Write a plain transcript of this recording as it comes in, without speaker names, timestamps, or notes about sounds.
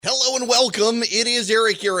Hello and welcome. It is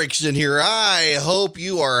Eric Erickson here. I hope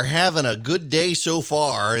you are having a good day so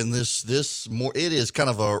far. And it is kind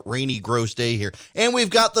of a rainy, gross day here. And we've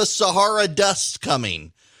got the Sahara dust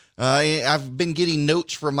coming. I've been getting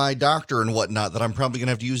notes from my doctor and whatnot that I'm probably going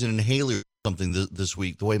to have to use an inhaler or something this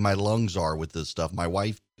week, the way my lungs are with this stuff. My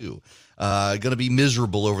wife, too. Going to be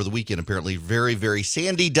miserable over the weekend, apparently. Very, very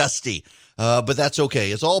sandy, dusty. But that's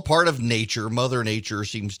okay. It's all part of nature. Mother Nature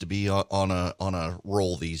seems to be on a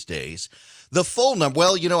roll these days. The phone number,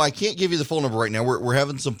 well, I can't give you the phone number right now. We're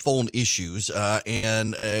having some phone issues,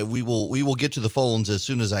 and we will get to the phones as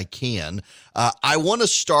soon as I can. I want to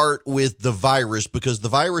start with the virus because the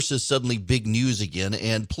virus is suddenly big news again,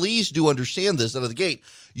 and please do understand this out of the gate.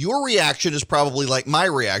 Your reaction is probably like my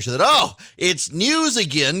reaction that, it's news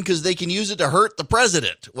again because they can use it to hurt the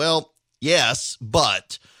president. Well, yes,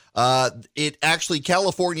 but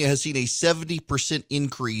California has seen a 70%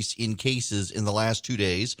 increase in cases in the last 2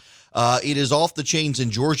 days. It is off the chains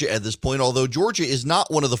in Georgia at this point, although Georgia is not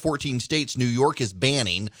one of the 14 states New York is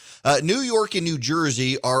banning. New York and New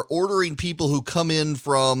Jersey are ordering people who come in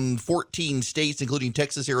from 14 states, including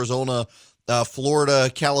Texas, Arizona, Florida,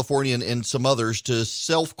 California, and some others to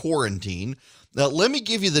self-quarantine. Now, let me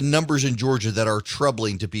give you the numbers in Georgia that are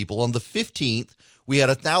troubling to people. On the 15th, we had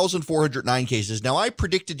 1,409 cases. Now, I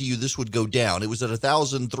predicted to you this would go down. It was at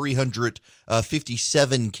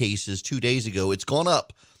 1,357 cases 2 days ago. It's gone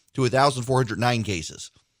up to 1,409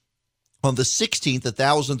 cases. On the 16th,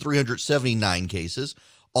 1,379 cases.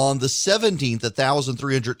 On the 17th,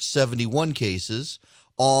 1,371 cases.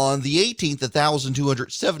 On the 18th,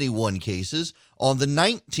 1,271 cases. On the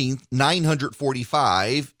 19th,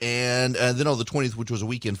 945. And then on the 20th, which was a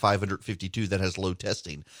weekend, 552. That has low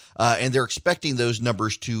testing. And they're expecting those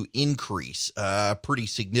numbers to increase pretty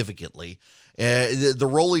significantly. The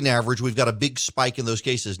rolling average, we've got a big spike in those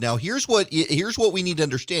cases. Now, here's what we need to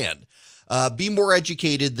understand. Be more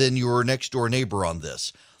educated than your next door neighbor on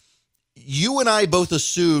this. You and I both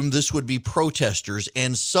assume this would be protesters,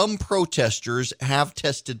 and some protesters have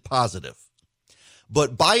tested positive.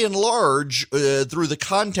 But by and large, through the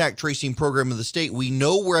contact tracing program of the state, we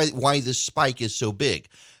know why this spike is so big.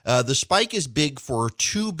 The spike is big for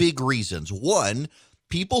two big reasons. One,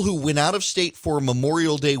 people who went out of state for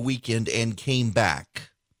Memorial Day weekend and came back.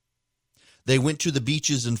 They went to the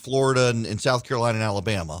beaches in Florida and South Carolina and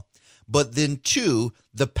Alabama. But then two,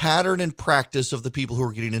 the pattern and practice of the people who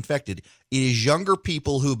are getting infected. It is younger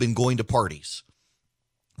people who've been going to parties.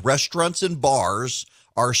 Restaurants and bars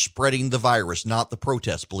are spreading the virus, not the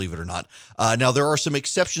protests, believe it or not. Now, there are some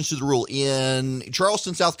exceptions to the rule. In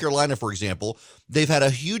Charleston, South Carolina, for example, they've had a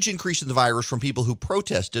huge increase in the virus from people who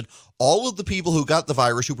protested. All of the people who got the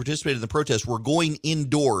virus, who participated in the protest, were going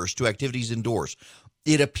indoors to activities indoors.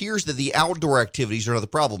 It appears that the outdoor activities are not the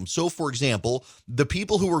problem. So, for example, the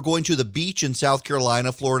people who were going to the beach in South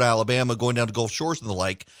Carolina, Florida, Alabama, going down to Gulf Shores and the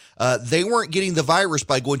like, they weren't getting the virus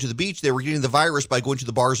by going to the beach. They were getting the virus by going to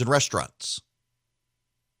the bars and restaurants.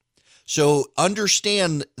 So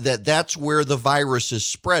understand that that's where the virus is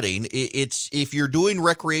spreading. It's if you're doing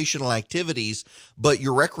recreational activities, but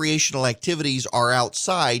your recreational activities are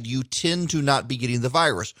outside, you tend to not be getting the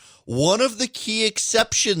virus. One of the key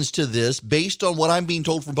exceptions to this, based on what I'm being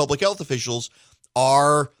told from public health officials,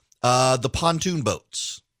 are the pontoon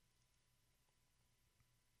boats.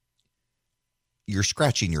 You're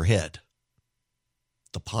scratching your head.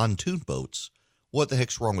 The pontoon boats? What the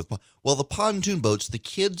heck's wrong with the pontoon boats, the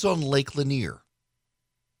kids on Lake Lanier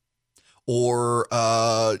or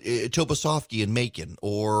Toposofke and Macon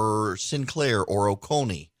or Sinclair or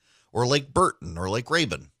Oconee or Lake Burton or Lake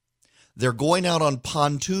Rabun. They're going out on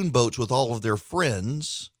pontoon boats with all of their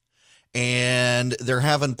friends, and they're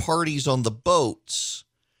having parties on the boats,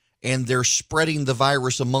 and they're spreading the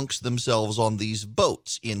virus amongst themselves on these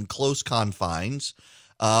boats in close confines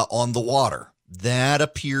on the water. That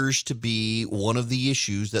appears to be one of the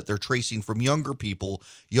issues that they're tracing from younger people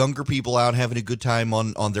out having a good time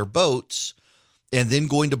on their boats and then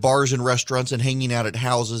going to bars and restaurants and hanging out at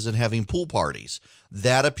houses and having pool parties.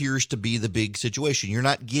 That appears to be the big situation. You're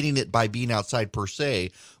not getting it by being outside per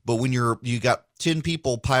se, but when you got 10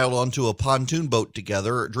 people piled onto a pontoon boat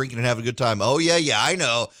together, drinking and having a good time. Oh, yeah, I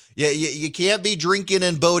know. Yeah, you can't be drinking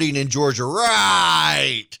and boating in Georgia.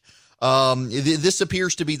 Right. This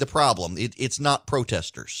appears to be the problem. It's not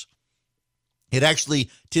protesters. It actually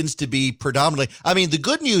tends to be predominantly. I mean, the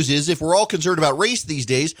good news is if we're all concerned about race these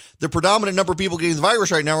days, the predominant number of people getting the virus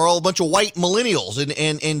right now are all a bunch of white millennials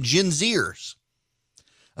and Gen Zers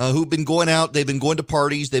who've been going out. They've been going to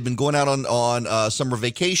parties. They've been going out on summer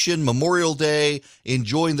vacation, Memorial Day,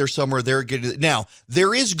 enjoying their summer. They're getting now.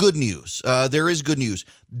 There is good news.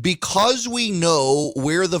 Because we know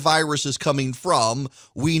where the virus is coming from,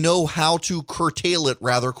 we know how to curtail it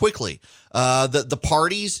rather quickly. The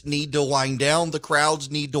parties need to wind down. The crowds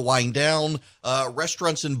need to wind down.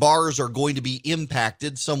 Restaurants and bars are going to be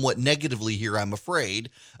impacted somewhat negatively here, I'm afraid.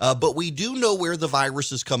 But we do know where the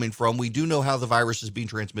virus is coming from. We do know how the virus is being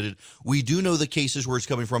transmitted. We do know the cases where it's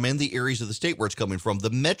coming from and the areas of the state where it's coming from. The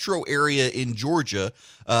metro area in Georgia,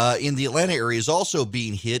 in the Atlanta area, is also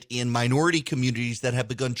being hit in minority communities that have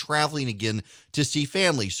begun traveling again to see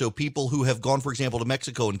family. So people who have gone, for example, to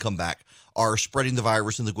Mexico and come back are spreading the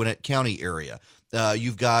virus in the Gwinnett County area.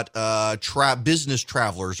 You've got business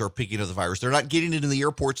travelers are picking up the virus. They're not getting it in the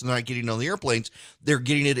airports and they're not getting it on the airplanes. They're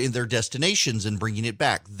getting it in their destinations and bringing it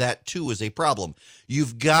back. That, too, is a problem.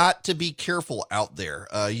 You've got to be careful out there.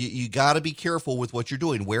 You got to be careful with what you're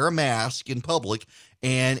doing. Wear a mask in public,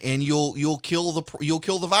 and you'll kill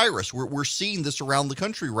the virus. We're seeing this around the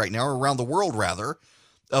country right now, or around the world, rather,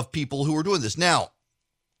 of people who are doing this. Now,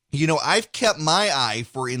 I've kept my eye,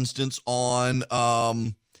 for instance, on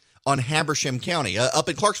Habersham County up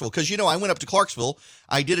in Clarksville, because, I went up to Clarksville.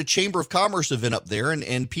 I did a Chamber of Commerce event up there,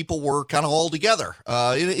 and people were kind of all together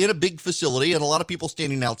in a big facility, and a lot of people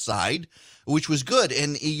standing outside, which was good.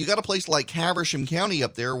 And you got a place like Habersham County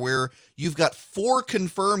up there where you've got 4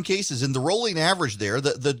 confirmed cases, and the rolling average there,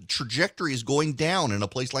 the trajectory is going down in a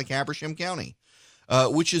place like Habersham County.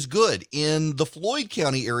 Which is good. In the Floyd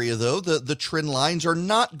County area, though, the trend lines are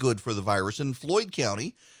not good for the virus. In Floyd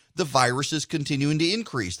County, the virus is continuing to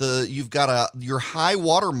increase. You've got your high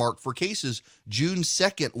water mark for cases. June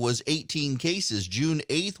 2nd was 18 cases. June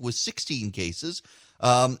 8th was 16 cases.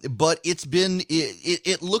 But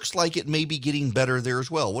it looks like it may be getting better there as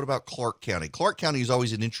well. What about Clark County? Clark County is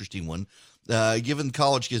always an interesting one, given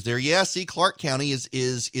college kids there. Yeah, see, Clark County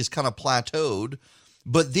is kind of plateaued.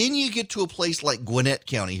 But then you get to a place like Gwinnett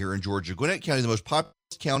County here in Georgia. Gwinnett County, the most populous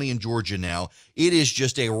county in Georgia now. It is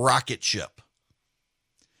just a rocket ship.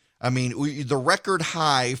 I mean, the record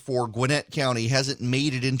high for Gwinnett County hasn't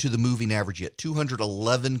made it into the moving average yet.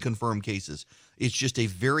 211 confirmed cases. It's just a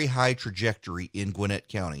very high trajectory in Gwinnett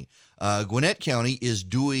County. Gwinnett County is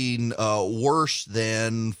doing worse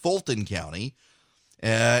than Fulton County.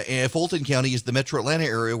 And Fulton County is the metro Atlanta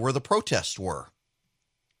area where the protests were.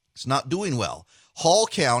 It's not doing well. Hall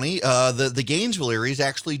County, the Gainesville area, is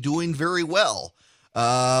actually doing very well.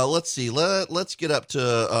 Let's see. Let's get up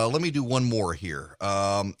to, let me do one more here.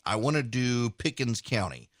 I want to do Pickens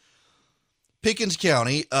County. Pickens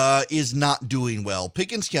County is not doing well.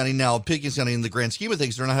 Pickens County, in the grand scheme of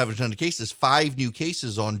things, they're not having a ton of cases. 5 new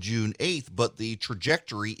cases on June 8th, but the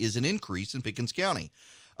trajectory is an increase in Pickens County.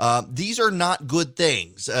 These are not good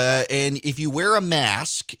things. And if you wear a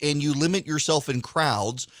mask and you limit yourself in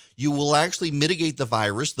crowds, you will actually mitigate the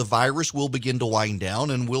virus. The virus will begin to wind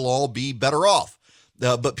down and we'll all be better off.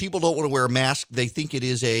 But people don't want to wear a mask. They think it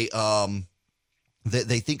is they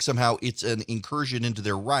think somehow it's an incursion into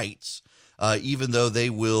their rights, even though they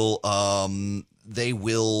will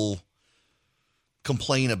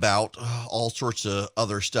complain about all sorts of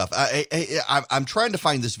other stuff. I'm trying to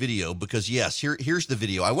find this video because, yes, here's the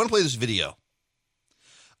video. I want to play this video.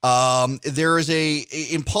 There is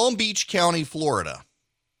in Palm Beach County, Florida,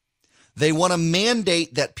 they want to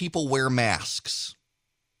mandate that people wear masks.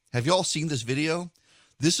 Have you all seen this video?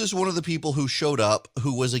 This is one of the people who showed up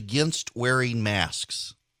who was against wearing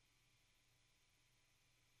masks.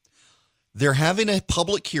 They're having a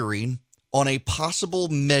public hearing on a possible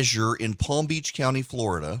measure in Palm Beach County,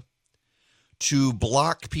 Florida, to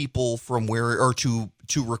block people from wearing, or to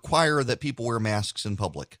require that people wear masks in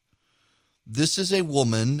public. This is a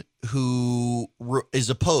woman who is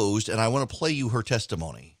opposed, and I want to play you her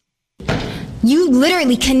testimony. You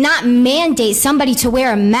literally cannot mandate somebody to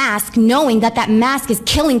wear a mask knowing that mask is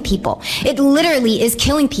killing people. It literally is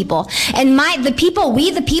killing people. And we the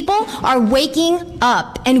people are waking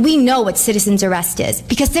up, and we know what citizen's arrest is,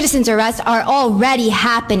 because citizen's arrests are already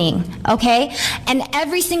happening, okay? And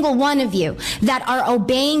every single one of you that are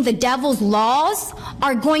obeying the devil's laws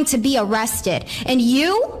are going to be arrested. And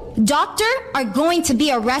you, doctor, are going to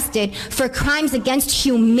be arrested for crimes against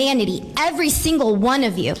humanity. Every single one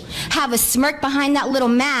of you have a smirk behind that little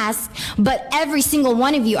mask, but every single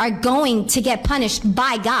one of you are going to get punished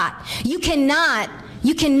by God. You cannot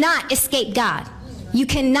escape God. You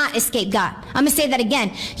cannot escape God. I'm going to say that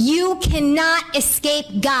again. You cannot escape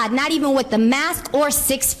God, not even with the mask or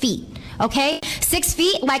 6 feet. Okay? 6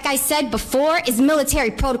 feet, like I said before, is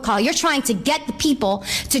military protocol. You're trying to get the people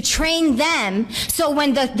to train them so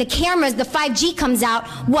when the cameras, the 5G comes out,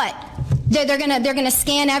 what? They're gonna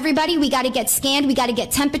scan everybody. We got to get scanned. We got to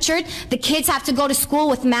get temperatured. The kids have to go to school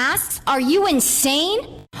with masks. Are you insane?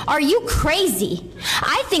 Are you crazy?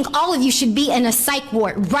 I think all of you should be in a psych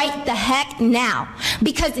ward right the heck now,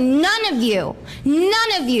 because none of you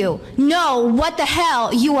know what the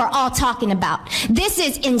hell you are all talking about. This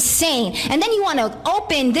is insane. And then you want to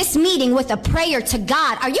open this meeting with a prayer to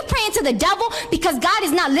God. Are you praying to the devil? Because God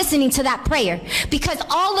is not listening to that prayer, because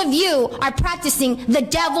all of you are practicing the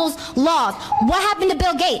devil's laws. What happened to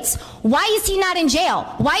Bill Gates? Why is he not in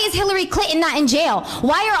jail? Why is Hillary Clinton not in jail?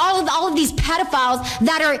 Why are all of these pedophiles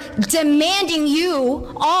that are demanding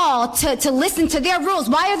you all to listen to their rules?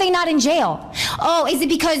 Why are they not in jail? Oh, is it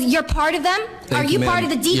because you're part of them? Are you part of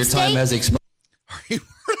the deep state? Your time has expired. Are you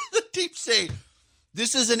part of the deep state?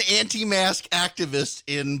 This is an anti-mask activist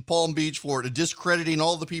in Palm Beach, Florida, discrediting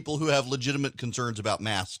all the people who have legitimate concerns about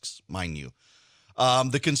masks, mind you.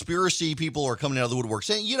 The conspiracy people are coming out of the woodwork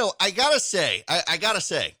saying, I gotta say,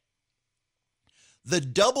 the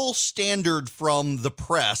double standard from the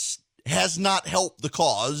press has not helped the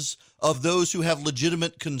cause of those who have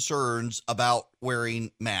legitimate concerns about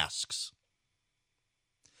wearing masks.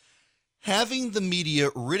 Having the media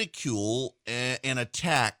ridicule and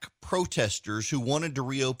attack protesters who wanted to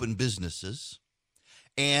reopen businesses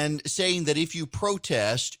and saying that if you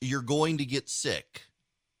protest, you're going to get sick.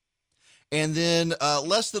 And then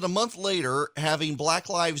less than a month later, having Black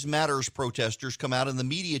Lives Matters protesters come out in the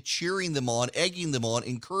media cheering them on, egging them on,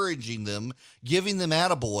 encouraging them, giving them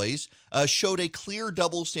attaboys, showed a clear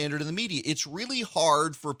double standard in the media. It's really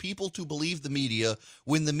hard for people to believe the media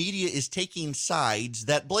when the media is taking sides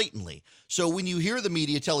that blatantly. So when you hear the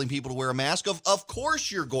media telling people to wear a mask, of course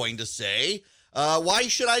you're going to say, why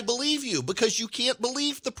should I believe you? Because you can't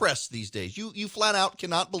believe the press these days. You flat out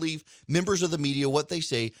cannot believe members of the media, what they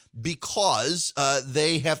say, because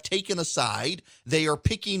they have taken a side. They are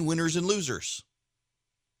picking winners and losers.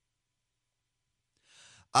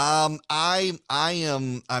 I'm on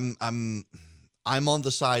the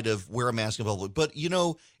side of wear a mask in public, but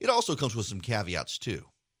it also comes with some caveats too.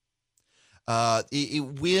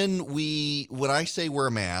 When I say wear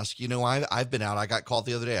a mask, I've been out. I got called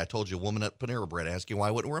the other day. I told you, a woman at Panera Bread asking why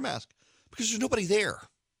I wouldn't wear a mask, because there's nobody there.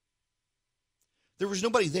 There was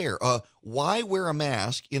nobody there. Why wear a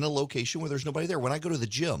mask in a location where there's nobody there? When I go to the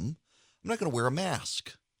gym, I'm not going to wear a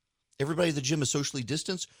mask. Everybody at the gym is socially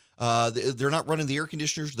distanced. They're not running the air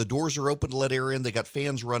conditioners. The doors are open to let air in. They got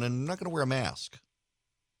fans running. I'm not going to wear a mask.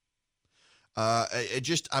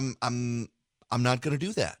 I'm not going to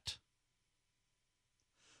do that.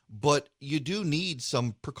 But you do need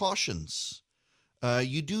some precautions.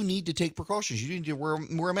 You do need to take precautions. You need to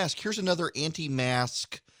wear a mask. Here's another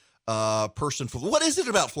anti-mask person. What is it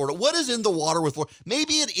about Florida? What is in the water with Florida?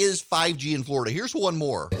 Maybe it is 5G in Florida. Here's one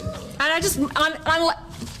more. And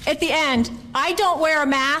at the end, I don't wear a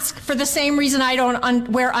mask for the same reason I don't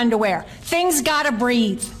wear underwear. Things gotta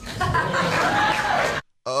breathe.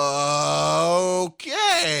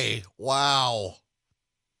 Okay. Wow.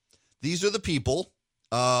 These are the people.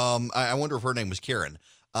 I wonder if her name was Karen.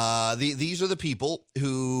 These are the people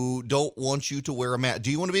who don't want you to wear a mask.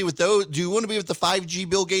 Do you want to be with those? Do you want to be with the 5G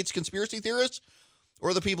Bill Gates conspiracy theorists,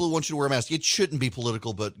 or the people who want you to wear a mask? It shouldn't be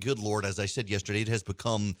political, but good Lord, as I said yesterday, it has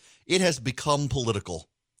become political.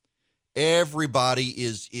 Everybody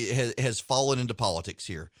has fallen into politics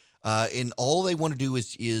here. And all they want to do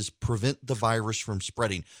is prevent the virus from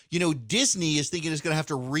spreading. Disney is thinking it's going to have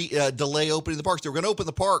to delay opening the parks. They're going to open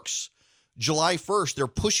the parks July 1st. They're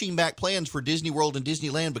pushing back plans for Disney World and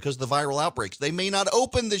Disneyland because of the viral outbreaks. They may not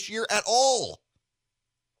open this year at all.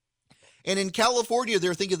 And in California,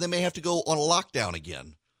 they're thinking they may have to go on a lockdown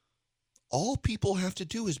again. All people have to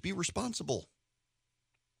do is be responsible.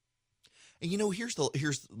 And here's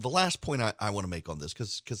the last point I want to make on this,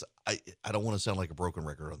 because I don't want to sound like a broken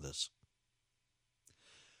record on this.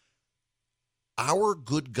 Our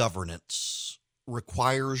good governance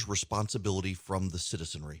requires responsibility from the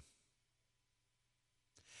citizenry.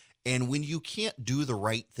 And when you can't do the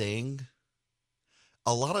right thing,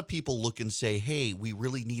 a lot of people look and say, hey, we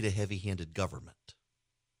really need a heavy-handed government.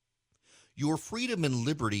 Your freedom and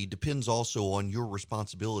liberty depends also on your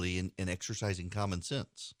responsibility in exercising common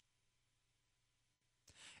sense.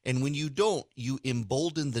 And when you don't, you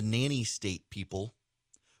embolden the nanny state people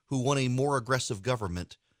who want a more aggressive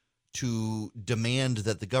government to demand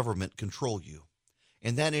that the government control you.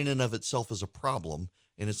 And that in and of itself is a problem,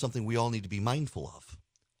 and it's something we all need to be mindful of.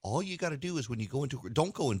 All you got to do is when you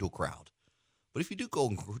don't go into a crowd. But if you do go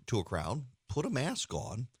into a crowd, put a mask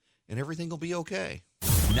on and everything will be okay.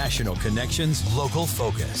 National connections, local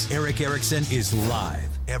focus. Eric Erickson is live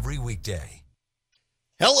every weekday.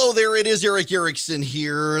 Hello there, it is Eric Erickson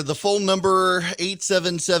here. The phone number,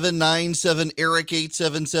 877-97-ERIC,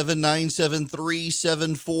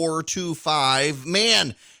 877-973-7425.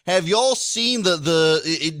 Man, Have y'all seen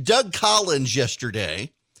Doug Collins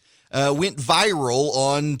yesterday went viral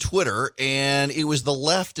on Twitter, and it was the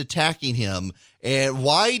left attacking him. And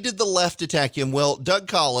why did the left attack him? Well, Doug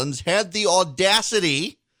Collins had the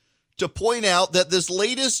audacity to point out that this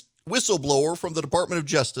latest whistleblower from the Department of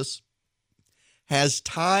Justice has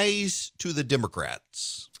ties to the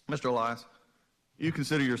Democrats. Mr. Elias, you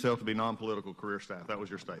consider yourself to be non-political career staff. That was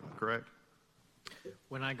your statement, correct?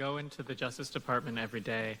 When I go into the Justice Department every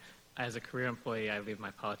day, as a career employee, I leave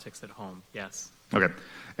my politics at home, yes. Okay.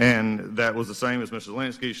 And that was the same as Mr.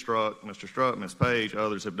 Zelinsky, Mr. Strzok, Ms. Page,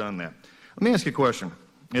 others have done that. Let me ask you a question.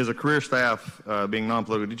 As a career staff, being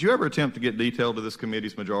non-political, did you ever attempt to get detailed to this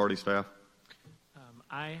committee's majority staff?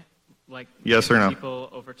 I, like yes or no? people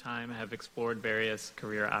over time, have explored various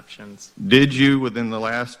career options. Did you, within the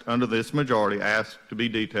last, under this majority, ask to be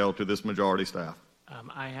detailed to this majority staff?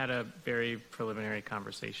 I had a very preliminary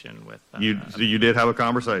conversation with... You did have a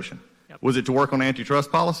conversation? Yep. Was it to work on antitrust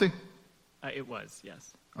policy? It was,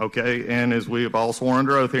 yes. Okay, and as we have all sworn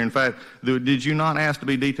under oath here, in fact, did you not ask to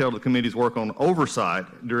be detailed to the committee's work on oversight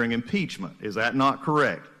during impeachment? Is that not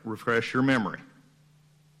correct? Refresh your memory.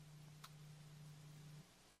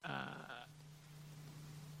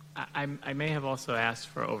 I may have also asked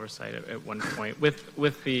for oversight at one point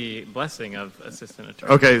with the blessing of Assistant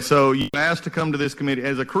Attorney. Okay, so you asked to come to this committee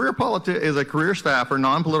as a career staffer,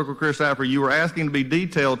 non-political career staffer. You were asking to be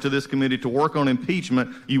detailed to this committee to work on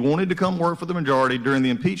impeachment. You wanted to come work for the majority during the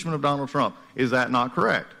impeachment of Donald Trump. Is that not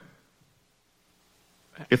correct?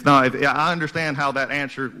 If not, I understand how that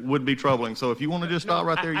answer would be troubling. So if you want to just stop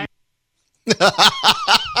right there.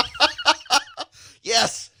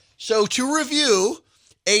 Yes. So to review,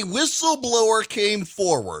 a whistleblower came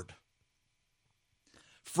forward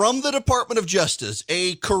from the Department of Justice,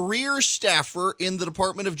 a career staffer in the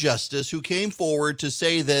Department of Justice who came forward to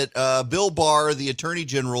say that Bill Barr, the Attorney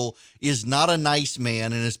General, is not a nice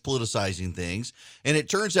man and is politicizing things. And it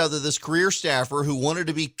turns out that this career staffer who wanted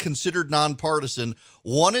to be considered nonpartisan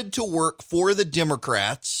wanted to work for the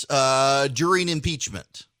Democrats during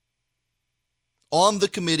impeachment on the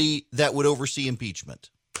committee that would oversee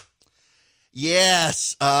impeachment.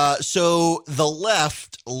 Yes. So the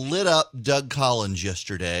left lit up Doug Collins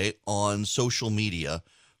yesterday on social media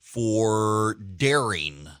for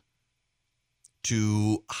daring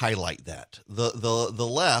to highlight that. The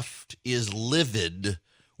left is livid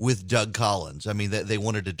with Doug Collins. I mean, they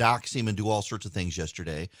wanted to dox him and do all sorts of things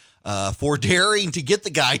yesterday for daring to get the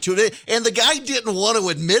guy to it. And the guy didn't want to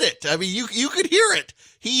admit it. I mean, you could hear it.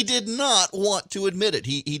 He did not want to admit it.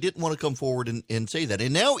 He didn't want to come forward and say that.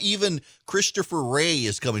 And now even Christopher Wray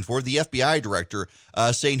is coming forward, the FBI director,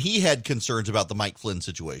 saying he had concerns about the Mike Flynn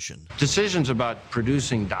situation. Decisions about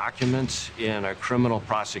producing documents in a criminal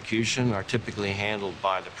prosecution are typically handled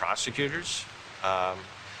by the prosecutors.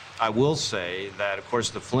 I will say that, of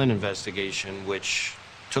course, the Flynn investigation, which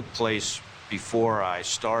took place before I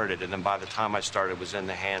started, and then by the time I started was in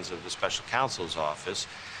the hands of the special counsel's office,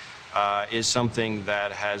 is something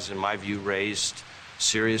that has, in my view, raised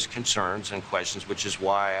serious concerns and questions, which is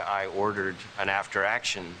why I ordered an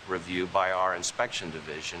after-action review by our inspection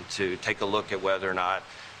division to take a look at whether or not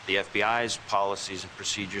the FBI's policies and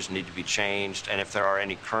procedures need to be changed, and if there are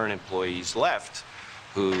any current employees left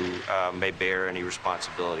who may bear any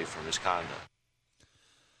responsibility for misconduct.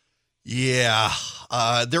 Yeah,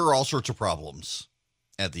 there are all sorts of problems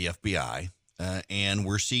at the FBI. And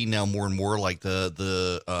we're seeing now more and more like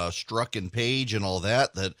the Strzok and Page and all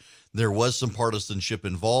that there was some partisanship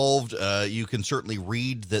involved. You can certainly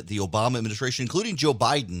read that the Obama administration, including Joe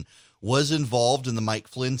Biden, was involved in the Mike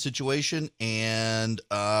Flynn situation. And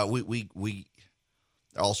we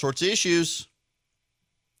all sorts of issues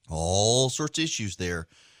there.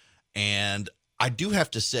 And I do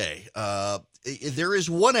have to say, there's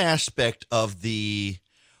one aspect of the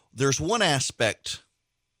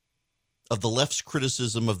left's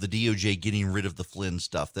criticism of the DOJ getting rid of the Flynn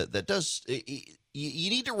stuff that does, you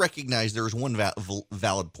need to recognize there is one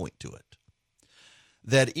valid point to it.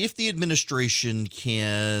 That if the administration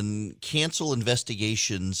can cancel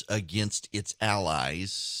investigations against its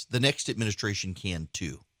allies, the next administration can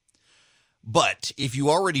too. But if you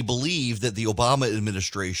already believe that the Obama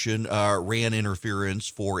administration ran interference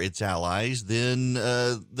for its allies, then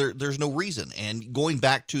there's no reason. And going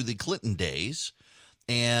back to the Clinton days,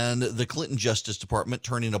 and the Clinton Justice Department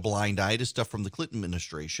turning a blind eye to stuff from the Clinton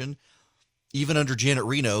administration, even under Janet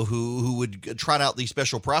Reno, who would trot out these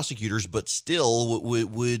special prosecutors, but still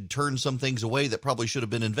would turn some things away that probably should have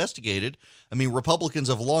been investigated. I mean, Republicans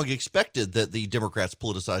have long expected that the Democrats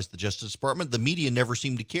politicize the Justice Department. The media never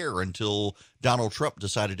seemed to care until Donald Trump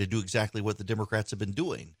decided to do exactly what the Democrats have been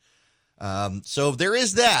doing. So there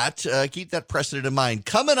is that. Keep that precedent in mind.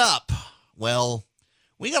 Coming up, well,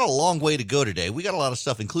 we got a long way to go today. We got a lot of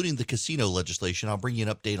stuff, including the casino legislation. I'll bring you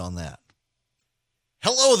an update on that.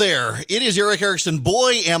 Hello there. It is Eric Erickson.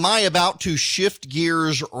 Boy, am I about to shift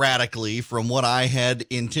gears radically from what I had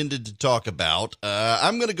intended to talk about.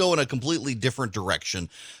 I'm going to go in a completely different direction.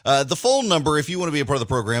 The phone number, if you want to be a part of the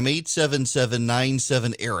program,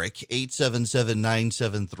 877-97-ERIC,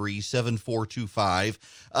 877-973-7425.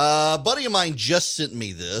 A buddy of mine just sent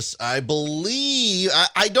me this. I believe,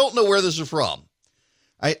 I don't know where this is from.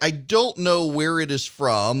 I don't know where it is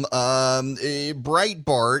from.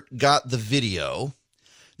 Breitbart got the video.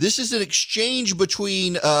 This is an exchange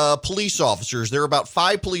between police officers. There are about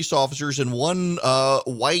 5 police officers and one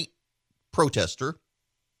white protester.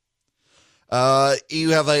 You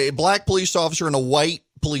have a black police officer and a white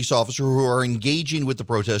police officer who are engaging with the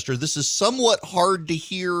protester. This is somewhat hard to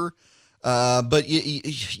hear, but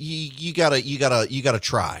you gotta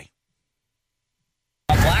try.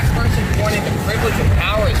 A black person pointing the privilege of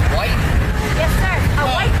power is white? Yes, sir. A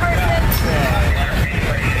white person.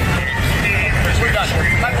 We're done.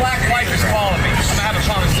 My black wife is calling me. I'm gonna have a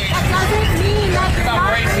conversation. That doesn't mean that you're About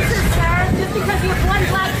not racist. racist, sir. Just because you have one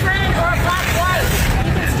black friend or a black wife, you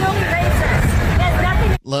can still be racist. It has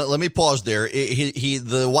nothing to Let me pause there.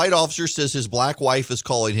 The white officer says his black wife is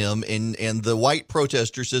calling him, and the white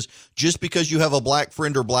protester says just because you have a black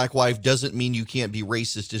friend or black wife doesn't mean you can't be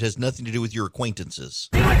racist. It has nothing to do with your acquaintances.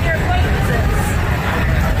 do with your acquaintances.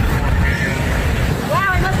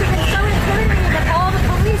 Wow, it must have been so intimidating that all the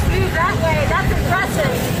police moved that way. That's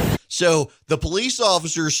impressive. So the police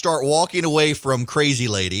officers start walking away from crazy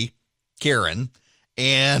lady, Karen,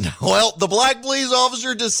 and, well, the black police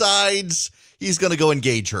officer decides he's going to go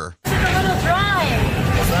engage her. It's a little dry.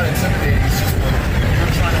 It's not intimidating. It's just when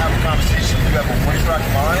you're trying to have a conversation, you have a racetrack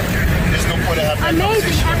mind. There's no point in having that Amazing.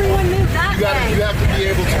 conversation. Everyone moved that You way. have to be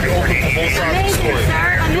able to be open to both sides of the Amazing, story. sir.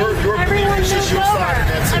 Amazing. Everyone it's just moved your over. side, and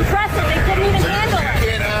that's it. Impressive. They couldn't even So you handle it.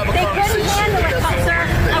 can't have a They couldn't conversation handle it, that's the sir.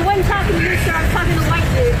 only thing. I wasn't talking to you, sir. I was talking to the white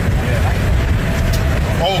dude.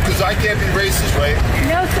 Oh, because I can't be racist, right?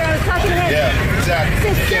 No, sir. I was talking to him. Yeah, exactly.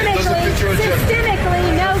 You can't. It doesn't fit your agenda. Systemically,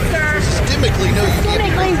 no, sir. Systemically, no, you can't.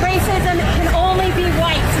 Systemically, racism can only be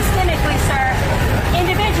white. Systemically, sir.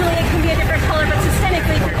 Individually, it can be a different color, but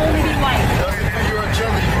systemically, it can only be white. It doesn't fit your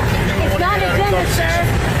agenda. It's not an agenda, sir.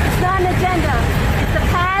 It's not an agenda. It's the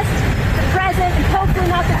past, the present, and hopefully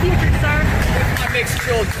not the future, sir. I mix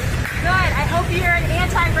children. Good. I hope you're an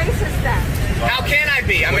anti-racist then. How can I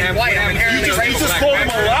be? I'm white. I'm inherently You racist. just called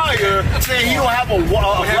him a liar, saying he don't have a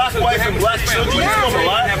black wife and black children. You called him a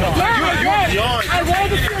liar. Yeah, You're beyond. I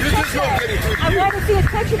wanted to see a There's just no picture. getting through to I you. wanted to see a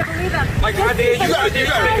picture to believe him. Like, how dare you? How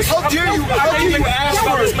dare you ask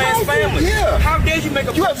for this man's family? Yeah. How dare you make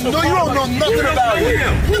a You have personal no, you don't know call? nothing about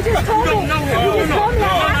him. He just told me. You don't know him. He just told me.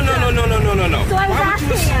 I asked him. No. So I was Why would you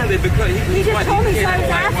asking assume him. that because He he's just white, told me, he so I can't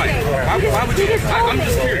was have a asking. white? Why would He you? just told I'm me.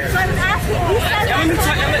 just curious. So I was asking. He said Let me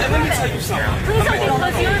that. tell you something. Please don't get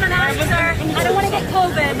close. You live in Iowa, sir. I don't want to get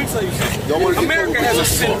COVID. Let me tell you something. Don't want to get America COVID. has a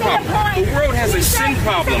sin problem. The world has a sin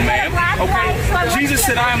problem, man. Okay? Jesus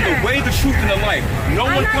said, I am the way, the truth, and the life. No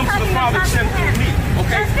one comes to the Father except through me.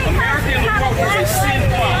 Okay? America and the world has a sin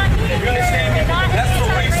problem. You understand me? That's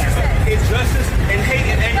where racism, injustice, and hate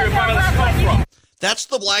and anger and violence come from. That's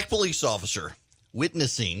the black police officer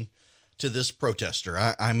witnessing to this protester.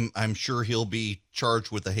 I'm sure he'll be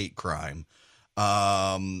charged with a hate crime.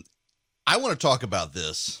 I want to talk about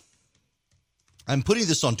this. I'm putting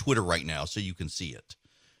this on Twitter right now so you can see it.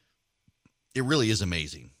 It really is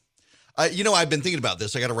amazing. I've been thinking about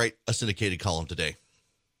this. I got to write a syndicated column today.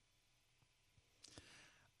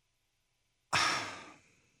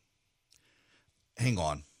 Hang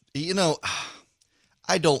on.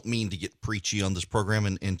 I don't mean to get preachy on this program,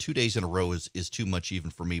 and 2 days in a row is too much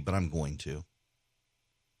even for me, but I'm going to.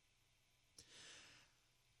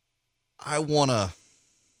 I want to...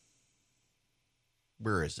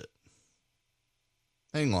 Where is it?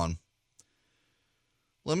 Hang on.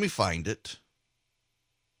 Let me find it.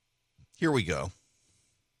 Here we go.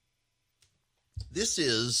 This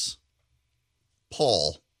is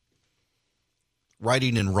Paul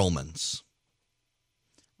writing in Romans,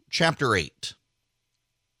 chapter 8.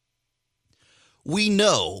 We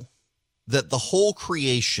know that the whole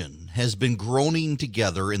creation has been groaning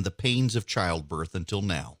together in the pains of childbirth until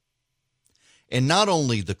now. And not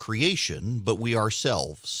only the creation, but we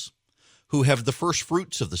ourselves, who have the first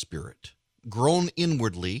fruits of the Spirit, groan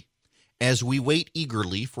inwardly as we wait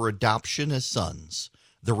eagerly for adoption as sons,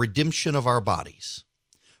 the redemption of our bodies.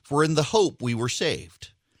 For in the hope we were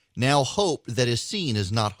saved. Now hope that is seen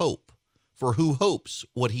is not hope, for who hopes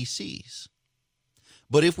what he sees?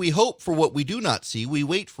 But if we hope for what we do not see, we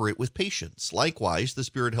wait for it with patience. Likewise, the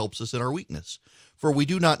Spirit helps us in our weakness. For we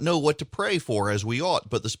do not know what to pray for as we ought,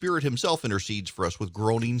 but the Spirit himself intercedes for us with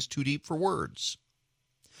groanings too deep for words.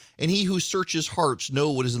 And he who searches hearts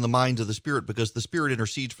knows what is in the mind of the Spirit, because the Spirit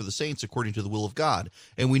intercedes for the saints according to the will of God.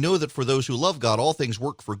 And we know that for those who love God, all things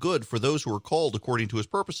work for good, for those who are called according to his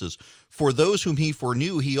purposes. For those whom he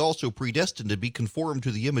foreknew, he also predestined to be conformed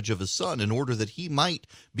to the image of his Son, in order that he might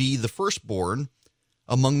be the firstborn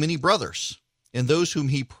among many brothers. And those whom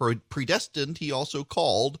he predestined, he also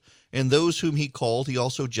called. And those whom he called, he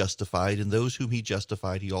also justified. And those whom he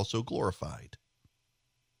justified, he also glorified.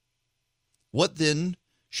 What then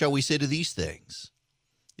shall we say to these things?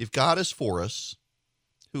 If God is for us,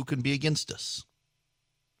 who can be against us?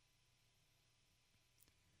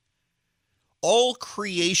 All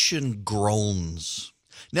creation groans.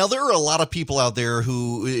 Now, there are a lot of people out there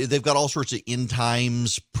who they've got all sorts of end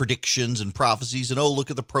times predictions and prophecies. And, oh,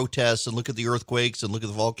 look at the protests and look at the earthquakes and look at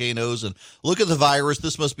the volcanoes and look at the virus.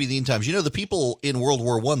 This must be the end times. You know, the people in World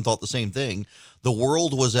War I thought the same thing. The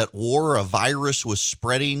world was at war. A virus was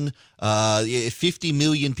spreading. 50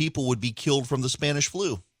 million people would be killed from the Spanish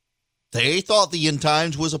flu. They thought the end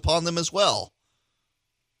times was upon them as well.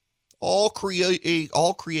 All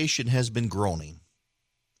creation has been groaning.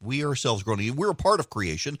 We ourselves groaning. We're a part of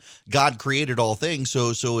creation. God created all things.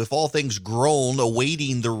 So if all things groan,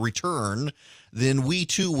 awaiting the return, then we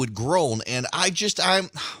too would groan. And I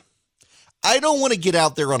don't want to get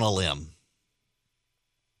out there on a limb.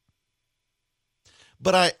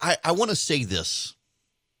 But I want to say this.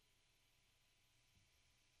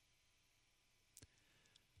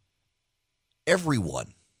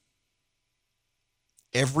 Everyone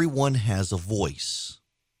has a voice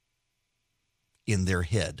in their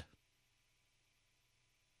head.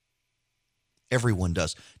 Everyone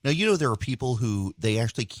does. Now, you know, there are people who they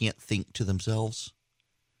actually can't think to themselves.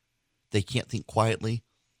 They can't think quietly.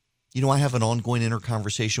 You know, I have an ongoing inner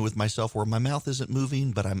conversation with myself where my mouth isn't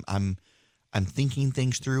moving, but I'm thinking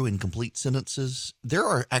things through in complete sentences. There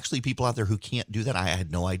are actually people out there who can't do that. I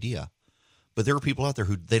had no idea. But there are people out there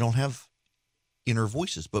who they don't have inner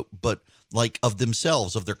voices, but like of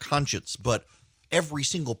themselves, of their conscience. But every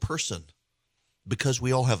single person, because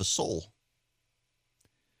we all have a soul,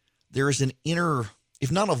 there is an inner,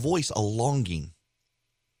 if not a voice, a longing,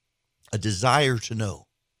 a desire to know.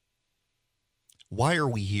 Why are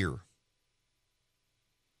we here?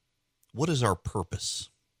 What is our purpose?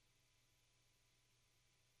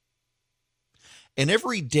 And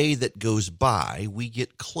every day that goes by, we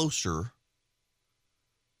get closer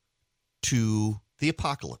to the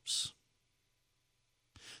apocalypse.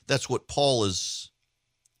 That's what Paul is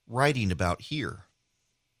writing about here.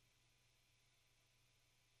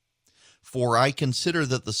 For I consider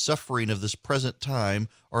that the suffering of this present time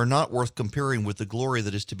are not worth comparing with the glory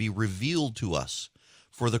that is to be revealed to us.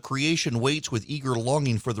 For the creation waits with eager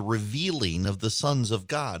longing for the revealing of the sons of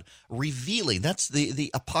God. Revealing, that's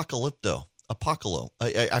the apocalypto. Apocalypto.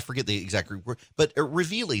 I forget the exact word, but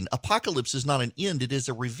revealing. Apocalypse is not an end, it is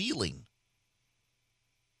a revealing.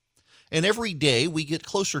 And every day we get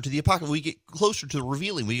closer to the apocalypse, we get closer to the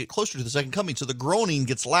revealing, we get closer to the second coming. So the groaning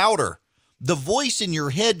gets louder. The voice in your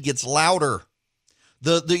head gets louder.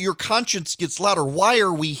 Your conscience gets louder. Why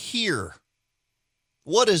are we here?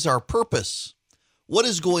 What is our purpose? What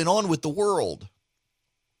is going on with the world?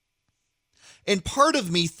 And part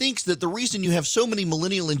of me thinks that the reason you have so many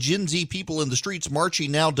millennial and Gen Z people in the streets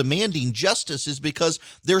marching now demanding justice is because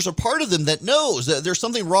there's a part of them that knows that there's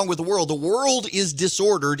something wrong with the world. The world is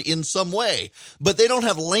disordered in some way, but they don't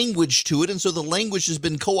have language to it. And so the language has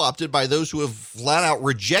been co-opted by those who have flat out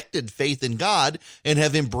rejected faith in God and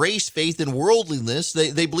have embraced faith in worldliness.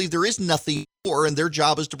 They believe there is nothing more, and their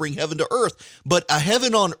job is to bring heaven to earth. But a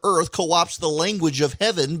heaven on earth co-opts the language of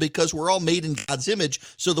heaven because we're all made in God's image.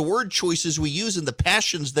 So the word choices we use and the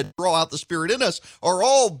passions that draw out the Spirit in us are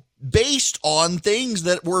all based on things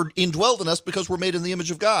that were indwelled in us because we're made in the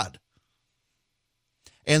image of God.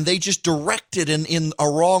 And they just direct it in a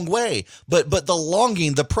wrong way. But the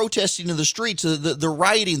longing, the protesting in the streets, the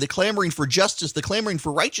rioting, the clamoring for justice, the clamoring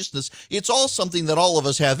for righteousness, it's all something that all of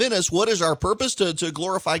us have in us. What is our purpose? To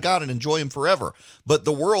glorify God and enjoy him forever. But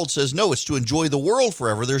the world says, no, it's to enjoy the world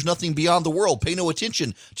forever. There's nothing beyond the world. Pay no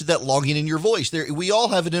attention to that longing in your voice. We all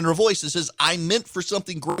have an inner voice that says, I'm meant for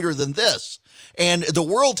something greater than this. And the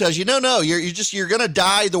world tells you, no, you're going to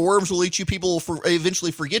die. The worms will eat you. People will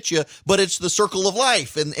eventually forget you, but it's the circle of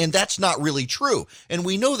life. And that's not really true. And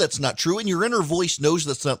we know that's not true. And your inner voice knows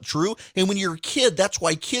that's not true. And when you're a kid, that's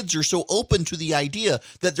why kids are so open to the idea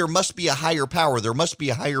that there must be a higher power. There must be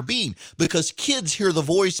a higher being, because kids hear the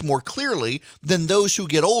voice more clearly than those who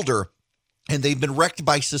get older. and they've been wrecked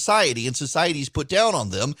by society, and society's put down on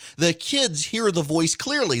them. The kids hear the voice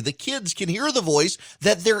clearly. The kids can hear the voice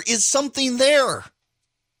that there is something there.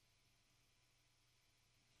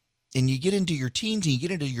 And you get into your teens and you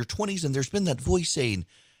get into your 20s, and there's been that voice saying,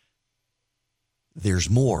 there's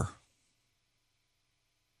more.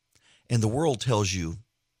 And the world tells you,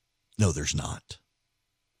 no, there's not.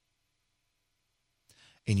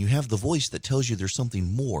 And you have the voice that tells you there's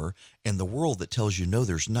something more, and the world that tells you, no,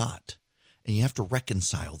 there's not. And you have to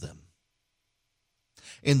reconcile them.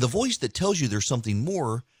 And the voice that tells you there's something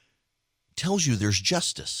more tells you there's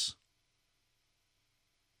justice.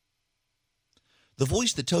 The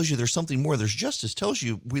voice that tells you there's something more, there's justice, tells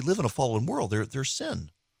you we live in a fallen world. There's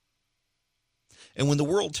sin. And when the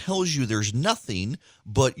world tells you there's nothing,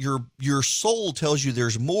 but your soul tells you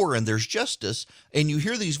there's more and there's justice, and you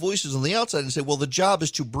hear these voices on the outside and say, well, the job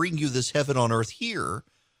is to bring you this heaven on earth here,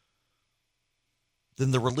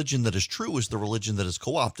 then the religion that is true is the religion that is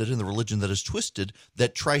co-opted, and the religion that is twisted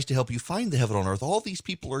that tries to help you find the heaven on earth. All these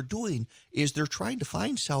people are doing is they're trying to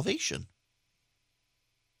find salvation.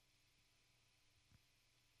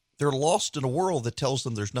 They're lost in a world that tells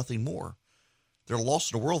them there's nothing more. They're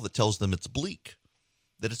lost in a world that tells them it's bleak,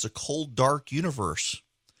 that it's a cold, dark universe.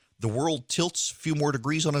 The world tilts a few more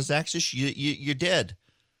degrees on its axis, you're dead.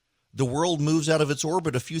 The world moves out of its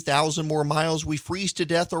orbit a few thousand more miles, we freeze to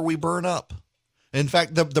death or we burn up. In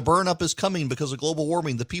fact, the burn up is coming because of global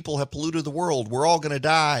warming. The people have polluted the world. We're all going to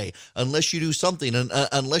die unless you do something, and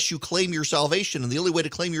unless you claim your salvation. And the only way to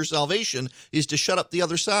claim your salvation is to shut up the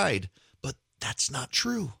other side. But that's not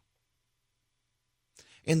true.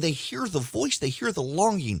 And they hear the voice, they hear the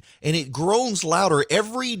longing, and it groans louder.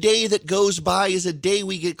 Every day that goes by is a day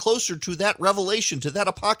we get closer to that revelation, to that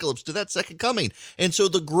apocalypse, to that second coming. And so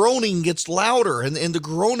the groaning gets louder, and the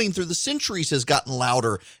groaning through the centuries has gotten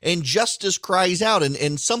louder, and justice cries out,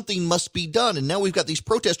 and something must be done. And now we've got these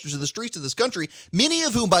protesters in the streets of this country, many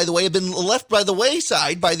of whom, by the way, have been left by the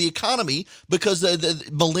wayside by the economy, because the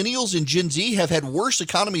millennials and Gen Z have had worse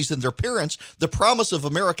economies than their parents. The promise of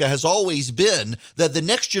America has always been that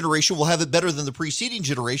the next generation will have it better than the preceding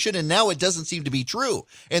generation, and now it doesn't seem to be true.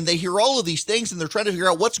 And they hear all of these things, and they're trying to figure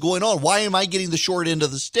out what's going on. Why am I getting the short end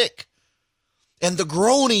of the stick? And the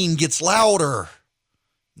groaning gets louder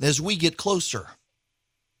as we get closer.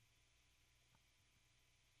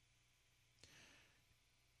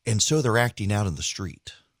 And so they're acting out in the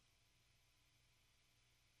street.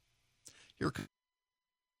 Here comes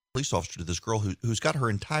a police officer to this girl who's got her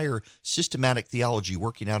entire systematic theology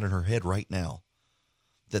working out in her head right now,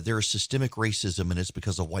 that there is systemic racism and it's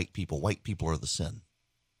because of white people. White people are the sin.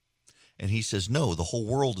 And he says, no, the whole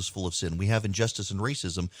world is full of sin. We have injustice and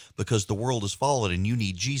racism because the world is fallen and you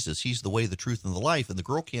need Jesus. He's the way, the truth, and the life. And the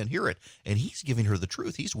girl can't hear it. And he's giving her the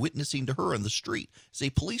truth. He's witnessing to her in the street. As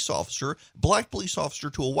a police officer, black police officer,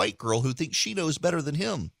 to a white girl who thinks she knows better than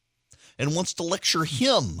him and wants to lecture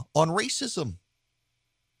him on racism.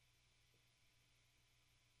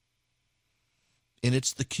 And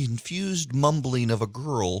it's the confused mumbling of a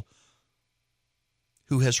girl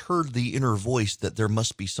who has heard the inner voice that there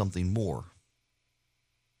must be something more,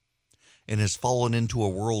 and has fallen into a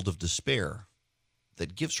world of despair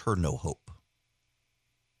that gives her no hope.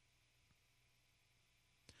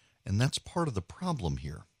 And that's part of the problem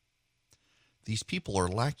here. These people are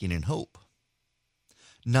lacking in hope.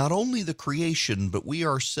 Not only the creation, but we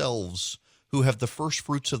ourselves, who have the first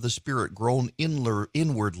fruits of the Spirit grown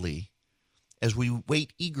inwardly, as we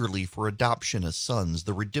wait eagerly for adoption as sons,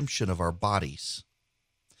 the redemption of our bodies.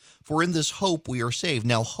 For in this hope we are saved.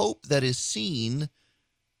 Now, hope that is seen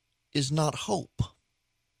is not hope.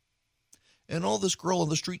 And all this girl on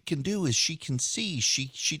the street can do is she can see.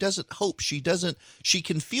 She doesn't hope. She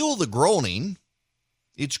can feel the groaning.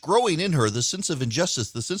 It's growing in her, the sense of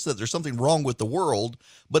injustice, the sense that there's something wrong with the world,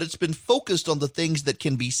 but it's been focused on the things that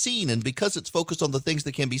can be seen. And because it's focused on the things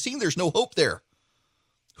that can be seen, there's no hope there.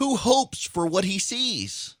 Who hopes for what he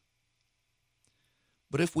sees?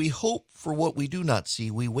 But if we hope for what we do not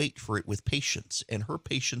see, we wait for it with patience. And her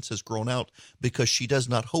patience has grown out because she does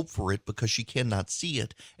not hope for it, because she cannot see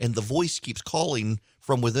it. And the voice keeps calling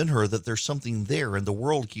from within her that there's something there, and the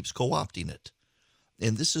world keeps co-opting it.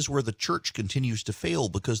 And this is where the church continues to fail,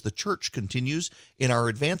 because the church continues in our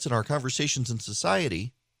advance in our conversations in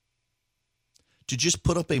society to just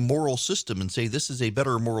put up a moral system and say, this is a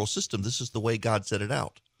better moral system. This is the way God set it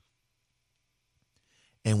out.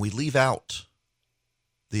 And we leave out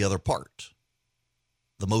the other part,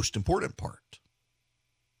 the most important part.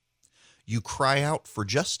 You cry out for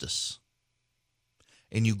justice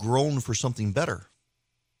and you groan for something better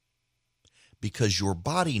because your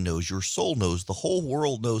body knows, your soul knows, the whole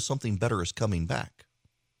world knows something better is coming back.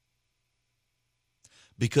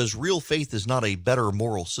 because real faith is not a better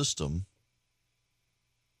moral system.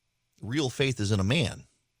 Real faith is in a man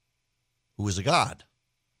who is a God,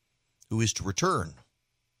 who is to return.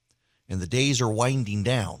 And the days are winding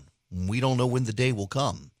down. We don't know when the day will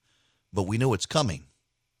come, but we know it's coming.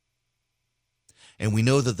 And we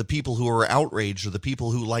know that the people who are outraged are the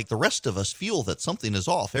people who, like the rest of us, feel that something is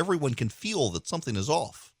off. Everyone can feel that something is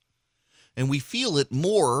off. And we feel it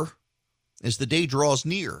more as the day draws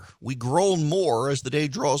near. We groan more as the day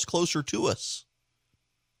draws closer to us.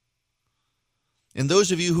 And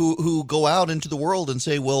those of you who go out into the world and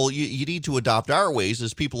say, well, you need to adopt our ways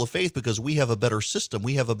as people of faith because we have a better system,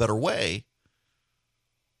 we have a better way.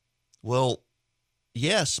 Well,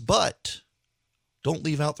 yes, but don't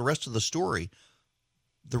leave out the rest of the story.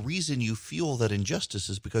 The reason you feel that injustice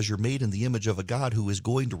is because you're made in the image of a God who is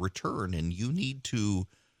going to return, and you need to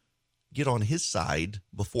get on his side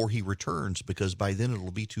before he returns, because by then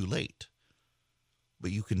it'll be too late.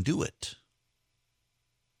 But you can do it.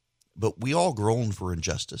 But we all groan for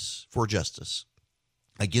injustice, for justice,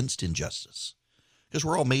 against injustice, because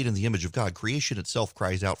we're all made in the image of God. Creation itself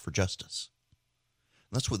cries out for justice.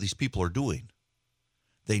 And that's what these people are doing.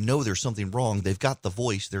 They know there's something wrong. They've got the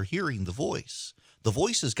voice. They're hearing the voice. The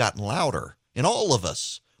voice has gotten louder in all of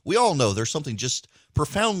us. We all know there's something just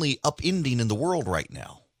profoundly upending in the world right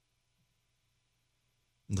now.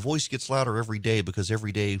 And the voice gets louder every day because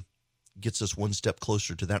every day gets us one step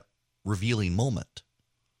closer to that revealing moment.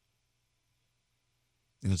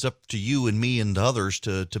 And it's up to you and me and others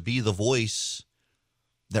to be the voice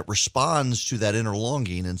that responds to that inner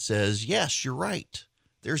longing and says, yes, you're right.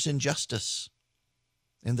 There's injustice,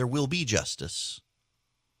 and there will be justice.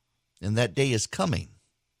 And that day is coming.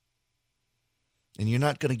 And you're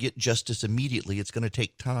not going to get justice immediately. It's going to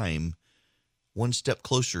take time, one step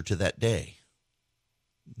closer to that day.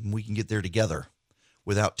 And we can get there together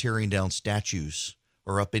without tearing down statues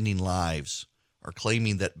or upending lives, or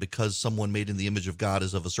claiming that because someone made in the image of God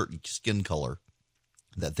is of a certain skin color,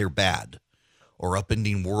 that they're bad, or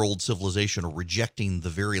upending world civilization, or rejecting the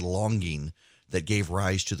very longing that gave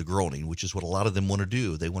rise to the groaning, which is what a lot of them want to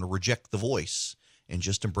do. They want to reject the voice and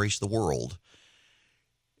just embrace the world,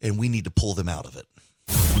 and we need to pull them out of it.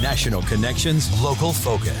 National connections, local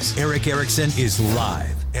focus. Eric Erickson is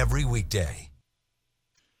live every weekday.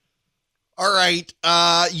 All right,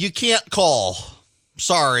 you can't call.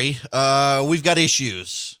 Sorry, we've got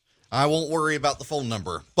issues. I won't worry about the phone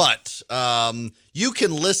number, but you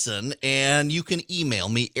can listen, and you can email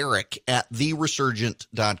me,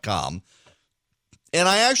 eric@theresurgent.com. And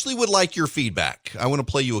I actually would like your feedback. I want to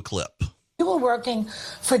play you a clip. You were working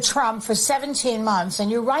for Trump for 17 months, and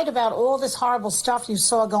you write about all this horrible stuff you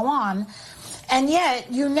saw go on, and yet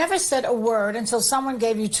you never said a word until someone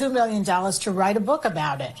gave you $2 million to write a book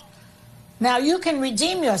about it. Now, you can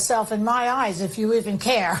redeem yourself in my eyes if you even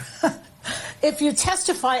care. If you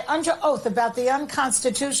testify under oath about the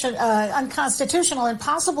unconstitutional and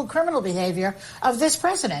possible criminal behavior of this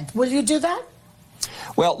president, will you do that?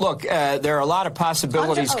 Well, look, there are a lot of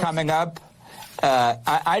possibilities coming up.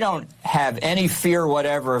 I don't have any fear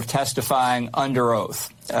whatever of testifying under oath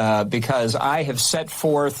because I have set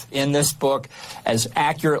forth in this book as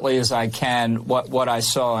accurately as I can what I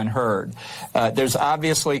saw and heard. There's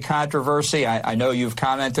obviously controversy. I know you've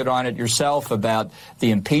commented on it yourself about the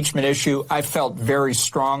impeachment issue. I felt very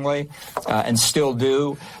strongly and still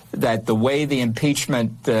do that the way the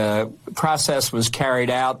impeachment process was carried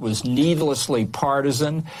out was needlessly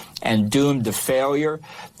partisan and doomed to failure.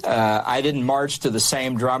 I didn't march to the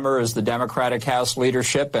same drummer as the Democratic House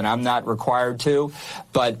leadership, and I'm not required to.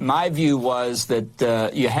 But my view was that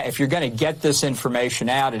if you're going to get this information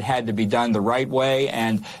out, it had to be done the right way,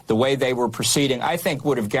 and the way they were proceeding, I think,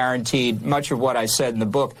 would have guaranteed much of what I said in the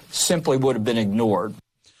book simply would have been ignored.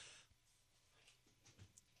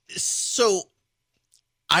 So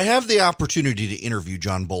I have the opportunity to interview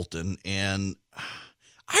John Bolton, and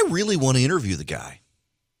I really want to interview the guy.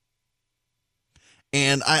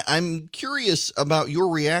 And I'm curious about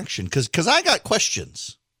your reaction because I got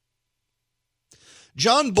questions.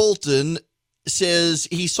 John Bolton says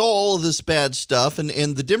he saw all of this bad stuff, and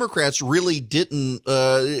the Democrats really didn't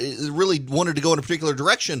really wanted to go in a particular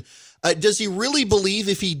direction. Does he really believe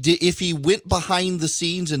if he went behind the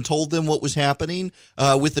scenes and told them what was happening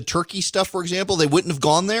with the Turkey stuff, for example, they wouldn't have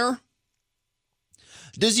gone there?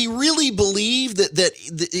 Does he really believe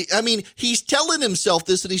that I mean, he's telling himself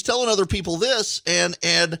this and he's telling other people this, and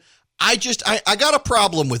I got a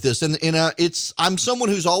problem with this, and I'm someone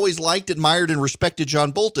who's always liked, admired, and respected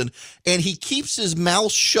John Bolton, and he keeps his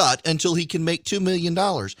mouth shut until he can make $2 million,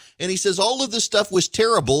 and he says all of this stuff was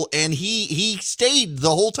terrible, and he stayed the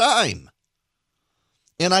whole time.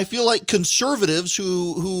 And I feel like conservatives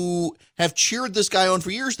who have cheered this guy on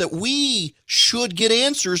for years, that we should get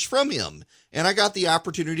answers from him. And I got the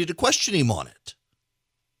opportunity to question him on it.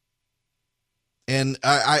 And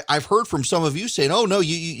I've heard from some of you saying, oh, no,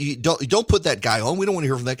 you don't put that guy on. We don't want to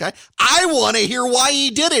hear from that guy. I want to hear why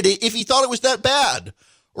he did it, if he thought it was that bad.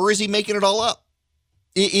 Or is he making it all up?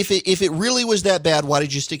 If it really was that bad, why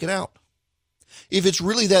did you stick it out? If it's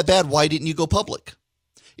really that bad, why didn't you go public?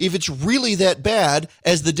 If it's really that bad,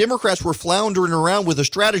 as the Democrats were floundering around with a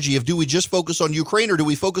strategy of, do we just focus on Ukraine or do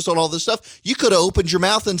we focus on all this stuff? You could have opened your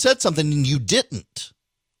mouth and said something, and you didn't.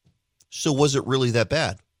 So was it really that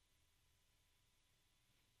bad?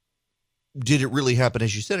 Did it really happen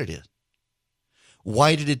as you said it did?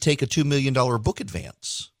 Why did it take a $2 million book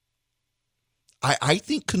advance? I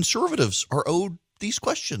think conservatives are owed these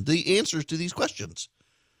questions, the answers to these questions.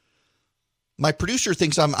 My producer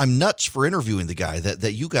thinks I'm nuts for interviewing the guy,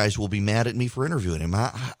 that you guys will be mad at me for interviewing him.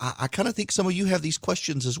 I kind of think some of you have these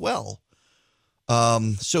questions as well.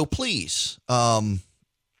 So please,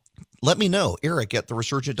 let me know,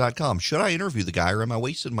 Eric@theresurgent.com. Should I interview the guy, or am I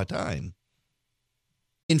wasting my time?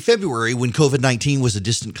 In February, when COVID-19 was a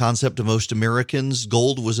distant concept to most Americans,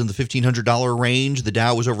 gold was in the $1,500 range. The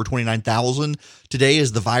Dow was over $29,000. Today,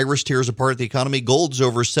 as the virus tears apart the economy, gold's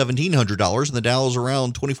over $1,700, and the Dow is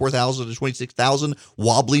around $24,000 to $26,000,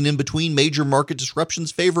 wobbling in between. Major market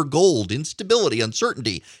disruptions favor gold. Instability,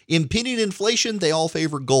 uncertainty, impending inflation, they all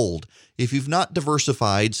favor gold. If you've not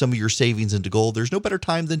diversified some of your savings into gold, there's no better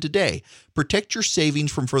time than today. Protect your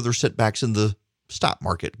savings from further setbacks in the stock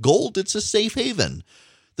market. Gold, it's a safe haven.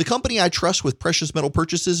 The company I trust with precious metal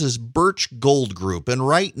purchases is Birch Gold Group. And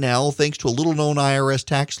right now, thanks to a little-known IRS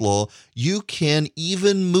tax law, you can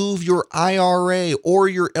even move your IRA or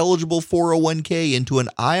your eligible 401k into an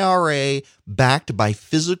IRA backed by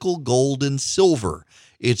physical gold and silver.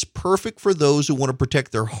 It's perfect for those who want to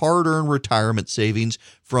protect their hard-earned retirement savings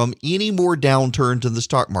from any more downturns in the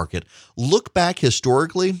stock market. Look back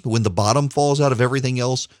historically, when the bottom falls out of everything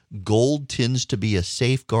else, gold tends to be a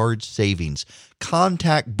safeguard savings.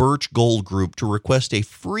 Contact Birch Gold Group to request a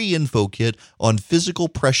free info kit on physical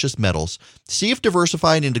precious metals. See if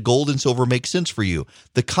diversifying into gold and silver makes sense for you.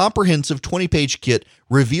 The comprehensive 20-page kit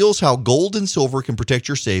reveals how gold and silver can protect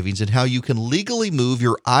your savings and how you can legally move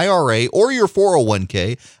your IRA or your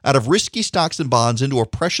 401k out of risky stocks and bonds into a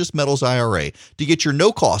precious metals IRA. To get your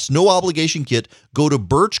no-cost, no-obligation kit, go to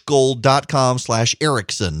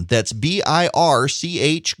birchgold.com/Erickson. That's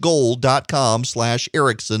BIRCH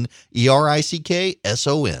gold.com/Erickson, ERICKSON.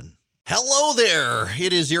 Hello there.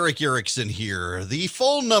 It is Eric Erickson here. The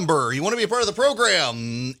phone number, you want to be a part of the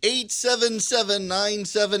program,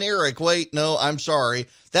 877-97-ERIC. Wait, no, I'm sorry.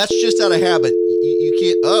 That's just out of habit. You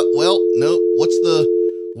can't, no,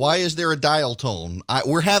 why is there a dial tone?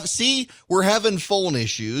 We're having phone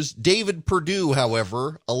issues. David Perdue,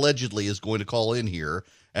 however, allegedly is going to call in here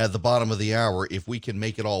at the bottom of the hour if we can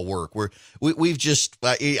make it all work. We've just,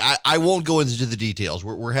 I won't go into the details.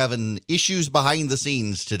 We're having issues behind the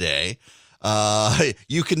scenes today.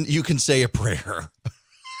 You can say a prayer.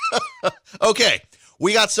 Okay,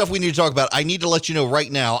 we got stuff we need to talk about. I need to let you know right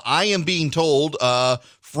now, I am being told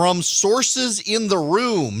from sources in the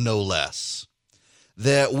room, no less,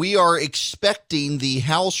 that we are expecting the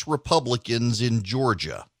House Republicans in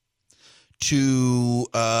Georgia to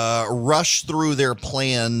rush through their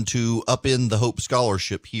plan to upend the Hope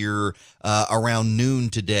Scholarship here around noon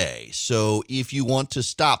today. So if you want to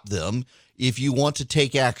stop them, if you want to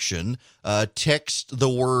take action, text the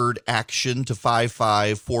word action to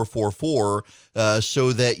 55444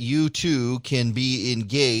 so that you too can be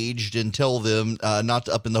engaged and tell them not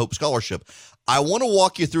to upend the Hope Scholarship. I want to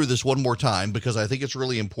walk you through this one more time because I think it's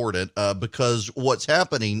really important because what's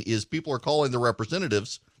happening is people are calling the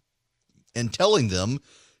representatives and telling them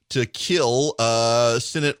to kill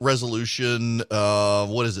Senate Resolution,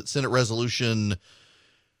 Senate Resolution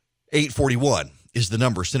 841 is the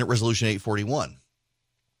number, Senate Resolution 841.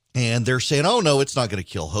 And they're saying, oh, no, it's not going to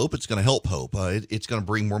kill Hope. It's going to help Hope. It's going to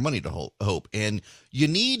bring more money to Hope. And you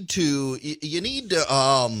need to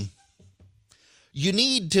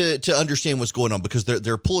understand what's going on because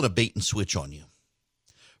they're pulling a bait and switch on you.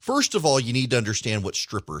 First of all, you need to understand what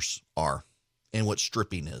strippers are and what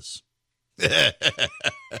stripping is.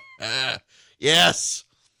 Yes.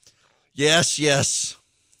 You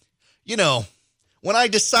know, when I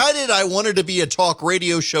decided I wanted to be a talk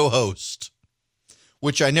radio show host,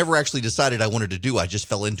 which I never actually decided I wanted to do, I just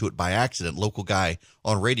fell into it by accident. Local guy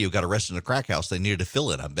on radio got arrested in a crack house. They needed to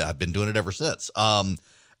fill in. I've been doing it ever since.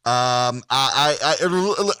 I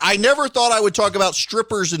never thought I would talk about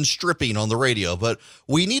strippers and stripping on the radio, but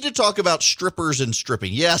we need to talk about strippers and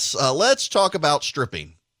stripping. Yes, let's talk about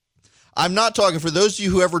stripping. I'm not talking, for those of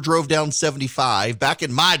you who ever drove down 75, back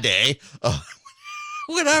in my day,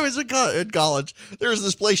 when I was in college, there was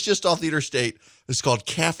this place just off the interstate. It's called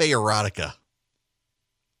Cafe Erotica.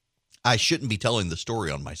 I shouldn't be telling the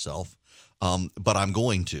story on myself, but I'm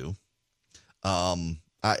going to. I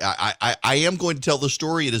am going to tell the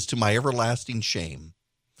story. It is to my everlasting shame.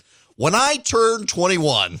 When I turned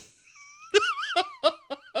 21,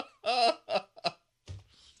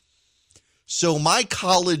 so my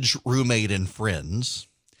college roommate and friends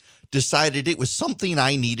decided it was something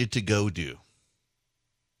I needed to go do.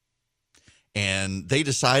 And they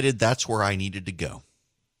decided that's where I needed to go.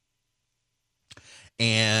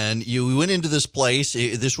 And we went into this place.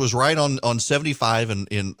 This was right on 75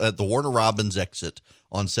 and at the Warner Robins exit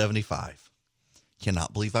on 75.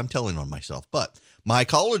 Cannot believe I'm telling on myself. But my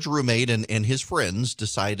college roommate and his friends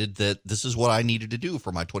decided that this is what I needed to do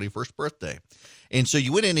for my 21st birthday. And so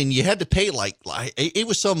you went in and you had to pay like it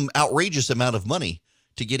was some outrageous amount of money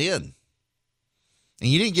to get in. And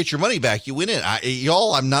you didn't get your money back. You went in.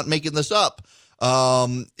 I'm not making this up.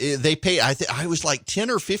 They paid, I was like $10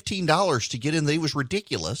 or $15 to get in. It was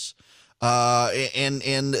ridiculous.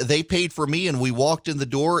 And they paid for me, and we walked in the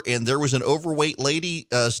door, and there was an overweight lady,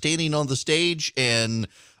 standing on the stage, and,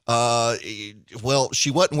 she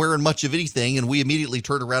wasn't wearing much of anything, and we immediately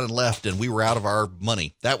turned around and left, and we were out of our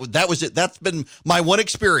money. That was it. That's been my one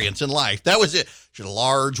experience in life. That was it. She's a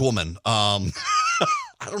large woman.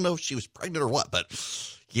 I don't know if she was pregnant or what, but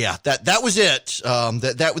yeah, that was it.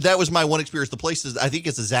 That was my one experience. The place is, I think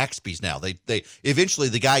it's a Zaxby's now. They eventually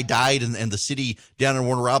the guy died, and the city down in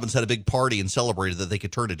Warner Robins had a big party and celebrated that they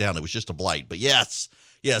could turn it down. It was just a blight. But yes.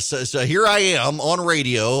 So here I am on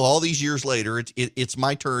radio all these years later. It's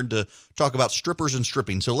my turn to talk about strippers and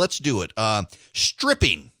stripping. So let's do it.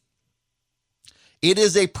 Stripping. It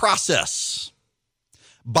is a process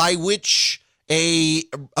by which a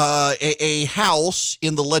house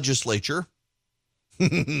in the legislature,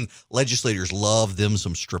 legislators love them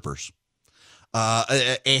some strippers.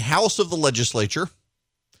 A house of the legislature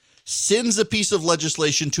sends a piece of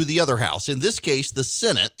legislation to the other house. In this case, the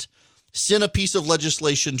Senate sent a piece of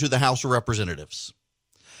legislation to the House of Representatives.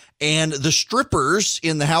 And the strippers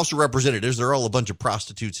in the House of Representatives, they're all a bunch of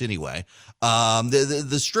prostitutes anyway.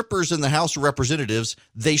 The strippers in the House of Representatives,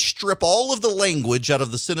 they strip all of the language out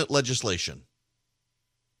of the Senate legislation.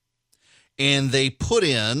 And they put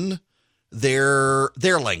in their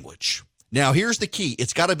language. Now, here's the key.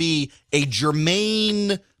 It's got to be a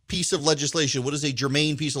germane piece of legislation. What is a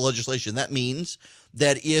germane piece of legislation? That means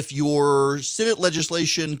that if your Senate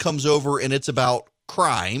legislation comes over and it's about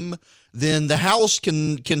crime, then the House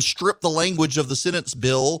can strip the language of the Senate's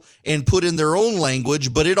bill and put in their own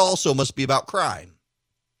language, but it also must be about crime.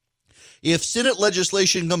 If Senate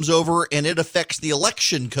legislation comes over and it affects the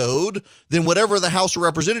election code, then whatever the House of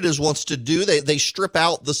Representatives wants to do, they strip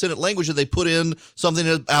out the Senate language and they put in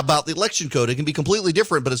something about the election code. It can be completely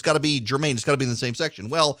different, but it's got to be germane. It's got to be in the same section.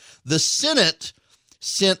 Well, the Senate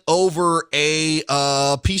sent over a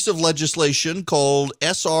piece of legislation called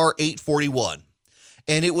SR 841,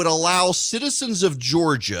 and it would allow citizens of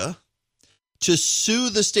Georgia to sue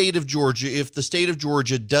the state of Georgia if the state of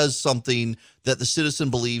Georgia does something that the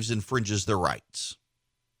citizen believes infringes their rights.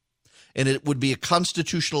 And it would be a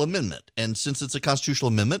constitutional amendment. And since it's a constitutional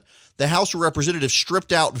amendment, the House of Representatives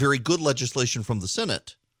stripped out very good legislation from the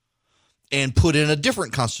Senate and put in a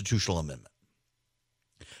different constitutional amendment.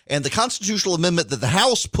 And the constitutional amendment that the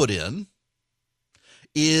House put in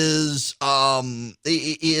is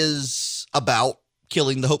about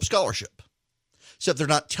killing the Hope Scholarship. Except they're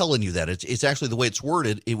not telling you that. It's actually the way it's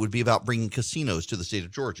worded. It would be about bringing casinos to the state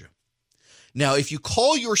of Georgia. Now, if you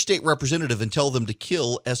call your state representative and tell them to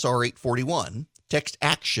kill SR 841, text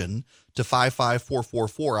action to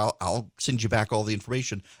 55444. I'll send you back all the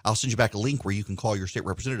information. I'll send you back a link where you can call your state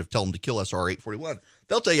representative, tell them to kill SR 841.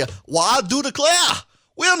 They'll tell you, well, I do declare,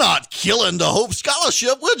 we're not killing the Hope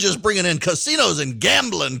Scholarship. We're just bringing in casinos and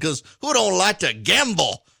gambling because who don't like to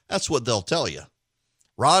gamble? That's what they'll tell you.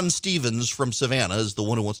 Ron Stevens from Savannah is the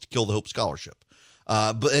one who wants to kill the Hope Scholarship.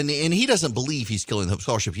 But he doesn't believe he's killing the Hope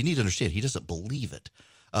Scholarship. You need to understand, he doesn't believe it.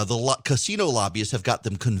 The casino lobbyists have got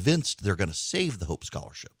them convinced they're going to save the Hope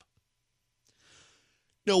Scholarship.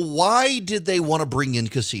 Now, why did they want to bring in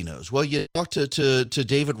casinos? Well, you talk to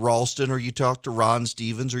David Ralston, or you talk to Ron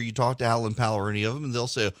Stevens, or you talk to Alan Powell, or any of them, and they'll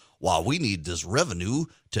say, well, we need this revenue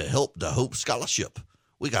to help the Hope Scholarship.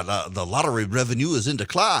 we got the lottery revenue is in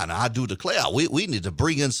decline. I do declare we need to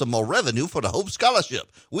bring in some more revenue for the Hope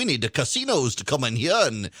Scholarship. We need the casinos to come in here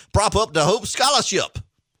and prop up the Hope Scholarship.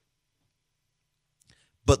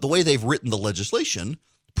 But the way they've written the legislation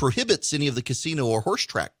prohibits any of the casino or horse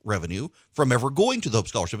track revenue from ever going to the Hope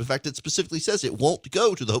Scholarship. In fact, it specifically says it won't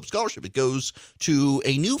go to the Hope Scholarship. It goes to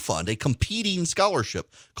a new fund, a competing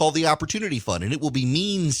scholarship called the Opportunity Fund, and it will be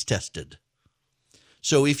means tested.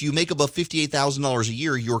 So if you make above $58,000 a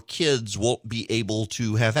year, your kids won't be able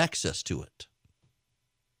to have access to it.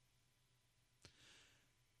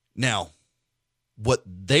 Now, what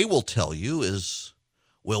they will tell you is,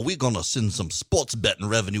 well, we're going to send some sports betting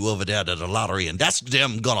revenue over there to the lottery, and that's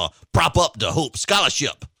them going to prop up the Hope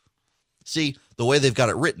Scholarship. See, the way they've got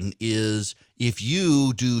it written is if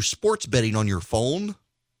you do sports betting on your phone,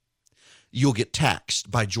 you'll get taxed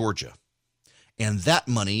by Georgia, and that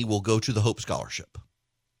money will go to the Hope Scholarship.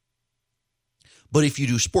 But if you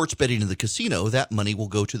do sports betting in the casino, that money will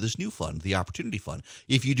go to this new fund, the Opportunity Fund.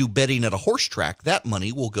 If you do betting at a horse track, that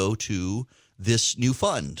money will go to this new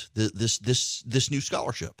fund, this new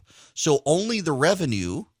scholarship. So only the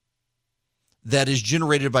revenue that is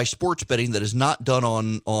generated by sports betting that is not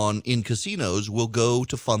done in casinos will go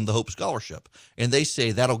to fund the Hope Scholarship. And they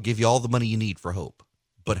say that'll give you all the money you need for Hope.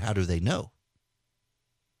 But how do they know?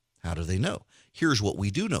 How do they know? Here's what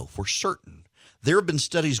we do know for certain. There have been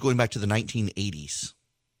studies going back to the 1980s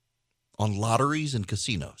on lotteries and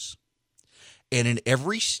casinos. And in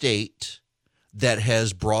every state that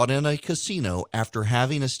has brought in a casino after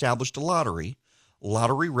having established a lottery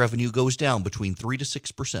revenue goes down between 3 to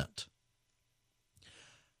 6%.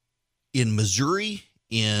 In Missouri,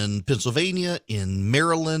 in Pennsylvania, in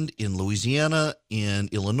Maryland, in Louisiana, in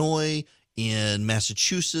Illinois, in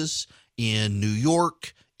Massachusetts, in New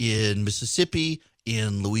York, in Mississippi,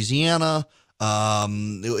 in Louisiana,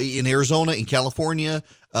 in Arizona, in California,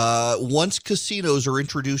 once casinos are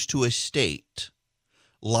introduced to a state,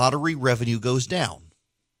 lottery revenue goes down.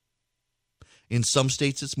 In some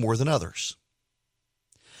states, it's more than others.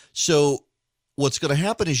 So what's going to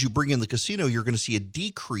happen is you bring in the casino, you're going to see a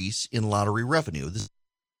decrease in lottery revenue. This is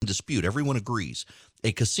a dispute. Everyone agrees.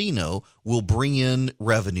 A casino will bring in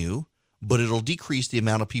revenue, but it'll decrease the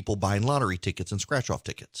amount of people buying lottery tickets and scratch-off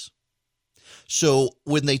tickets. So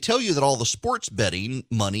when they tell you that all the sports betting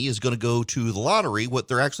money is going to go to the lottery, what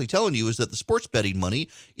they're actually telling you is that the sports betting money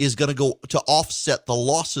is going to go to offset the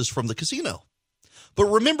losses from the casino. But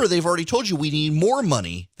remember, they've already told you we need more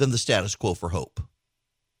money than the status quo for Hope.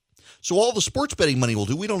 So all the sports betting money will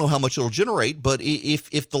do, we don't know how much it'll generate, but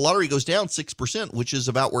if the lottery goes down 6%, which is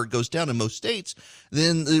about where it goes down in most states,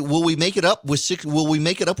 then will we make it up with Will we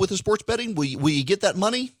make it up with the sports betting? Will you get that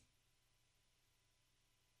money?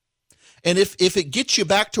 And if it gets you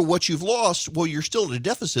back to what you've lost, well, you're still at a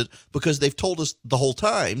deficit because they've told us the whole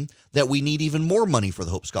time that we need even more money for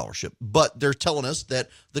the Hope Scholarship. But they're telling us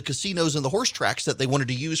that the casinos and the horse tracks that they wanted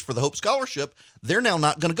to use for the Hope Scholarship, they're now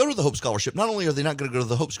not going to go to the Hope Scholarship. Not only are they not going to go to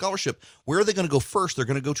the Hope Scholarship, where are they going to go first? They're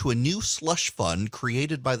going to go to a new slush fund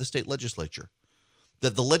created by the state legislature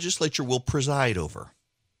that the legislature will preside over.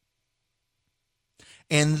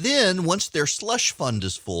 And then once their slush fund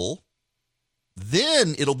is full,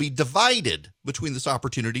 then it'll be divided between this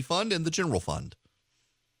Opportunity Fund and the general fund.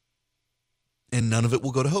 And none of it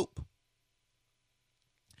will go to Hope.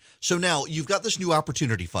 So now you've got this new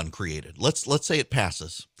Opportunity Fund created. Let's say it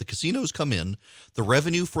passes. The casinos come in. The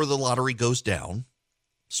revenue for the lottery goes down.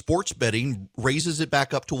 Sports betting raises it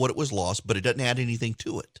back up to what it was lost, but it doesn't add anything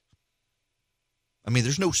to it. I mean,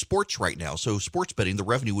 there's no sports right now. So sports betting, the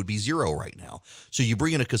revenue would be zero right now. So you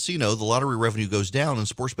bring in a casino, the lottery revenue goes down, and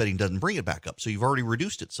sports betting doesn't bring it back up. So you've already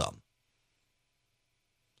reduced it some.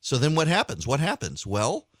 So then what happens?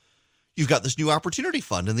 Well, you've got this new Opportunity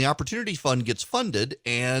Fund, and the Opportunity Fund gets funded.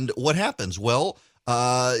 And what happens? Well,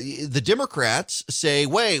 the Democrats say,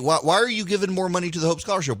 wait, why are you giving more money to the Hope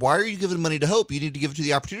Scholarship? Why are you giving money to Hope? You need to give it to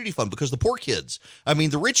the Opportunity Fund because the poor kids,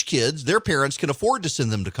 the rich kids, their parents can afford to send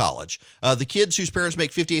them to college. The kids whose parents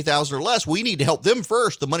make $58,000 or less, we need to help them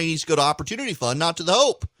first. The money needs to go to Opportunity Fund, not to the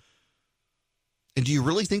Hope. And do you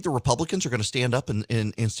really think the Republicans are going to stand up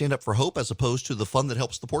and stand up for Hope as opposed to the fund that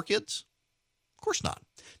helps the poor kids? Of course not.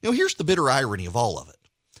 Now, here's the bitter irony of all of it.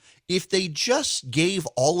 If they just gave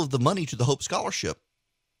all of the money to the Hope Scholarship,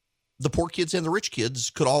 the poor kids and the rich kids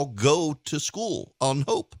could all go to school on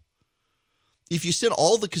Hope. If you sent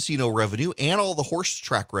all the casino revenue and all the horse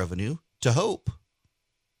track revenue to Hope,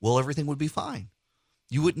 well, everything would be fine.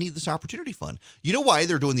 You wouldn't need this Opportunity Fund. You know why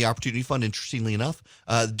they're doing the Opportunity Fund, interestingly enough?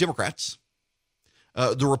 Democrats.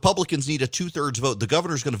 The Republicans need a 2/3 vote. The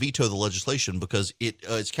governor's going to veto the legislation because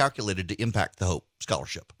it's calculated to impact the Hope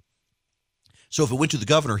Scholarship. So if it went to the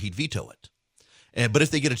governor, he'd veto it. But if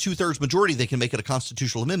they get a 2/3 majority, they can make it a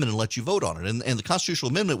constitutional amendment and let you vote on it. And the constitutional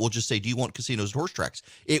amendment will just say, do you want casinos and horse tracks?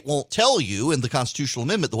 It won't tell you in the constitutional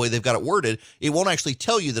amendment, the way they've got it worded, it won't actually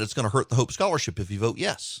tell you that it's going to hurt the Hope Scholarship if you vote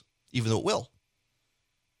yes, even though it will.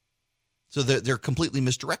 So they're completely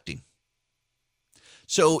misdirecting.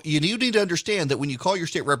 So you need to understand that when you call your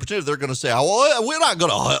state representative, they're going to say, oh, well, we're not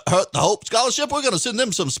going to hurt the Hope Scholarship. We're going to send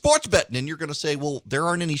them some sports betting. And you're going to say, well, there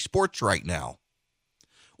aren't any sports right now.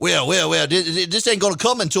 Well, this ain't going to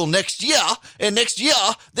come until next year. And next year,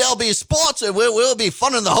 there'll be sports and we'll be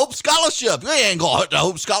funding the Hope Scholarship. We ain't going to hurt the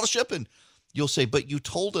Hope Scholarship. And you'll say, but you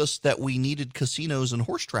told us that we needed casinos and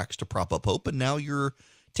horse tracks to prop up Hope. And now you're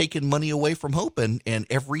taking money away from Hope. And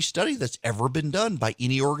every study that's ever been done by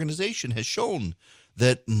any organization has shown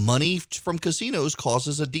that money from casinos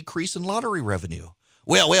causes a decrease in lottery revenue.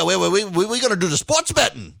 We're going to do the sports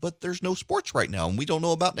betting, but there's no sports right now, and we don't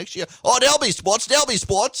know about next year. Oh, there'll be sports. I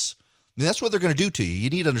mean, that's what they're going to do to you. You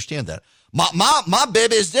need to understand that. My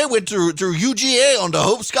babies, they went through UGA on the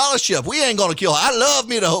Hope Scholarship. We ain't going to kill her. I love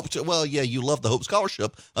me the Hope. Well, yeah, you love the Hope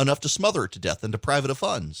Scholarship enough to smother it to death and deprive it of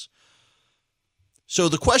funds. So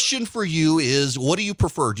the question for you is, what do you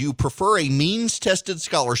prefer? Do you prefer a means-tested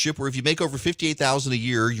scholarship where if you make over $58,000 a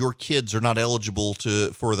year, your kids are not eligible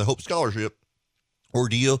for the Hope Scholarship? Or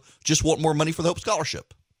do you just want more money for the Hope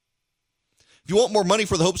Scholarship? If you want more money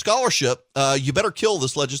for the Hope Scholarship, you better kill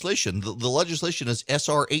this legislation. The legislation is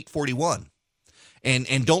SR 841.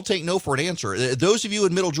 And don't take no for an answer. Those of you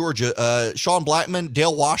in Middle Georgia, Sean Blackman,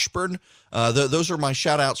 Dale Washburn, those are my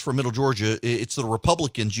shout-outs for Middle Georgia. It's the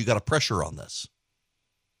Republicans you got to pressure on this.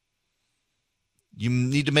 You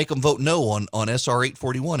need to make them vote no on SR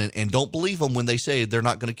 841, and don't believe them when they say they're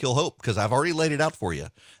not going to kill Hope, because I've already laid it out for you.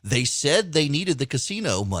 They said they needed the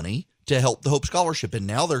casino money to help the Hope Scholarship, and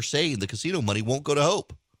now they're saying the casino money won't go to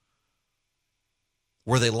Hope.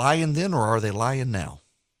 Were they lying then, or are they lying now?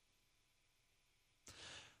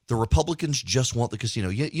 The Republicans just want the casino.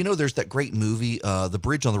 You know, there's that great movie, The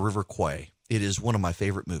Bridge on the River Kwai. It is one of my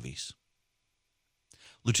favorite movies.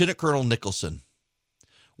 Lieutenant Colonel Nicholson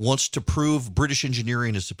wants to prove British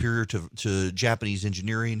engineering is superior to Japanese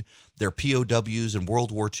engineering. They're POWs in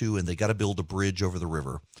World War II, and they got to build a bridge over the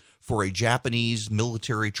river for a Japanese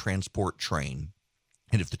military transport train.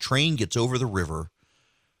 And if the train gets over the river,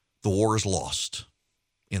 the war is lost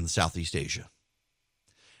in Southeast Asia.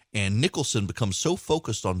 And Nicholson becomes so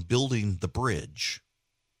focused on building the bridge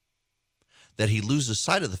that he loses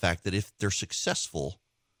sight of the fact that if they're successful,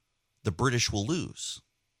 the British will lose.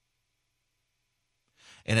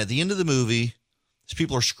 And at the end of the movie,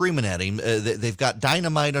 people are screaming at him. They've got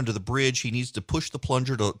dynamite under the bridge. He needs to push the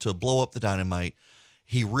plunger to blow up the dynamite.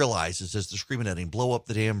 He realizes, as they're screaming at him, blow up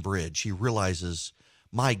the damn bridge, he realizes,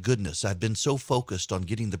 my goodness, I've been so focused on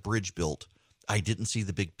getting the bridge built, I didn't see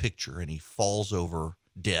the big picture, and he falls over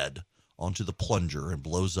dead onto the plunger and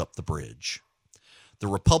blows up the bridge. The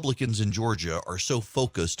Republicans in Georgia are so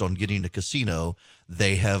focused on getting a casino,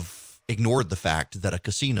 they have ignored the fact that a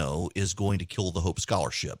casino is going to kill the Hope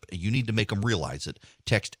Scholarship. You need to make them realize it.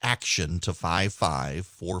 Text ACTION to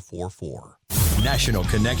 55444. National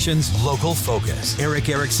connections, local focus. Eric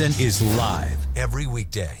Erickson is live every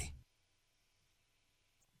weekday.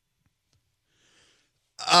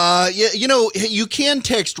 You can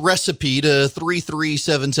text recipe to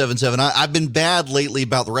 33777. I've been bad lately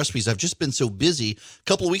about the recipes. I've just been so busy. A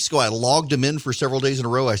couple of weeks ago, I logged them in for several days in a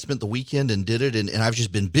row. I spent the weekend and did it, and I've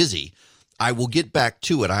just been busy. I will get back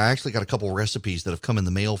to it. I actually got a couple of recipes that have come in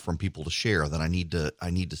the mail from people to share that I need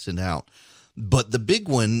to send out. But the big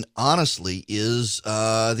one, honestly, is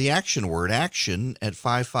the action word, action at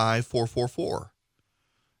 55444.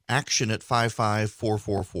 Action at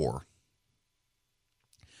 55444.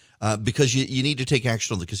 Because you need to take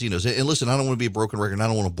action on the casinos. And listen, I don't want to be a broken record. I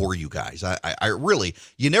don't want to bore you guys. I really,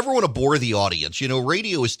 you never want to bore the audience. You know,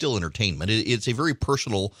 radio is still entertainment. It's a very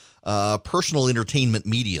personal entertainment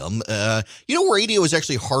medium. Radio is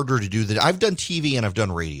actually harder to do than I've done TV and I've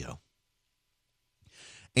done radio.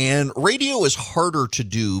 And radio is harder to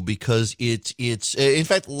do because it's in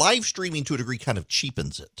fact, live streaming to a degree kind of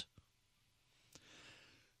cheapens it.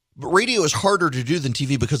 But radio is harder to do than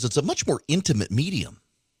TV because it's a much more intimate medium.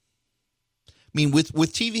 I mean, with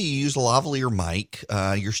TV, you use a lavalier mic.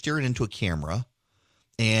 You're staring into a camera,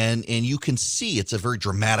 and you can see it's a very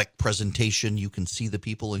dramatic presentation. You can see the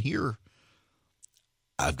people in here.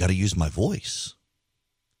 I've got to use my voice.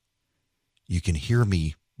 You can hear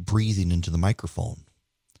me breathing into the microphone.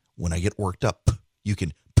 When I get worked up, you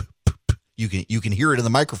can You can hear it in the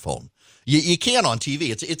microphone. You can on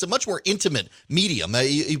TV. It's a much more intimate medium.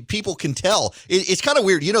 People can tell. It's kind of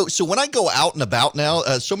weird, So when I go out and about now,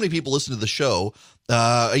 so many people listen to the show.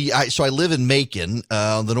 So I live in Macon,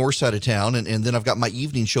 on the north side of town, and then I've got my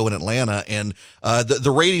evening show in Atlanta. And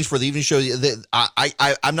the ratings for the evening show,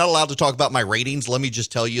 I'm not allowed to talk about my ratings. Let me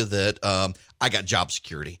just tell you that I got job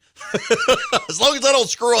security. As long as I don't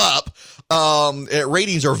screw up,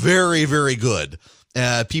 ratings are very, very good.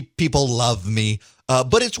 People love me.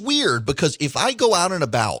 But it's weird because if I go out and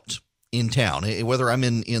about in town, whether I'm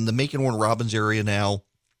in the Macon Warren Robins area now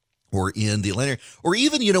or in the Atlanta area, or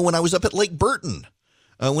even, when I was up at Lake Burton,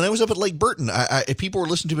 people were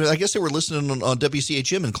listening to me. I guess they were listening on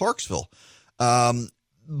WCHM in Clarksville.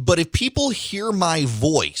 But if people hear my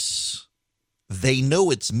voice, they know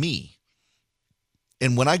it's me.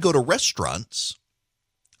 And when I go to restaurants,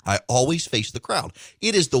 I always face the crowd.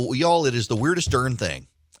 It is the weirdest darn thing.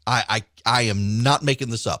 I am not making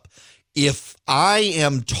this up. If I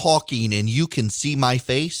am talking and you can see my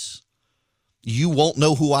face, you won't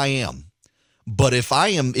know who I am. But if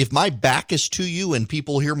my back is to you and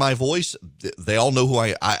people hear my voice, they all know who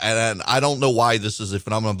and I don't know why this is a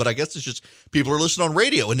phenomenon, but I guess it's just people are listening on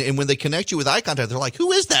radio, and when they connect you with eye contact, they're like,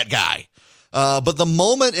 who is that guy? But the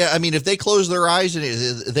moment, if they close their eyes and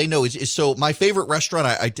they know it's so my favorite restaurant,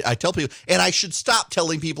 I tell people, and I should stop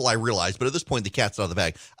telling people I realize, but at this point, the cat's out of the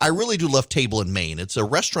bag. I really do love Table in Maine. It's a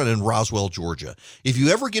restaurant in Roswell, Georgia. If you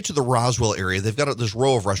ever get to the Roswell area, they've got this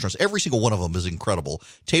row of restaurants. Every single one of them is incredible.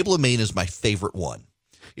 Table in Maine is my favorite one.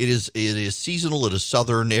 It is seasonal. It is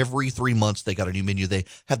Southern. Every 3 months, they got a new menu. They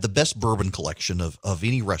have the best bourbon collection of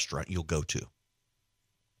any restaurant you'll go to.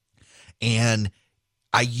 And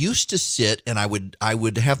I used to sit and I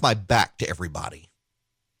would have my back to everybody,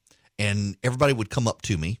 and everybody would come up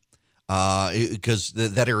to me because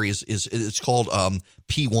that area it's called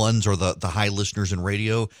P1s, or the high listeners in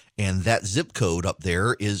radio, and that zip code up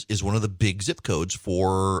there is one of the big zip codes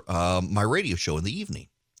for my radio show in the evening.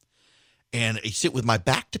 And I sit with my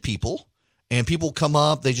back to people, and people come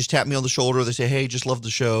up, they just tap me on the shoulder, they say, "Hey, just love the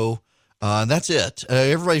show," and that's it.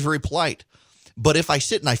 Everybody's very polite. But if I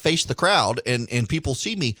sit and I face the crowd and people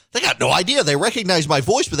see me, they got no idea. They recognize my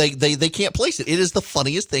voice, but they can't place it. It is the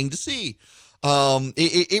funniest thing to see.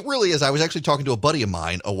 It really is. I was actually talking to a buddy of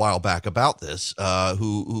mine a while back about this,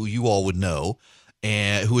 who you all would know,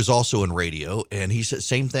 and who is also in radio. And he said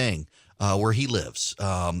same thing where he lives,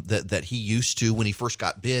 that he used to when he first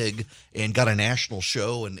got big and got a national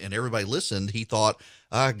show and everybody listened. He thought,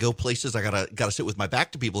 go places, I gotta sit with my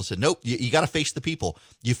back to people, and said, nope, you got to face the people.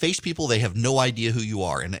 You face people, they have no idea who you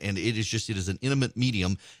are. And it is an intimate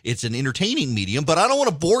medium. It's an entertaining medium, but I don't want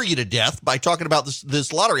to bore you to death by talking about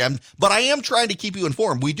this lottery. But I am trying to keep you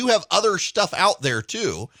informed. We do have other stuff out there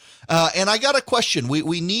too. And I got a question.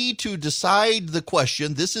 We need to decide the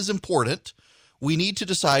question. This is important. We need to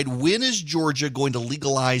decide, when is Georgia going to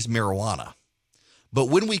legalize marijuana? But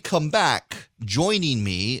when we come back, joining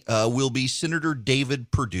me will be Senator David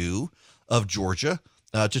Perdue of Georgia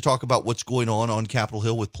to talk about what's going on Capitol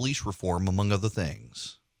Hill with police reform, among other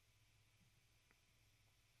things.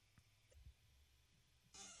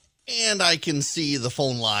 And I can see the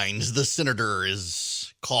phone lines. The senator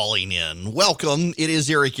is calling in. Welcome. It is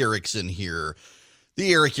Eric Erickson here.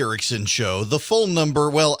 The Eric Erickson Show. The phone number,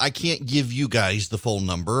 well, I can't give you guys the phone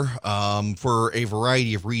number for a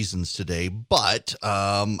variety of reasons today, but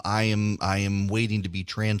I am waiting to be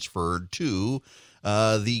transferred to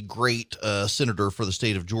the great senator for the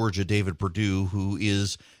state of Georgia, David Perdue, who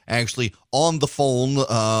is actually on the phone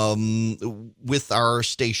with our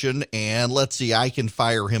station. And let's see, I can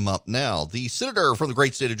fire him up now. The senator from the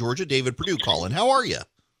great state of Georgia, David Perdue, calling. How are you?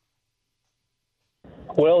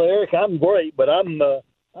 Well, Eric, I'm great, but I'm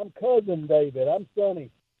cousin David. I'm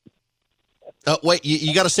Sonny. Wait,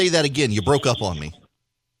 you got to say that again. You broke up on me.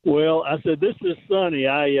 Well, I said, this is Sonny.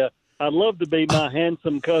 I'd love to be my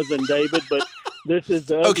handsome cousin David, but this is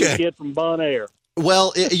the ugly kid from Bon Air.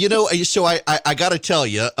 Well, so I got to tell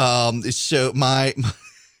you, so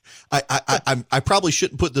I probably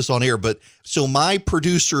shouldn't put this on air, but so my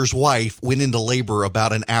producer's wife went into labor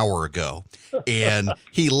about an hour ago, and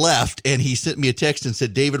he left, and he sent me a text and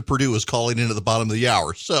said David Perdue is calling in at the bottom of the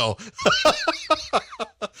hour. So,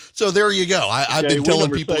 so there you go. I've been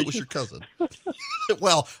telling people it was your cousin.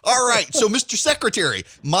 Well, all right. So, Mr. Secretary,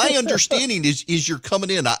 my understanding is you're coming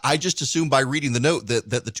in. I just assumed by reading the note that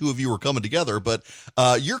the two of you were coming together, but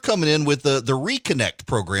you're coming in with the Reconnect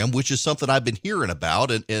program, which is something I've been hearing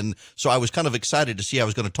about, and so I was kind of excited to see I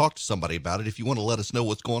was going to talk to somebody about it. If you want to let us know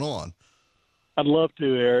what's going on. I'd love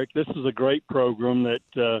to, Eric. This is a great program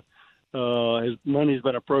that money's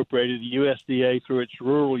been appropriated. The USDA, through its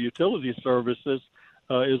rural utility services,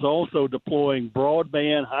 is also deploying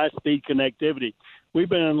broadband high-speed connectivity. We've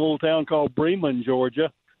been in a little town called Bremen,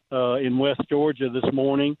 Georgia, in West Georgia this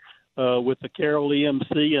morning with the Carroll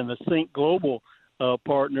EMC and the Sync Global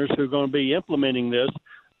partners who are going to be implementing this,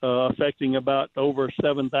 affecting about over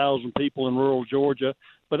 7,000 people in rural Georgia.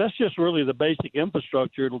 But that's just really the basic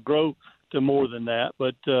infrastructure. It'll grow to more than that.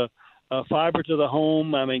 But fiber to the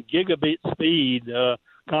home, I mean, gigabit speed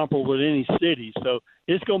comparable with any city. So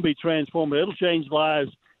it's going to be transformative. It'll change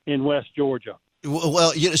lives in West Georgia.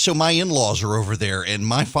 Well, so my in-laws are over there, and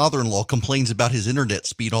my father-in-law complains about his internet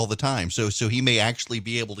speed all the time. So he may actually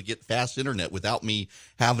be able to get fast internet without me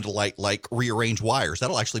having to like rearrange wires.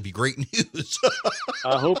 That'll actually be great news.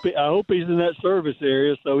 I hope he's in that service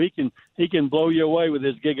area so he can blow you away with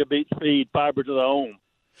his gigabit speed fiber to the home.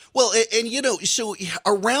 Well, and so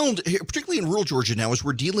around, particularly in rural Georgia now, as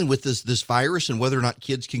we're dealing with this virus and whether or not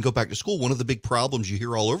kids can go back to school, one of the big problems you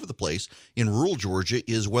hear all over the place in rural Georgia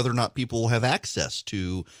is whether or not people have access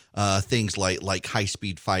to things like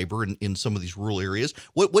high-speed fiber in some of these rural areas.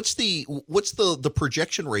 What's the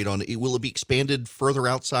projection rate on it? Will it be expanded further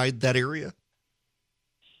outside that area?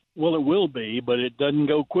 Well, it will be, but it doesn't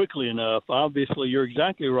go quickly enough. Obviously, you're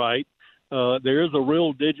exactly right. There is a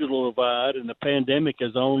real digital divide, and the pandemic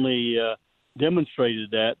has only demonstrated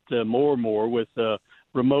that more and more with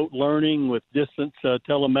remote learning, with distance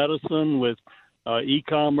telemedicine, with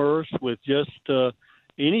e-commerce, with just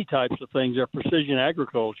any types of things, or precision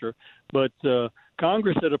agriculture. But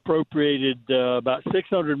Congress had appropriated about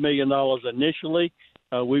 $600 million initially.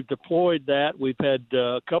 We've deployed that. We've had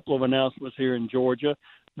a couple of announcements here in Georgia,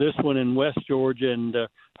 this one in West Georgia and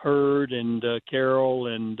Hurd and Carroll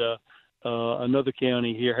and another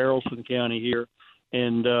county here, Haralson County here,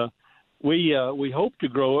 and we hope to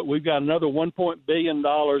grow it. We've got another $1 billion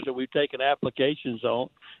that we've taken applications on.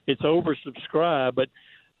 It's oversubscribed, but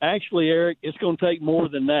actually, Eric, it's going to take more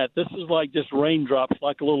than that. This is like just raindrops,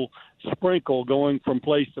 like a little sprinkle going from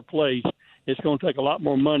place to place. It's going to take a lot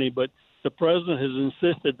more money, but the president has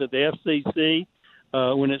insisted that the FCC,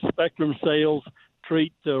 when it's spectrum sales,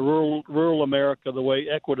 treat rural America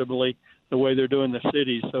equitably the way they're doing the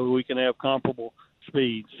cities, so we can have comparable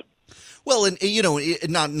speeds. Well, and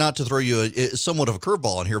not to throw you somewhat of a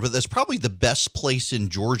curveball on here, but that's probably the best place in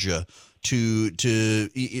Georgia to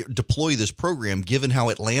deploy this program, given how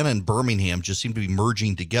Atlanta and Birmingham just seem to be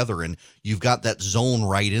merging together, and you've got that zone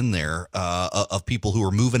right in there of people who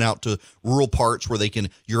are moving out to rural parts where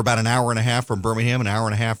you're about an hour and a half from Birmingham, an hour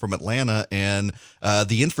and a half from Atlanta, and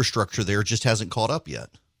the infrastructure there just hasn't caught up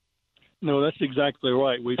yet. No, that's exactly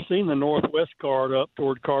right. We've seen the Northwest corridor up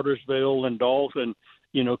toward Cartersville and Dalton,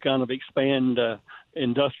 kind of expand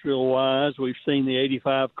industrial-wise. We've seen the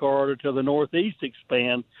 85 corridor to the northeast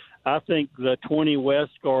expand. I think the 20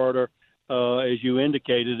 West corridor, as you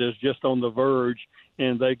indicated, is just on the verge.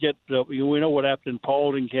 And they we know what happened in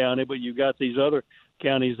Paulding County, but you've got these other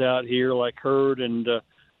counties out here like Hurd and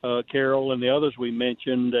Carroll and the others we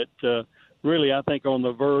mentioned that really, I think, on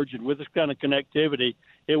the verge. And with this kind of connectivity,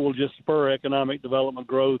 it will just spur economic development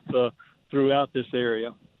growth throughout this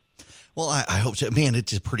area. Well, I hope so. Man,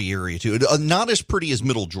 it's a pretty area, too. Not as pretty as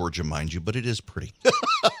Middle Georgia, mind you, but it is pretty.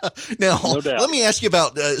 Now, let me ask you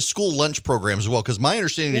about school lunch programs as well, because my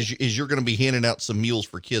understanding is you're going to be handing out some meals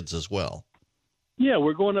for kids as well. Yeah,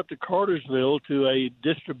 we're going up to Cartersville to a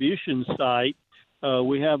distribution site.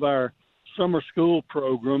 We have our summer school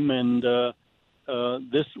program, and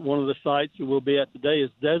this one of the sites that we'll be at today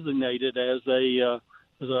is designated as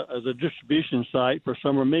a distribution site for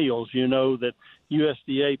summer meals. You know that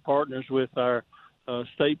USDA partners with our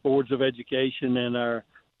state boards of education and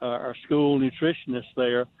our school nutritionists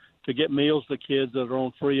there to get meals to kids that are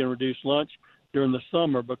on free and reduced lunch during the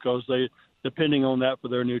summer because they depending on that for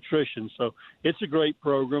their nutrition. So it's a great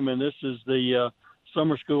program, and this is the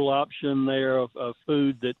summer school option there of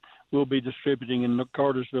food that we'll be distributing in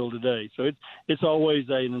Cartersville today. So it's always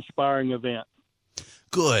an inspiring event.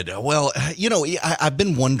 Good. Well, I've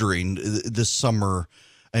been wondering this summer,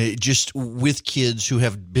 just with kids who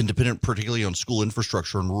have been dependent particularly on school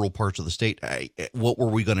infrastructure in rural parts of the state, what were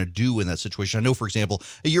we going to do in that situation? I know, for example,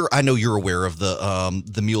 I know you're aware of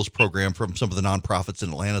the meals program from some of the nonprofits in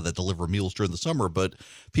Atlanta that deliver meals during the summer, but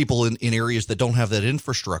people in areas that don't have that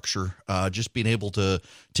infrastructure, just being able to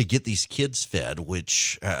get these kids fed,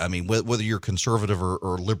 which, I mean, whether you're conservative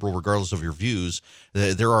or liberal, regardless of your views,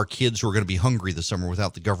 there are kids who are going to be hungry this summer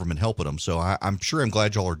without the government helping them. So I'm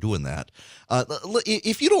glad y'all are doing that.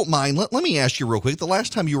 If if you don't mind, let me ask you real quick. The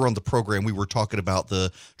last time you were on the program, we were talking about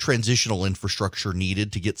the transitional infrastructure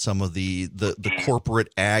needed to get some of the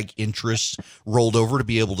corporate ag interests rolled over to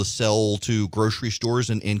be able to sell to grocery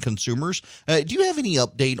stores and consumers. Do you have any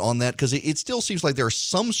update on that? Because it still seems like there are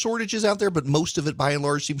some shortages out there, but most of it, by and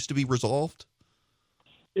large, seems to be resolved.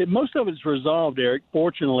 Most of it's resolved, Eric.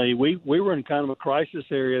 Fortunately, we were in kind of a crisis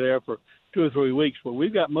area there for 2 or 3 weeks, but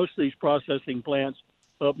we've got most of these processing plants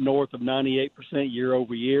up north of 98% year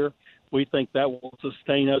over year. We think that will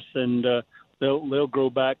sustain us, and they'll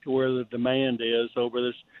grow back to where the demand is over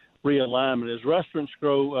this realignment. As restaurants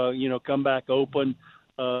grow, come back open,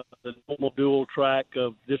 the normal dual track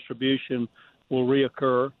of distribution will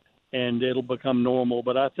reoccur, and it'll become normal.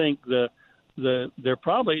 But I think they're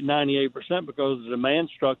probably at 98% because the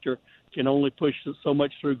demand structure can only push so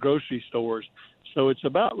much through grocery stores. So it's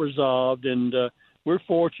about resolved, and we're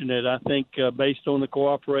fortunate, I think, based on the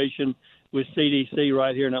cooperation with CDC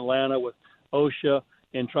right here in Atlanta, with OSHA,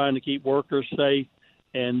 and trying to keep workers safe,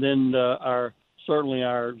 and then certainly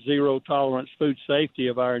our zero-tolerance food safety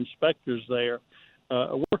of our inspectors there,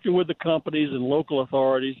 working with the companies and local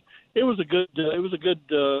authorities. It was a good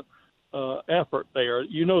effort there.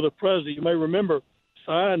 The president, you may remember,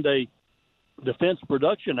 signed a Defense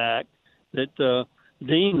Production Act that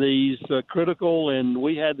deemed these critical, and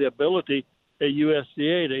we had the ability at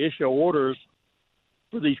USDA to issue orders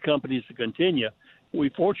for these companies to continue. We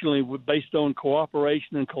fortunately, based on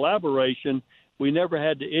cooperation and collaboration, we never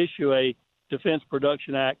had to issue a Defense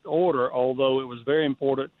Production Act order, although it was very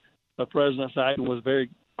important. The President's act was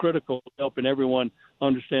very critical, helping everyone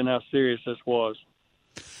understand how serious this was.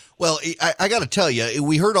 Well, I got to tell you,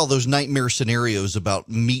 we heard all those nightmare scenarios about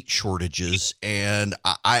meat shortages, and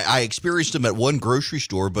I experienced them at one grocery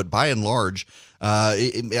store, but by and large,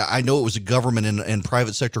 I know it was a government and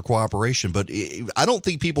private sector cooperation, but I don't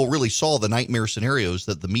think people really saw the nightmare scenarios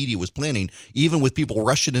that the media was planning, even with people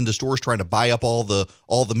rushing into stores trying to buy up all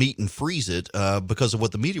the meat and freeze it because of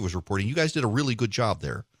what the media was reporting. You guys did a really good job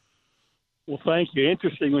there. Well, thank you.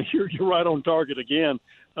 Interestingly, you're right on target again.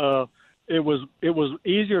 It was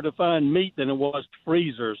easier to find meat than it was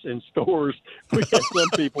freezers in stores. We had some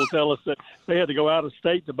people tell us that they had to go out of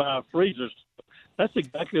state to buy freezers. That's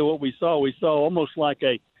exactly what we saw. We saw almost like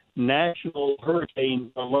a national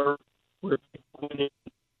hurricane alert where people went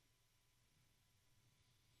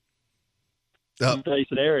in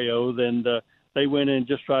scenario, then they went in and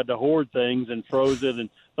just tried to hoard things and froze it and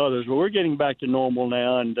others. Well, we're getting back to normal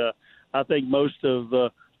now, and I think most of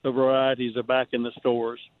the varieties are back in the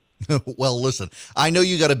stores. Well, listen, I know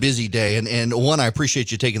you got a busy day, and one, I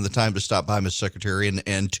appreciate you taking the time to stop by, Mr. Secretary,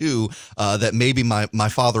 and two, that maybe my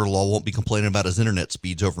father-in-law won't be complaining about his internet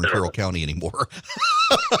speeds over in Carroll County anymore.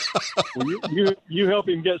 Well, you help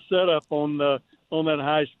him get set up on that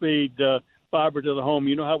high-speed fiber to the home.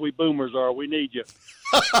 You know how we boomers are. We need you.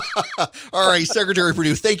 All right, Secretary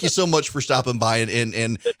Perdue, thank you so much for stopping by,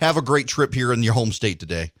 and have a great trip here in your home state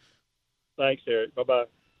today. Thanks, Eric. Bye-bye.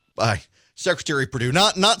 Bye. Secretary Perdue,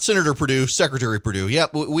 not Senator Perdue, Secretary Perdue.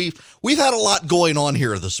 Yep, we've had a lot going on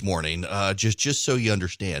here this morning. Just so you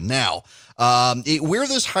understand. Now, we're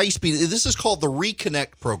this high speed. This is called the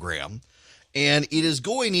Reconnect program, and it is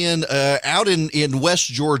going in out in West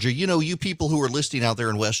Georgia. You know, you people who are listening out there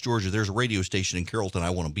in West Georgia, there's a radio station in Carrollton I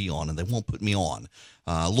want to be on, and they won't put me on.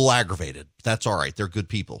 A little aggravated. That's all right. They're good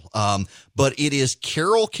people. But it is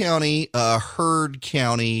Carroll County, Heard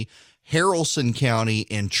County, Haralson County,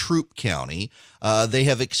 and Troup County. They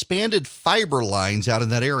have expanded fiber lines out in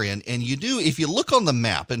that area. And you do, if you look on the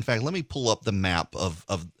map, in fact, let me pull up the map of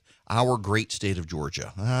our great state of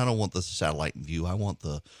Georgia. I don't want the satellite view. I want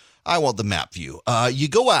the map view. You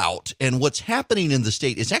go out, and what's happening in the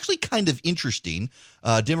state is actually kind of interesting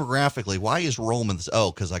demographically. Why is Rome in this?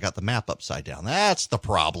 Oh, because I got the map upside down. That's the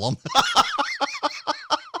problem.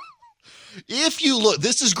 If you look,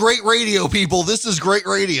 this is great radio, people. This is great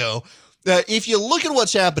radio. If you look at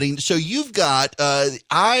what's happening, so you've got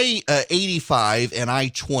I-85 and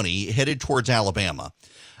I-20 headed towards Alabama.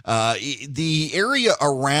 The area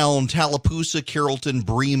around Tallapoosa, Carrollton,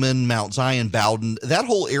 Bremen, Mount Zion, Bowden, that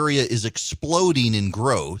whole area is exploding in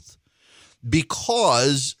growth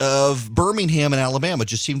because of Birmingham and Alabama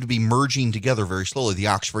just seem to be merging together very slowly. The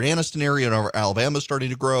Oxford-Anniston area in Alabama is starting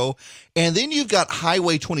to grow. And then you've got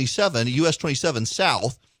Highway 27, US 27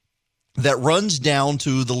 South, that runs down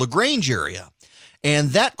to the LaGrange area. And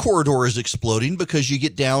that corridor is exploding because you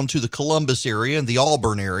get down to the Columbus area and the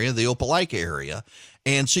Auburn area, the Opelika area.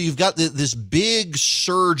 And so you've got this big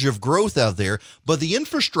surge of growth out there, but the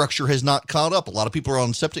infrastructure has not caught up. A lot of people are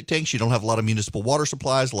on septic tanks. You don't have a lot of municipal water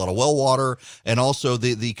supplies, a lot of well water, and also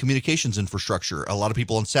the communications infrastructure. A lot of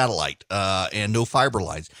people on satellite and no fiber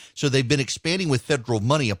lines. So they've been expanding with federal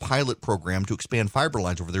money a pilot program to expand fiber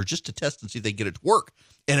lines over there just to test and see if they get it to work.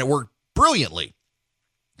 And it worked brilliantly.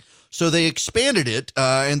 So they expanded it,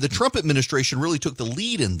 and the Trump administration really took the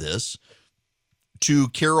lead in this to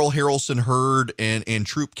Carroll, Haralson, Heard, and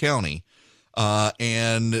Troup County.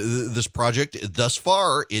 And this project, thus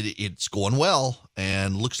far, it's going well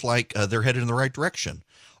and looks like they're headed in the right direction.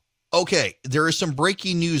 Okay, there is some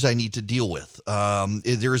breaking news I need to deal with.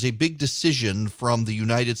 There is a big decision from the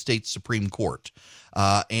United States Supreme Court,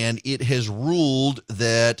 and it has ruled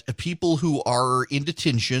that people who are in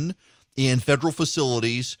detention in federal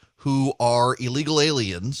facilities who are illegal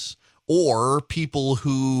aliens or people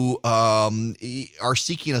who are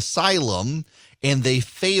seeking asylum and they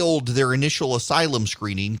failed their initial asylum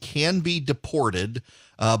screening can be deported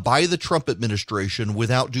by the Trump administration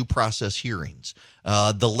without due process hearings.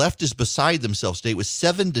 The left is beside themselves today. It was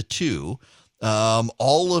 7-2.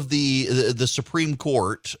 All of the Supreme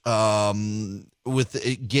Court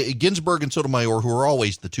with Ginsburg and Sotomayor, who are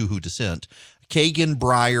always the two who dissent, Kagan,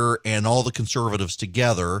 Breyer, and all the conservatives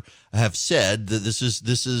together have said that this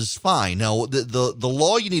is fine. Now, the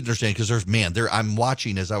law you need to understand, because I'm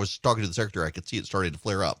watching as I was talking to the secretary, I could see it starting to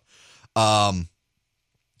flare up.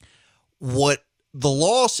 What the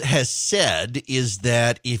law has said is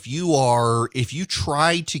that if you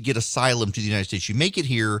try to get asylum to the United States, you make it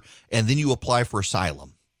here and then you apply for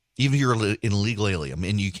asylum, even if you're an illegal alien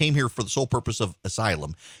and you came here for the sole purpose of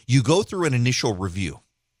asylum, you go through an initial review.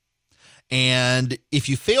 And if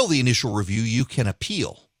you fail the initial review, you can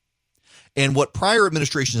appeal. And what prior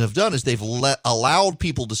administrations have done is they've allowed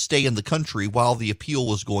people to stay in the country while the appeal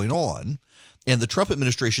was going on. And the Trump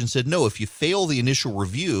administration said, no, if you fail the initial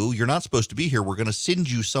review, you're not supposed to be here. We're going to send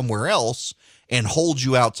you somewhere else and hold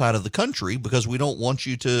you outside of the country because we don't want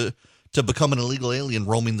you to become an illegal alien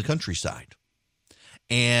roaming the countryside.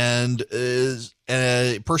 And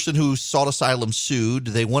a person who sought asylum sued.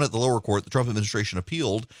 They won at the lower court. The Trump administration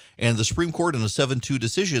appealed. And the Supreme Court in a 7-2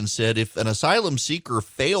 decision said if an asylum seeker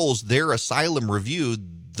fails their asylum review,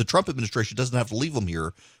 the Trump administration doesn't have to leave them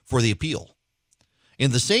here for the appeal.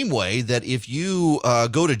 In the same way that if you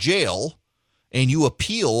go to jail and you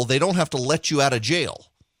appeal, they don't have to let you out of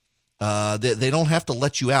jail. They don't have to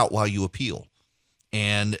let you out while you appeal.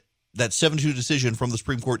 And that 7-2 decision from the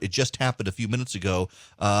Supreme Court, it just happened a few minutes ago.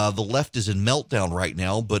 The left is in meltdown right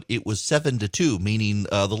now, but it was 7-2, meaning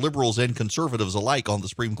the liberals and conservatives alike on the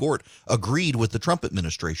Supreme Court agreed with the Trump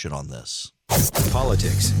administration on this.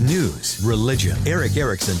 Politics, news, religion. Eric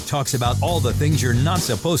Erickson talks about all the things you're not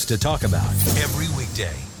supposed to talk about every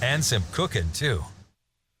weekday, and some cooking too.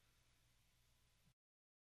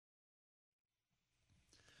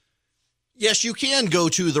 Yes, you can go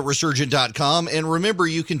to theresurgent.com, and remember,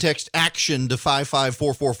 you can text ACTION to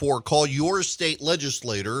 55444. Call your state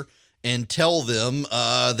legislator and tell them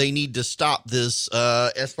they need to stop this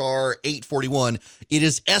SR 841. It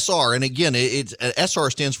is SR, and again, SR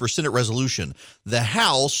stands for Senate Resolution. The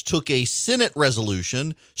House took a Senate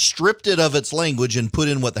resolution, stripped it of its language, and put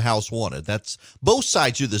in what the House wanted. That's both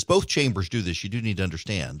sides do this. Both chambers do this. You do need to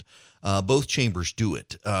understand. Both chambers do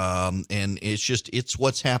it. And it's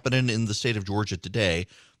what's happening in the state of Georgia today.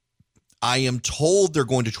 I am told they're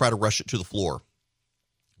going to try to rush it to the floor.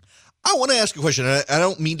 I want to ask a question. I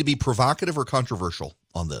don't mean to be provocative or controversial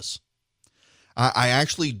on this. I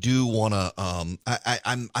actually do want to,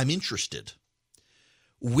 I'm interested.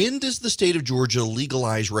 When does the state of Georgia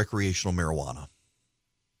legalize recreational marijuana?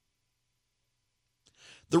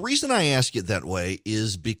 The reason I ask it that way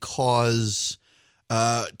is because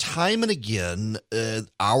time and again,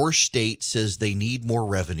 our state says they need more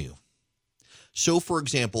revenue. So, for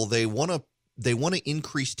example, they want to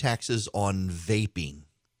increase taxes on vaping,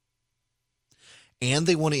 and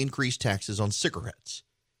they want to increase taxes on cigarettes.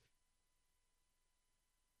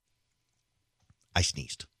 I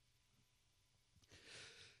sneezed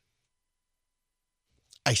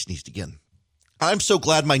again. I'm so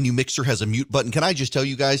glad my new mixer has a mute button. Can I just tell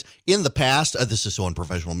you guys, in the past, this is so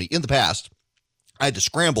unprofessional of me. In the past, I had to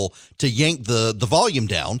scramble to yank the volume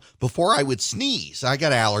down before I would sneeze. I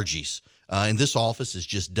got allergies. And this office is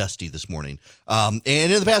just dusty this morning. And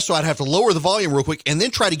in the past, so I'd have to lower the volume real quick and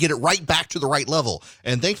then try to get it right back to the right level.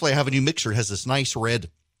 And thankfully, I have a new mixer. It has this nice red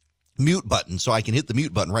mute button, so I can hit the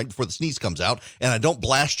mute button right before the sneeze comes out, and I don't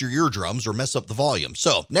blast your eardrums or mess up the volume.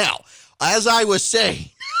 So now, as I was saying,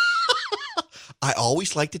 I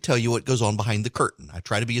always like to tell you what goes on behind the curtain. I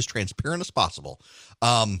try to be as transparent as possible.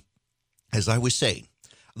 As I was saying,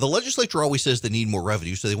 The legislature always says they need more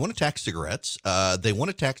revenue, so they want to tax cigarettes. They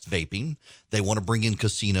want to tax vaping. They want to bring in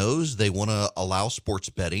casinos. They want to allow sports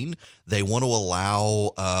betting. They want to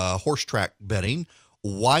allow horse track betting.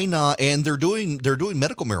 Why not? And they're doing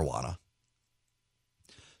medical marijuana.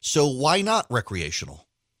 So why not recreational?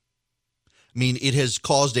 I mean, it has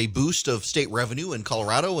caused a boost of state revenue in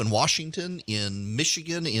Colorado and Washington, in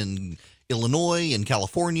Michigan, in Illinois, in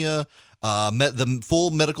California. The full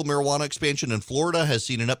medical marijuana expansion in Florida has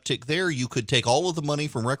seen an uptick there. You could take all of the money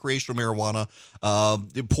from recreational marijuana,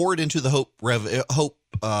 pour it into the Hope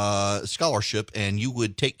scholarship, and you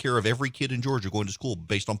would take care of every kid in Georgia going to school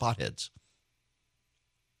based on potheads.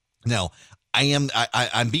 Now,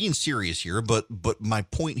 I'm being serious here, but my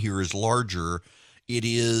point here is larger. It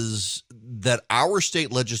is that our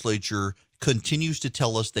state legislature continues to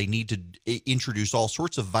tell us they need to introduce all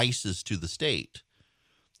sorts of vices to the state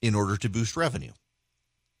in order to boost revenue.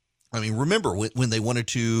 I mean, remember when they wanted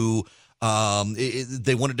to help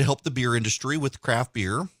the beer industry with craft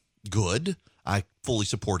beer. Good. I fully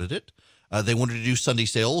supported it. They wanted to do Sunday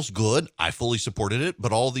sales. Good. I fully supported it.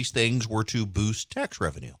 But all these things were to boost tax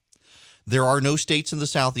revenue. There are no states in the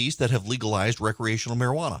Southeast that have legalized recreational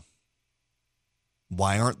marijuana.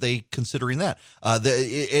 Why aren't they considering that?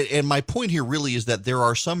 And my point here really is that there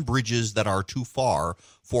are some bridges that are too far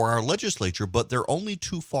for our legislature, but they're only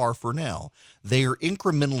too far for now. They are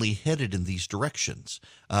incrementally headed in these directions.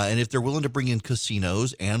 And if they're willing to bring in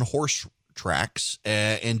casinos and horse tracks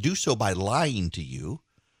and do so by lying to you,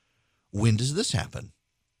 when does this happen?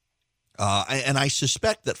 And I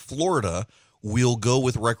suspect that Florida will go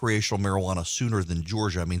with recreational marijuana sooner than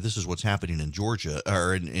Georgia. I mean, this is what's happening in Georgia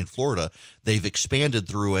or in Florida. They've expanded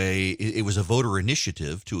through it was a voter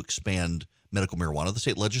initiative to expand medical marijuana. The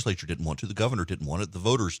state legislature didn't want to. The governor didn't want it. The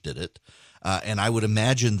voters did it. And I would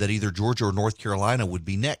imagine that either Georgia or North Carolina would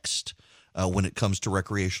be next when it comes to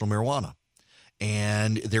recreational marijuana.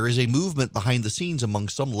 And there is a movement behind the scenes among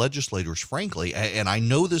some legislators, frankly, and I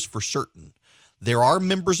know this for certain. There are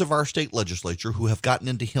members of our state legislature who have gotten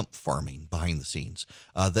into hemp farming behind the scenes.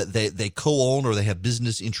 That they co-own or they have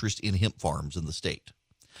business interest in hemp farms in the state.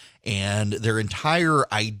 And their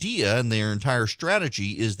entire idea and their entire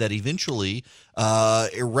strategy is that eventually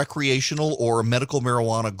recreational or medical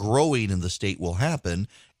marijuana growing in the state will happen,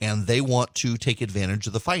 and they want to take advantage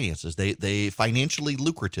of the finances. They financially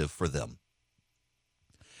lucrative for them.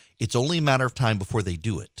 It's only a matter of time before they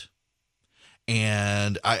do it.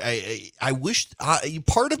 And I wish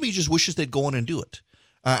part of me just wishes they'd go on and do it.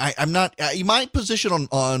 I'm not. My position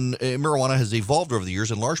on marijuana has evolved over the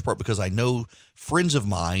years, in large part because I know friends of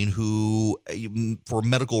mine who, for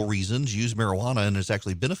medical reasons, use marijuana and it's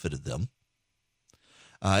actually benefited them.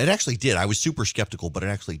 It actually did. I was super skeptical, but it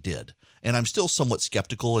actually did. And I'm still somewhat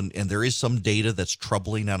skeptical, and there is some data that's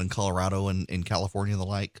troubling out in Colorado and in California and the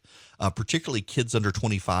like, particularly kids under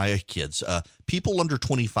 25, people under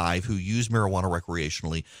 25 who use marijuana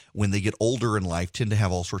recreationally, when they get older in life, tend to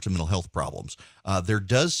have all sorts of mental health problems. There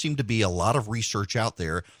does seem to be a lot of research out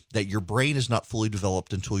there that your brain is not fully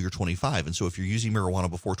developed until you're 25. And so if you're using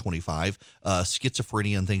marijuana before 25,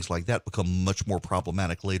 schizophrenia and things like that become much more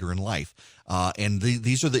problematic later in life. And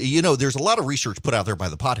these are there's a lot of research put out there by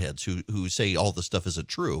the potheads who say all this stuff isn't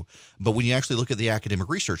true. But when you actually look at the academic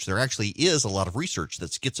research, there actually is a lot of research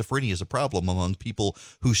that schizophrenia is a problem among people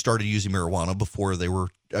who started using marijuana before they were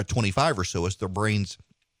 25 or so, as their brains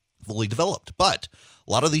fully developed. But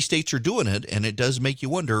a lot of these states are doing it, and it does make you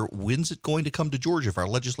wonder, when's it going to come to Georgia? If our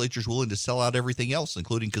legislature is willing to sell out everything else,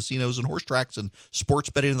 including casinos and horse tracks and sports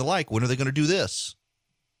betting and the like, when are they going to do this?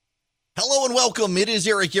 Hello and welcome. It is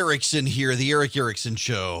Eric Erickson here, the Eric Erickson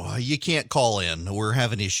Show. You can't call in. We're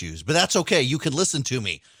having issues, but that's okay. You can listen to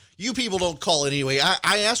me. You people don't call in anyway.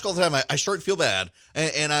 I ask all the time. I start to feel bad,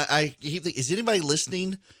 and I keep thinking, is anybody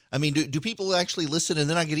listening? I mean, do people actually listen? And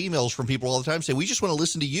then I get emails from people all the time saying, we just want to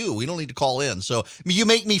listen to you. We don't need to call in. So you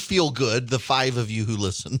make me feel good, the 5 of you who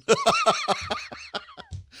listen.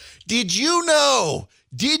 Did you know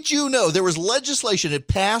there was legislation? It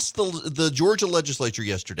passed the Georgia legislature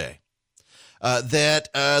yesterday that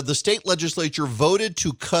the state legislature voted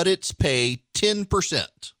to cut its pay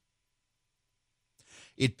 10%.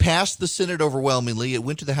 It passed the Senate overwhelmingly. It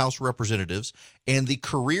went to the House of Representatives, and the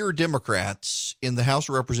career Democrats in the House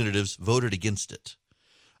of Representatives voted against it.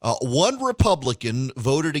 One Republican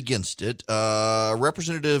voted against it,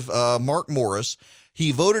 Representative Mark Morris.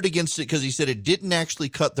 He voted against it because he said it didn't actually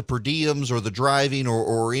cut the per diems or the driving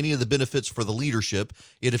or any of the benefits for the leadership.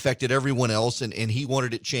 It affected everyone else, and he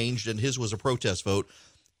wanted it changed, and his was a protest vote.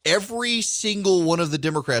 Every single one of the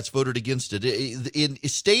Democrats voted against it. In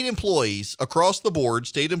state employees across the board,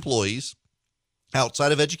 state employees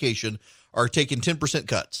outside of education are taking 10%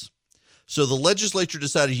 cuts. So the legislature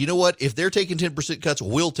decided, you know what? If they're taking 10% cuts,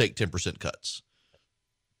 we'll take 10% cuts.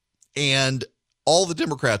 And all the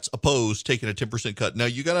Democrats oppose taking a 10% cut. Now,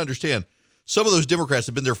 you got to understand, some of those Democrats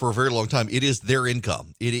have been there for a very long time. It is their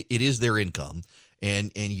income. It is their income.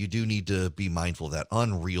 And you do need to be mindful of that.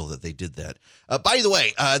 Unreal that they did that. By the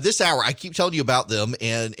way, this hour, I keep telling you about them,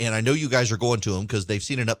 and I know you guys are going to them because they've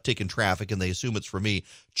seen an uptick in traffic, and they assume it's for me.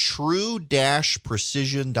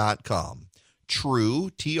 True-precision.com.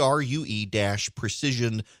 True,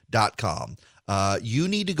 TRUE-precision.com. You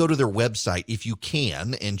need to go to their website if you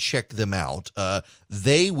can and check them out.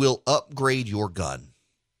 They will upgrade your gun,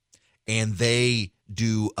 and they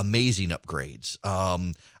do amazing upgrades.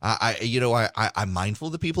 I'm mindful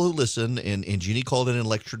of the people who listen, and Jeannie called in and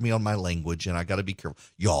lectured me on my language, and I got to be careful.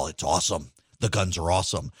 Y'all, it's awesome. The guns are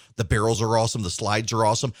awesome. The barrels are awesome. The slides are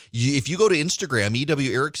awesome. If you go to Instagram,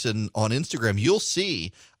 E.W. Erickson on Instagram, you'll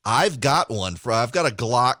see I've got one. I've got a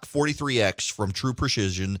Glock 43X from True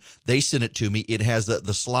Precision. They sent it to me. It has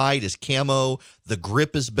the slide is camo. The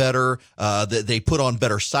grip is better. They put on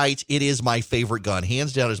better sights. It is my favorite gun.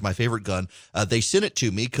 Hands down is my favorite gun. They sent it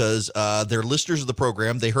to me because they're listeners of the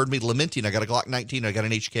program. They heard me lamenting. I got a Glock 19. I got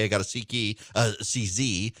an HK. I got a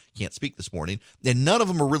CZ. Can't speak this morning. And none of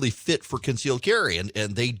them are really fit for concealed carry. And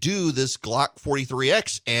they do this Glock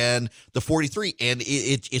 43X and the 43. And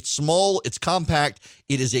it's small. It's compact.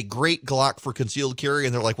 It is a great Glock for concealed carry.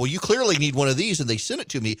 And they're like, well, you clearly need one of these. And they sent it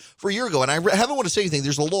to me for a year ago. And I haven't want to say anything.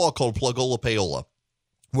 There's a law called Plugola Payola,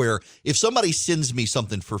 where if somebody sends me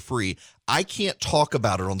something for free, I can't talk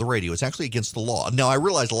about it on the radio. It's actually against the law. Now, I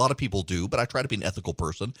realize a lot of people do, but I try to be an ethical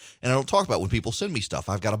person, and I don't talk about when people send me stuff.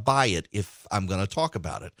 I've got to buy it if I'm going to talk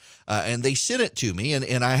about it. And they sent it to me,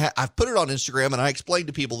 and I've put it on Instagram, and I explained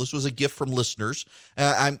to people this was a gift from listeners.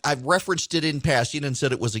 I've referenced it in passing and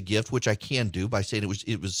said it was a gift, which I can do by saying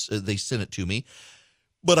it was. They sent it to me.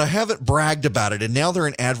 But I haven't bragged about it, and now they're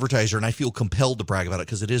an advertiser, and I feel compelled to brag about it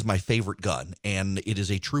because it is my favorite gun, and it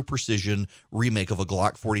is a True Precision remake of a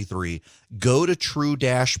Glock 43. Go to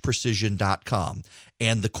true-precision.com.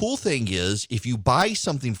 And the cool thing is, if you buy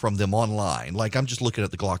something from them online, like I'm just looking at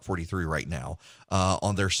the Glock 43 right now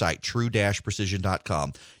on their site,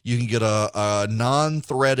 true-precision.com, you can get a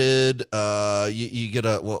non-threaded, you get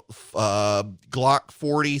a Glock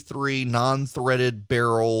 43 non-threaded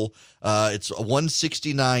barrel. It's a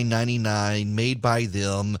 $169.99 made by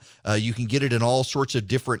them. You can get it in all sorts of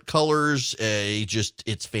different colors.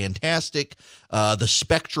 It's fantastic. The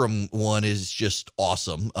Spectrum one is just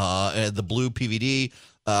awesome. And the blue PVD.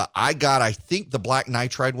 I think the black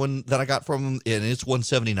nitride one that I got from them, and it's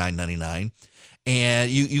 $179.99. And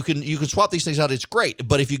you can swap these things out. It's great.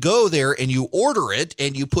 But if you go there and you order it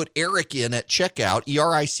and you put Eric in at checkout,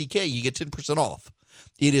 ERICK, you get 10% off.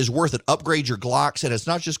 It is worth it. Upgrade your Glocks, and it's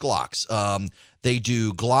not just Glocks. They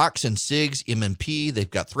do Glocks and SIGs, M&P. They've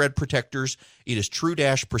got thread protectors. It is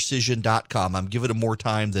true-precision.com. I'm giving them more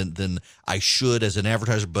time than I should as an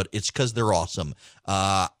advertiser, but it's because they're awesome.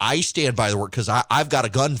 I stand by the work because I've got a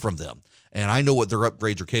gun from them, and I know what their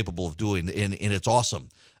upgrades are capable of doing, and it's awesome.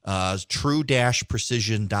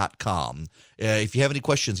 True-precision.com. If you have any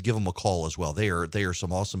questions, give them a call as well. They are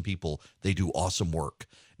some awesome people. They do awesome work.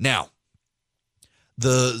 Now,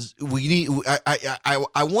 I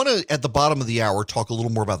want to, at the bottom of the hour, talk a little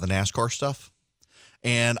more about the NASCAR stuff.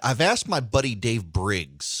 And I've asked my buddy Dave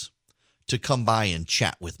Briggs to come by and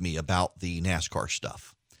chat with me about the NASCAR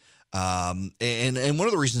stuff. And one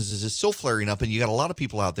of the reasons is it's still flaring up, and you got a lot of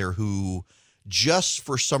people out there who just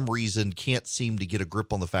for some reason can't seem to get a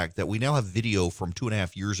grip on the fact that we now have video from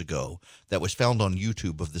 2.5 years ago that was found on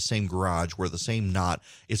YouTube of the same garage where the same knot,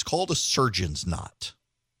 it's called a surgeon's knot.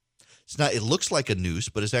 It's not. It looks like a noose,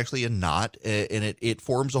 but it's actually a knot, and it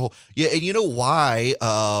forms a hole. Yeah, and you know why?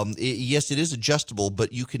 Yes, it is adjustable,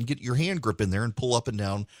 but you can get your hand grip in there and pull up and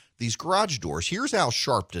down these garage doors. Here's Al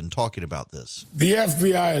Sharpton talking about this. The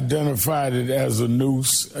FBI identified it as a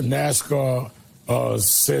noose. NASCAR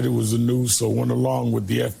said it was a noose, or went along with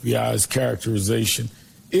the FBI's characterization.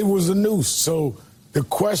 It was a noose. So the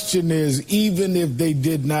question is, even if they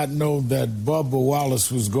did not know that Bubba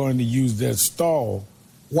Wallace was going to use that stall,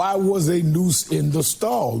 why was a noose in the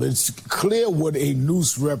stall? It's clear what a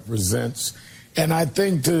noose represents. And I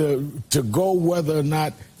think to go whether or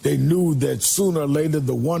not they knew that sooner or later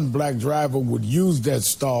the one black driver would use that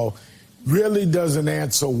stall really doesn't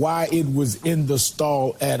answer why it was in the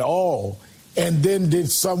stall at all. And then did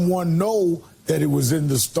someone know that it was in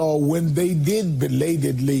the stall when they did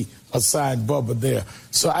belatedly assign Bubba there?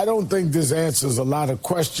 So I don't think this answers a lot of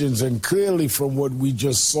questions. And clearly from what we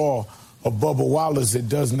just saw of Bubba Wallace, it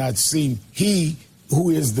does not seem he who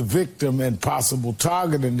is the victim and possible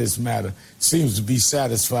target in this matter, seems to be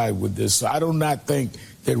satisfied with this. So I do not think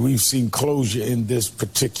that we've seen closure in this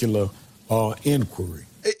particular inquiry.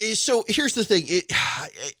 So here's the thing.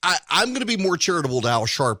 I'm going to be more charitable to Al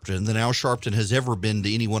Sharpton than Al Sharpton has ever been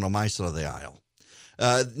to anyone on my side of the aisle.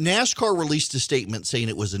 NASCAR released a statement saying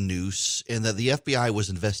it was a noose and that the FBI was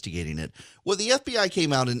investigating it. What the FBI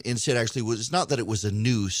came out and said actually was not that it was a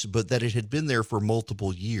noose, but that it had been there for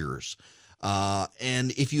multiple years.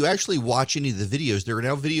 And if you actually watch any of the videos, there are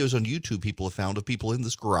now videos on YouTube people have found of people in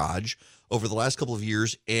this garage over the last couple of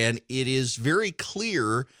years, and it is very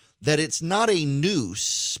clear that it's not a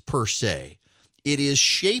noose per se. It is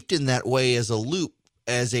shaped in that way as a loop,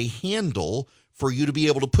 as a handle for you to be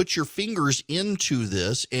able to put your fingers into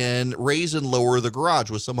this and raise and lower the garage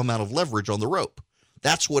with some amount of leverage on the rope.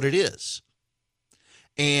 That's what it is.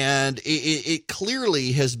 And it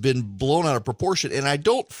clearly has been blown out of proportion. And I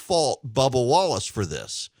don't fault Bubba Wallace for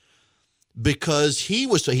this because he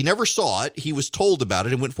never saw it. He was told about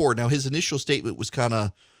it and went forward. Now, his initial statement was kind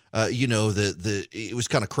of, it was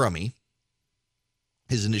kind of crummy,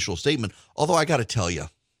 his initial statement. Although I got to tell you,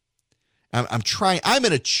 I'm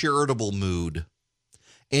in a charitable mood.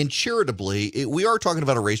 And charitably, we are talking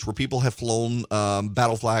about a race where people have flown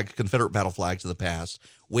Confederate battle flags in the past,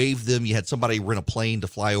 waved them. You had somebody rent a plane to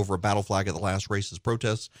fly over a battle flag at the last race's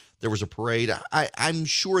protests. There was a parade. I'm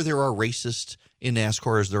sure there are racists in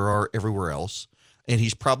NASCAR as there are everywhere else. And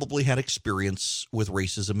he's probably had experience with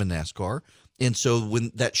racism in NASCAR. And so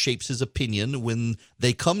when that shapes his opinion, when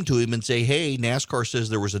they come to him and say, hey, NASCAR says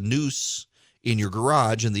there was a noose in your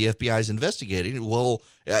garage and the FBI is investigating, well,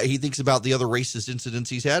 he thinks about the other racist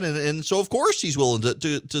incidents he's had. And so, of course, he's willing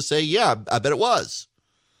to say, yeah, I bet it was.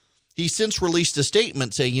 He since released a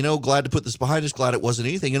statement saying, glad to put this behind us, glad it wasn't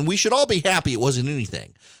anything. And we should all be happy it wasn't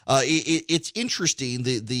anything. It's interesting,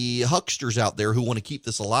 the hucksters out there who want to keep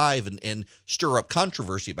this alive and stir up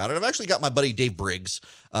controversy about it. I've actually got my buddy Dave Briggs.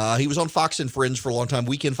 He was on Fox and Friends for a long time.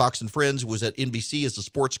 Weekend Fox and Friends, was at NBC as a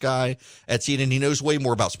sports guy at CNN. He knows way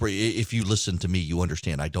more about sport. If you listen to me, you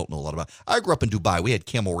understand I don't know a lot about it. I grew up in Dubai. We had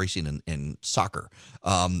camel racing and soccer.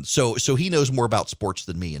 So he knows more about sports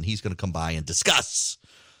than me, and he's going to come by and discuss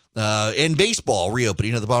and baseball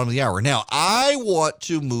reopening at the bottom of the hour. Now, I want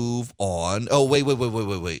to move on. Oh,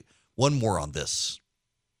 wait. One more on this.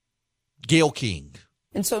 Gayle King.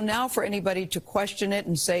 And so now for anybody to question it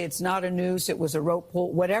and say it's not a noose, it was a rope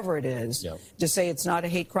pull, whatever it is, to say it's not a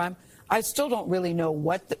hate crime, I still don't really know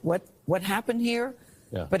what happened here.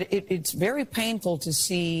 Yeah. But it's very painful to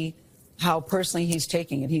see how personally he's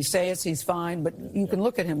taking it. He says he's fine, but you can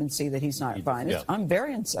look at him and see that he's not fine. Yeah. I'm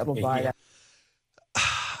very unsettled by that.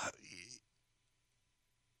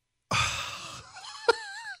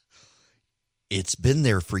 It's been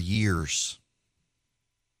there for years.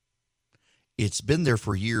 It's been there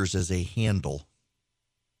for years as a handle.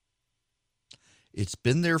 It's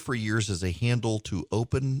been there for years as a handle to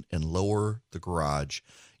open and lower the garage.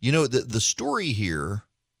 The story here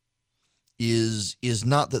is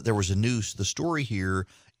not that there was a noose. The story here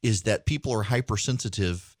is that people are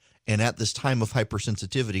hypersensitive, and at this time of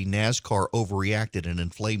hypersensitivity, NASCAR overreacted and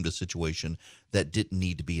inflamed a situation that didn't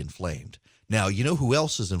need to be inflamed. Now, you know who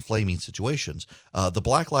else is inflaming situations? The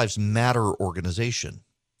Black Lives Matter organization.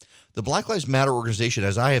 The Black Lives Matter organization,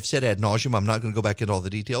 as I have said ad nauseum, I'm not going to go back into all the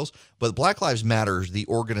details, but Black Lives Matter, the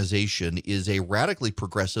organization, is a radically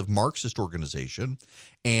progressive Marxist organization.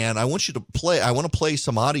 And I want to play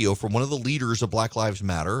some audio from one of the leaders of Black Lives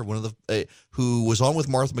Matter, who was on with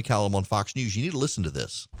Martha McCallum on Fox News. You need to listen to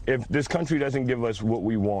this. If this country doesn't give us what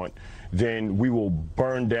we want, then we will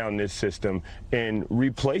burn down this system and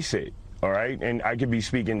replace it. All right, and I could be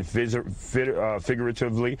speaking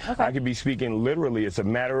figuratively. Okay. I could be speaking literally. It's a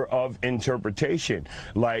matter of interpretation.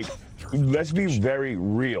 Like, let's be very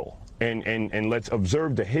real. And let's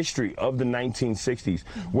observe the history of the 1960s.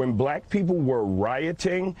 When black people were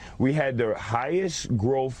rioting, we had the highest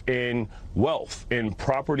growth in wealth, in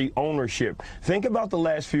property ownership. Think about the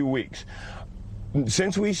last few weeks.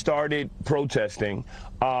 Since we started protesting,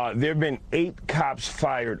 there have been 8 cops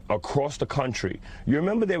fired across the country. You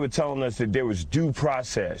remember they were telling us that there was due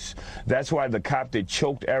process. That's why the cop that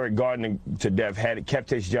choked Eric Gardner to death kept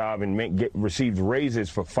his job and received raises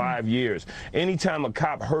for 5 years. Anytime a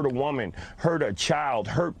cop hurt a woman, hurt a child,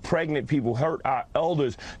 hurt pregnant people, hurt our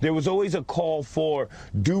elders, there was always a call for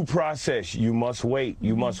due process. You must wait.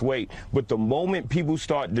 You must wait. But the moment people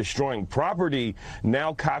start destroying property,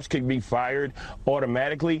 now cops can be fired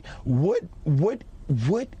automatically. What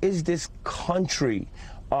is this country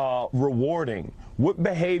rewarding? What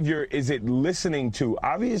behavior is it listening to?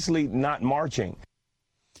 Obviously not marching.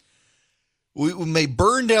 We may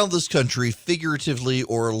burn down this country figuratively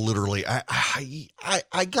or literally. I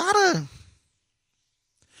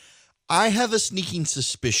have a sneaking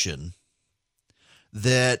suspicion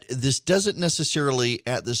that this doesn't necessarily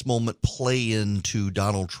at this moment play into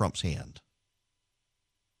Donald Trump's hand,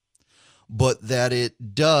 but that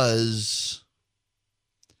it does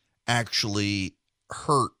actually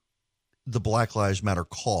hurt the Black Lives Matter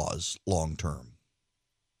cause long term.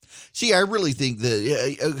 See, I really think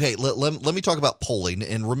that, okay, let me talk about polling.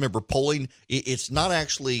 And remember, polling, it's not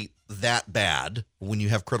actually that bad when you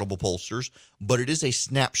have credible pollsters, but it is a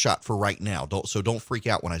snapshot for right now. Don't freak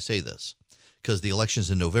out when I say this, because the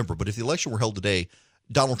election's in November. But if the election were held today,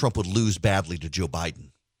 Donald Trump would lose badly to Joe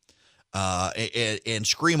Biden. And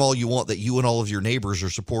scream all you want that you and all of your neighbors are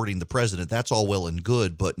supporting the president. That's all well and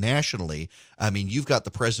good. But nationally, I mean, you've got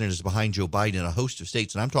the president is behind Joe Biden in a host of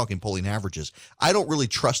states, and I'm talking polling averages. I don't really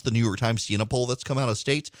trust the New York Times Siena poll that's come out of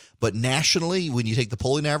states, but nationally, when you take the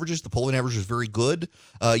polling average is very good.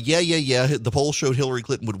 The poll showed Hillary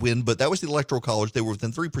Clinton would win, but that was the Electoral College. They were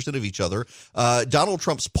within 3% of each other. Donald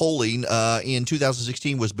Trump's polling in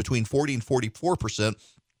 2016 was between 40 and 44%.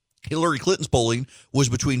 Hillary Clinton's polling was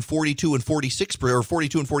between 42 and 46%, or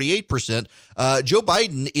 42 and 48%. Joe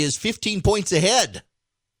Biden is 15 points ahead.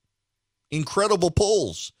 Incredible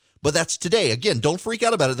polls. But that's today. Again, don't freak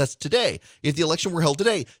out about it. That's today. If the election were held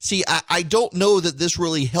today. See, I don't know that this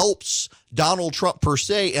really helps Donald Trump per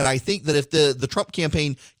se. And I think that if the Trump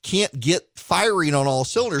campaign can't get firing on all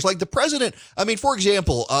cylinders, like the president, I mean, for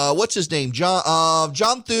example, what's his name?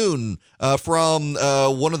 John Thune from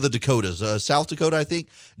one of the Dakotas, South Dakota, I think.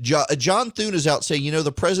 John Thune is out saying,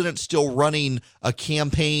 the president's still running a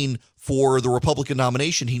campaign for the Republican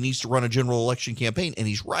nomination. He needs to run a general election campaign, and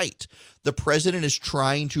he's right. The president is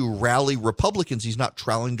trying to rally Republicans. He's not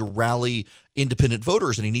trying to rally independent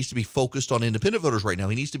voters, and he needs to be focused on independent voters right now.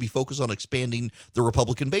 He needs to be focused on expanding the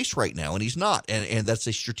Republican base right now, and he's not. And that's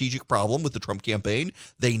a strategic problem with the Trump campaign.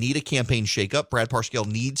 They need a campaign shakeup. Brad Parscale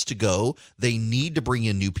needs to go. They need to bring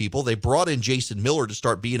in new people. They brought in Jason Miller to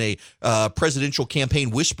start being a presidential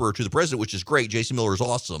campaign whisperer to the president, which is great. Jason Miller is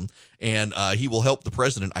awesome, and he will help the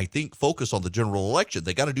president, I think, focus on the general election.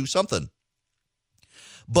 They got to do something.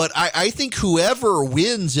 But I think whoever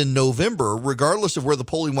wins in November, regardless of where the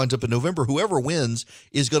polling winds up in November, whoever wins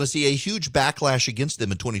is going to see a huge backlash against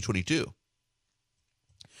them in 2022.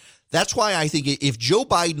 That's why I think if Joe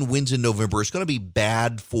Biden wins in November, it's going to be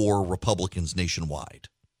bad for Republicans nationwide.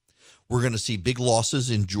 We're going to see big losses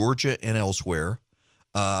in Georgia and elsewhere.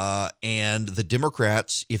 And the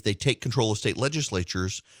Democrats, if they take control of state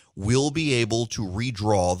legislatures, will be able to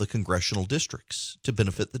redraw the congressional districts to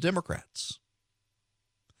benefit the Democrats.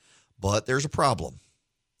 But there's a problem.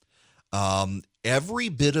 Every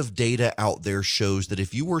bit of data out there shows that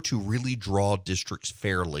if you were to really draw districts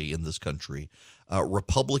fairly in this country,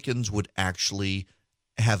 Republicans would actually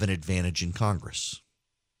have an advantage in Congress.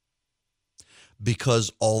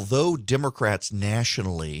 Because although Democrats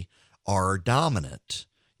nationally are dominant,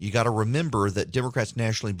 you got to remember that Democrats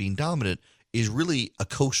nationally being dominant is really a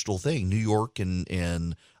coastal thing. New York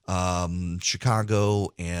and Chicago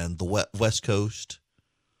and the West Coast.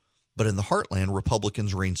 But in the heartland,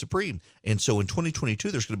 Republicans reign supreme. And so in 2022,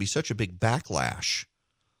 there's going to be such a big backlash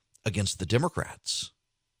against the Democrats.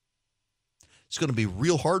 It's going to be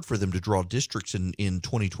real hard for them to draw districts in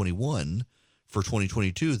 2021 for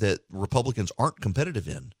 2022 that Republicans aren't competitive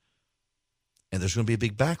in. And there's going to be a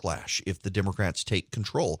big backlash if the Democrats take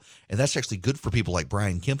control. And that's actually good for people like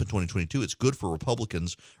Brian Kemp in 2022. It's good for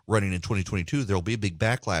Republicans running in 2022. There'll be a big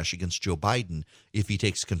backlash against Joe Biden if he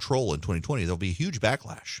takes control in 2020. There'll be a huge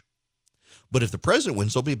backlash. But if the president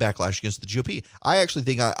wins, there'll be a backlash against the GOP. I actually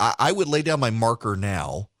think I would lay down my marker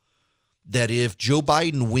now that if Joe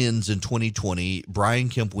Biden wins in 2020, Brian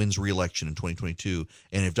Kemp wins re-election in 2022.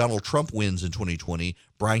 And if Donald Trump wins in 2020,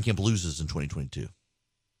 Brian Kemp loses in 2022.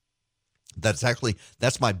 That's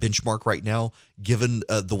my benchmark right now, given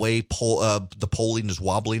the way the polling is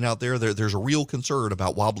wobbling out there. There's a real concern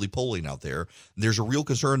about wobbly polling out there. There's a real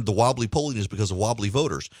concern the wobbly polling is because of wobbly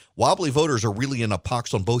voters. Wobbly voters are really in a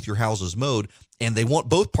pox on both your houses mode, and they want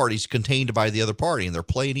both parties contained by the other party, and they're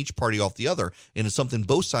playing each party off the other. And it's something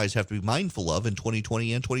both sides have to be mindful of in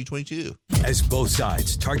 2020 and 2022. As both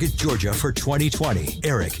sides target Georgia for 2020,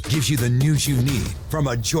 Eric gives you the news you need from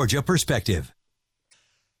a Georgia perspective.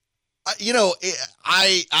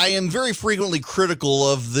 I am very frequently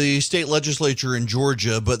critical of the state legislature in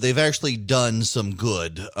Georgia, but they've actually done some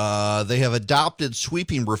good. They have adopted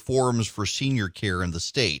sweeping reforms for senior care in the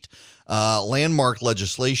state. landmark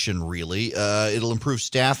legislation, really. It'll improve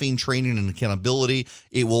staffing, training, and accountability.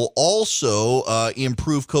 It will also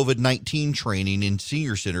improve COVID-19 training in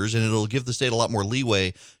senior centers, and it'll give the state a lot more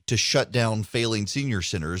leeway to shut down failing senior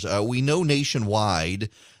centers. We know nationwide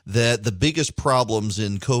that the biggest problems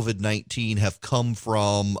in COVID-19 have come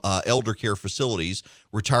from elder care facilities,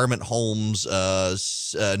 retirement homes,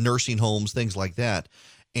 nursing homes, things like that.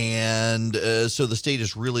 And so the state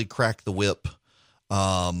has really cracked the whip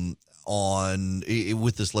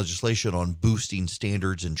with this legislation on boosting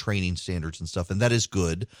standards and training standards and stuff. And that is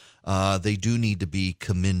good. They do need to be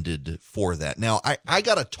commended for that. Now, I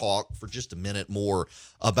got to talk for just a minute more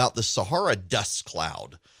about the Sahara dust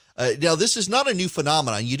cloud. Now, this is not a new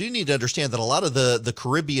phenomenon. You do need to understand that a lot of the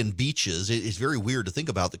Caribbean beaches, it's very weird to think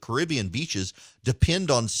about, the Caribbean beaches depend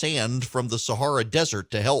on sand from the Sahara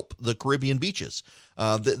Desert to help the Caribbean beaches.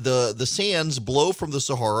 The sands blow from the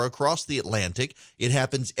Sahara across the Atlantic. It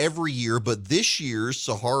happens every year, but this year's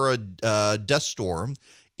Sahara dust storm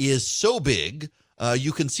is so big,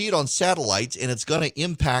 you can see it on satellites, and it's going to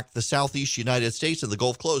impact the southeast United States and the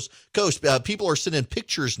Gulf Coast. People are sending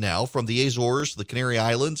pictures now from the Azores, the Canary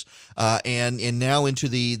Islands, and now into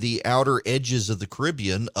the outer edges of the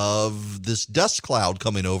Caribbean of this dust cloud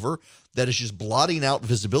coming over that is just blotting out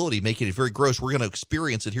visibility, making it very gross. We're going to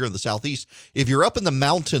experience it here in the southeast. If you're up in the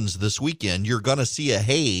mountains this weekend, you're going to see a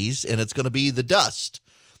haze, and it's going to be the dust.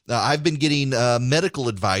 I've been getting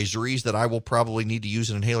medical advisories that I will probably need to use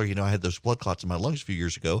an inhaler. You know, I had those blood clots in my lungs a few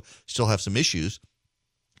years ago, still have some issues,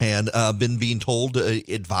 and been being told,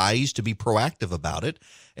 advised to be proactive about it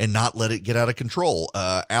and not let it get out of control.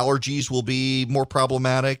 Allergies will be more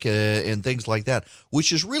problematic and things like that,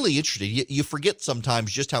 which is really interesting. You forget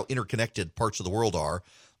sometimes just how interconnected parts of the world are.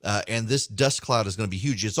 And this dust cloud is going to be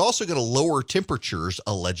huge. It's also going to lower temperatures,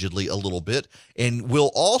 allegedly, a little bit, and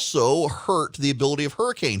will also hurt the ability of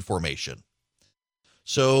hurricane formation.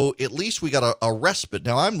 So at least we got a respite.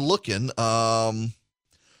 Now I'm looking,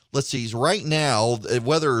 let's see, right now,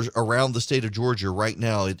 weather around the state of Georgia right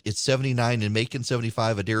now, it's 79 in Macon,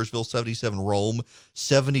 75 Adairsville, 77 Rome,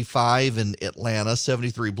 75 in Atlanta,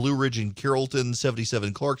 73 Blue Ridge and Carrollton,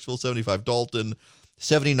 77 Clarksville, 75 Dalton,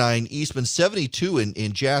 79 Eastman, 72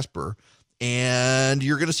 in Jasper, and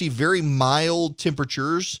you're going to see very mild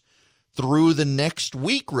temperatures through the next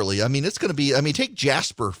week, really. I mean, it's going to be, take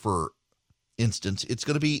Jasper, for instance. It's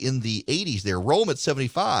going to be in the 80s there. Rome at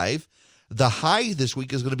 75. The high this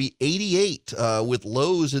week is going to be 88 with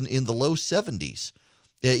lows in the low 70s.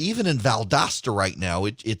 Even in Valdosta right now,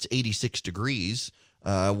 it's 86 degrees.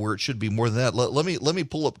 Where it should be more than that. Let me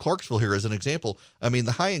pull up Clarksville here as an example. I mean,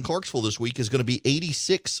 the high in Clarksville this week is going to be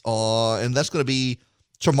 86, and that's going to be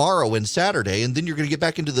tomorrow and Saturday, and then you're going to get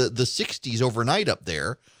back into the 60s overnight up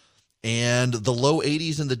there, and the low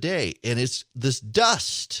 80s in the day. And it's this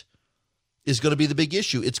dust is going to be the big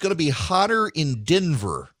issue. It's going to be hotter in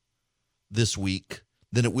Denver this week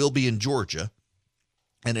than it will be in Georgia,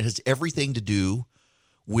 and it has everything to do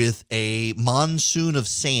with a monsoon of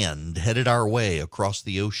sand headed our way across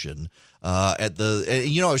the ocean. I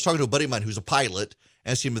was talking to a buddy of mine who's a pilot,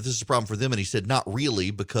 asked him if this is a problem for them, and he said not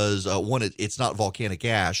really, because one, it's not volcanic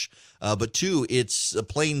ash, but two, it's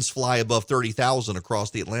planes fly above 30,000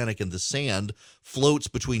 across the Atlantic, and the sand floats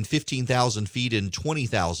between 15,000 feet and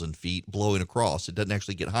 20,000 feet blowing across. It doesn't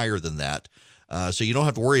actually get higher than that. So you don't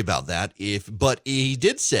have to worry about that. But he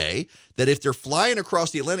did say that if they're flying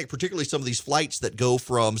across the Atlantic, particularly some of these flights that go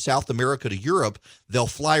from South America to Europe, they'll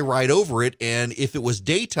fly right over it. And if it was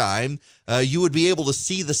daytime, you would be able to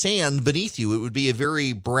see the sand beneath you. It would be a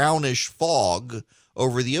very brownish fog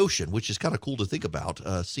over the ocean, which is kind of cool to think about,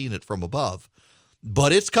 seeing it from above.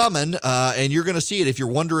 But it's coming, and you're going to see it. If you're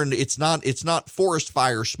wondering, it's not forest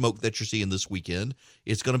fire smoke that you're seeing this weekend.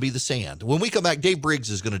 It's going to be the sand. When we come back, Dave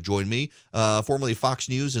Briggs is going to join me, formerly Fox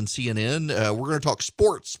News and CNN. We're going to talk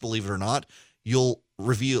sports, believe it or not. You'll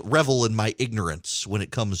revel in my ignorance when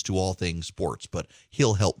it comes to all things sports, but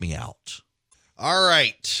he'll help me out. All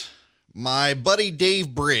right. My buddy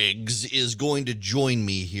Dave Briggs is going to join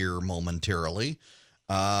me here momentarily.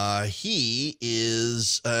 He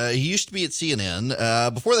used to be at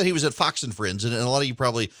CNN. Before that, he was at Fox and Friends. And a lot of you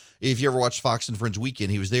probably, if you ever watched Fox and Friends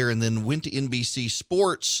Weekend, he was there and then went to NBC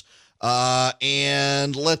Sports.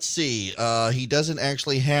 And let's see, he doesn't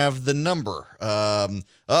actually have the number.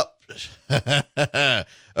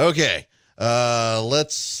 Okay.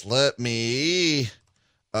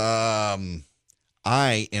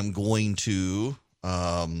 I am going to,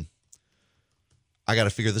 I got to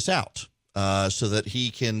figure this out. So that he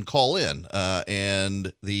can call in.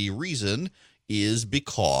 And the reason is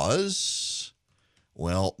because,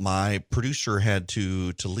 well, my producer had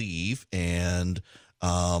to leave, and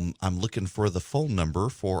I'm looking for the phone number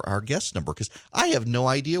for our guest number because I have no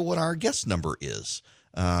idea what our guest number is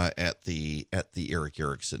at the Eric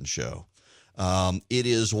Erickson Show. It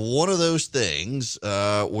is one of those things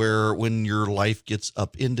where when your life gets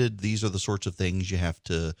upended, these are the sorts of things you have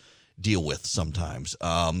to deal with sometimes.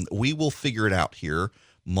 We will figure it out here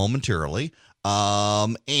momentarily.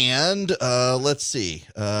 And let's see.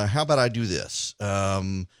 How about I do this?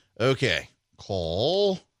 Okay.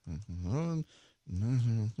 Call.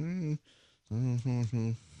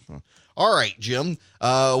 All right, Jim.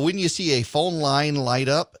 When you see a phone line light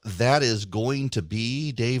up, that is going to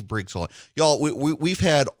be Dave Briggs. Y'all, we've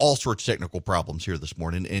had all sorts of technical problems here this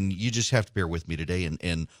morning, and you just have to bear with me today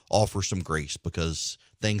and offer some grace because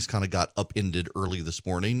things kind of got upended early this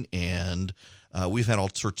morning, and we've had all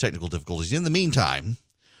sorts of technical difficulties. In the meantime,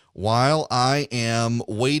 while I am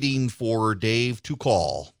waiting for Dave to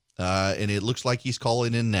call, and it looks like he's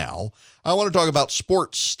calling in now, I want to talk about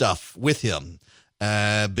sports stuff with him.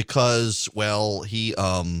 Because, well, he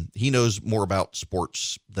knows more about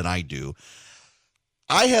sports than I do.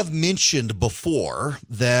 I have mentioned before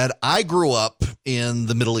that I grew up in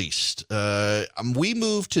the Middle East. We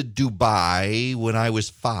moved to Dubai when I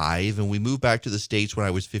was 5, and we moved back to the States when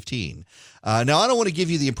I was 15. Now, I don't want to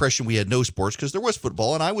give you the impression we had no sports because there was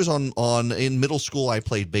football, and I was in middle school, I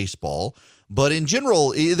played baseball. But in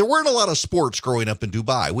general, there weren't a lot of sports growing up in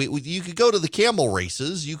Dubai. You could go to the camel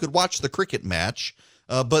races, you could watch the cricket match,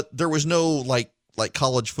 but there was no like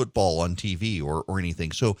college football on TV or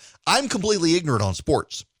anything. So I'm completely ignorant on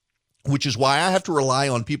sports, which is why I have to rely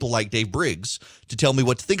on people like Dave Briggs to tell me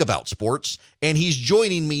what to think about sports. And he's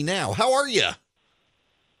joining me now. How are you?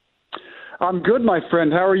 I'm good, my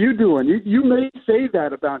friend. How are you doing? You may say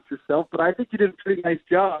that about yourself, but I think you did a pretty nice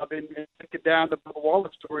job in taking down the Bubba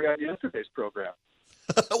Wallace story on yesterday's program.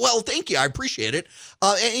 Well, thank you. I appreciate it.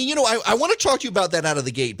 And I want to talk to you about that out of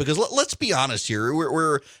the gate because let's be honest here.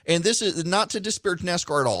 And this is not to disparage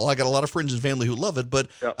NASCAR at all. I got a lot of friends and family who love it, but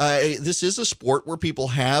this is a sport where people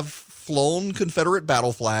have flown Confederate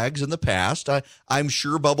battle flags in the past. I'm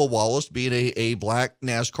sure Bubba Wallace, being a black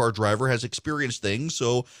NASCAR driver, has experienced things.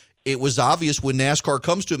 So it was obvious when NASCAR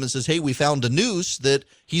comes to him and says, hey, we found a noose, that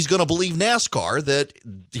he's going to believe NASCAR, that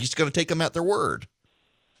he's going to take them at their word.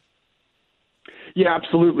 Yeah,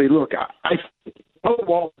 absolutely. Look, I Bubba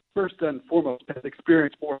Wallace, first and foremost, has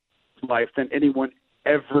experienced more in life than anyone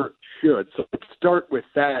ever should. So let's start with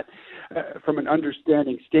that from an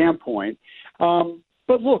understanding standpoint.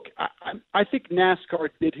 But look, I think NASCAR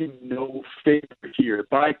did him no favor here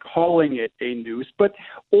by calling it a noose. But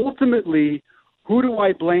ultimately, who do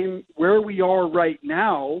I blame where we are right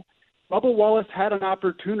now? Bubba Wallace had an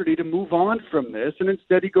opportunity to move on from this, and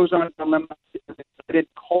instead he goes on a limb and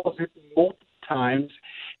calls it multiple times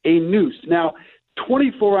a noose. Now,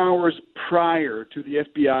 24 hours prior to the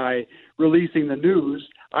FBI releasing the news,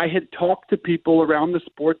 I had talked to people around the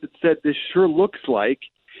sport that said this sure looks like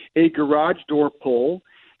a garage door pull.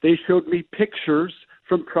 They showed me pictures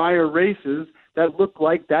from prior races that looked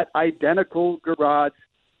like that identical garage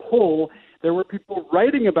pull. There were people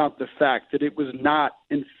writing about the fact that it was not,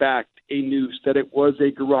 in fact, a noose, that it was a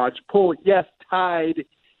garage pull, yes, tied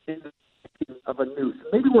in the of a noose.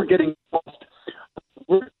 Maybe we're getting lost.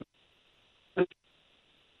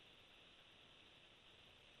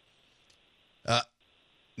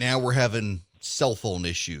 Now we're having cell phone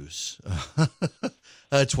issues.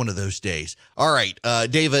 It's one of those days. All right,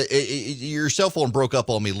 Dave, your cell phone broke up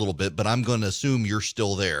on me a little bit, but I'm going to assume you're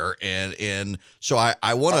still there. And so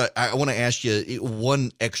I want to ask you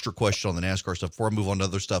one extra question on the NASCAR stuff before I move on to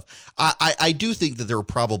other stuff. I do think that there are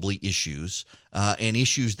probably issues and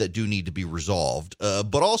issues that do need to be resolved.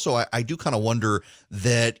 But also, I do kind of wonder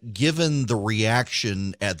that given the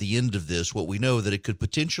reaction at the end of this, what we know that it could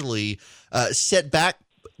potentially set back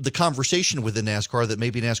the conversation within NASCAR that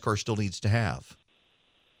maybe NASCAR still needs to have.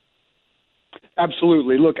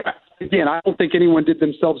 Absolutely. Look, again, I don't think anyone did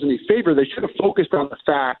themselves any favor. They should have focused on the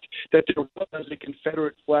fact that there was a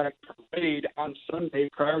Confederate flag parade on Sunday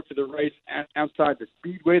prior to the race outside the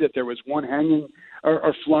Speedway, that there was one hanging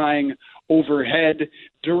or flying overhead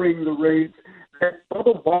during the race. That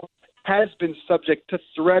Bubba Wallace has been subject to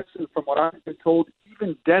threats, and from what I've been told,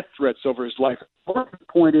 even death threats over his life. The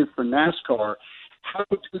point is for NASCAR, how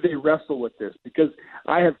do they wrestle with this? Because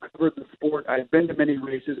I have covered the sport. I've been to many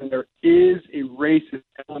races, and there is a racist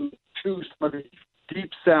element to some of the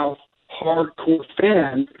Deep South hardcore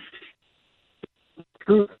fans.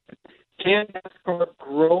 Can NASCAR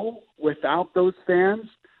grow without those fans?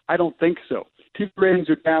 I don't think so. TV ratings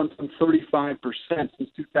are down some 35% since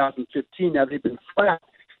 2015. Now, they've been flat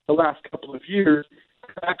the last couple of years.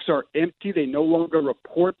 tracks are empty. They no longer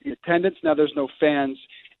report the attendance. Now there's no fans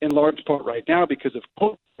in large part right now because of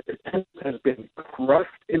COVID. Attendance has been crushed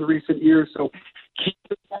in recent years. So can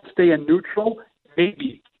they stay in neutral?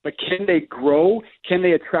 Maybe. But can they grow? Can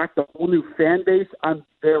they attract a whole new fan base? I'm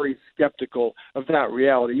very skeptical of that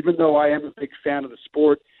reality, even though I am a big fan of the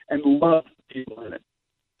sport and love the people in it.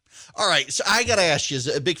 All right, so I got to ask you, as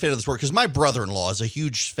a big fan of the sport, because my brother-in-law is a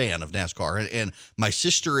huge fan of NASCAR, and my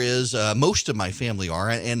sister is, most of my family are,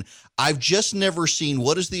 and I've just never seen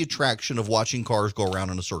what is the attraction of watching cars go around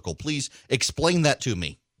in a circle. Please explain that to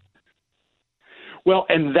me. Well,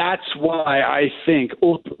 and that's why I think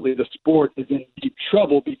ultimately the sport is in deep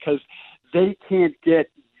trouble, because they can't get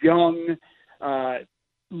young,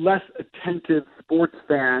 less attentive sports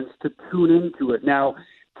fans to tune into it. Now,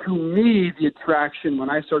 to me, the attraction when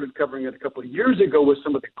I started covering it a couple of years ago was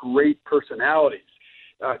some of the great personalities.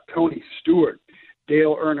 Tony Stewart,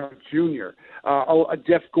 Dale Earnhardt Jr.,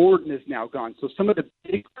 Jeff Gordon is now gone. So some of the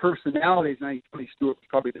big personalities, and I think Tony Stewart was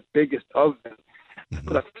probably the biggest of them,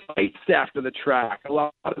 the fights after the track, a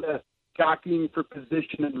lot of the jockeying for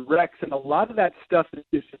position and wrecks, and a lot of that stuff has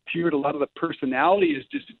disappeared. A lot of the personality has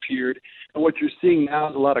disappeared. And what you're seeing now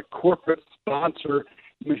is a lot of corporate sponsor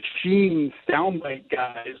machine soundbite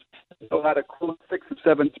guys. A lot of 6 or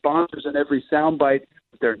 7 sponsors in every soundbite.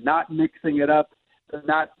 They're not mixing it up. They're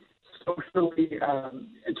not socially,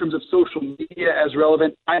 in terms of social media, as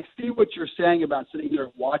relevant. I see what you're saying about sitting there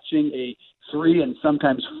watching a 3 and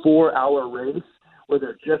sometimes 4 hour race where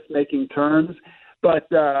they're just making turns. But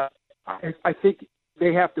I think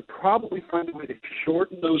they have to probably find a way to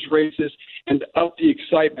shorten those races and up the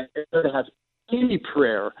excitement to have any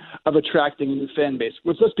prayer of attracting a new fan base,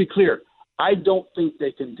 which, let's be clear, I don't think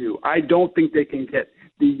they can do. I don't think they can get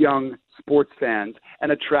the young sports fans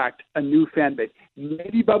and attract a new fan base.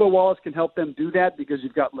 Maybe Bubba Wallace can help them do that because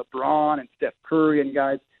you've got LeBron and Steph Curry and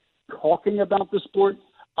guys talking about the sport.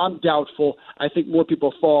 I'm doubtful. I think more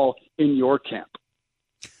people fall in your camp.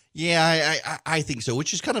 Yeah, I think so,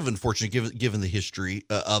 which is kind of unfortunate given the history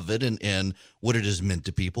of it and what it has meant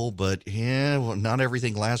to people. But yeah, well, not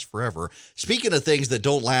everything lasts forever. Speaking of things that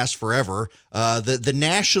don't last forever, the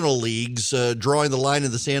National League's drawing the line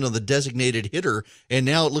in the sand on the designated hitter, and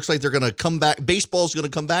now it looks like they're going to come back. Baseball's going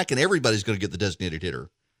to come back, and everybody's going to get the designated hitter.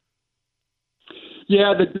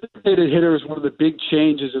 Yeah, the designated hitter is one of the big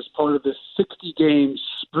changes as part of this 60-game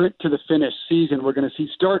sprint to the finish season we're going to see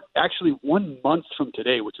start actually 1 month from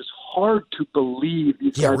today, which is hard to believe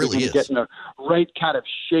these guys really are going is. to get in the right kind of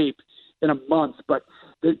shape in a month. But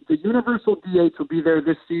the universal DH will be there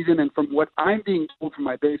this season, and from what I'm being told from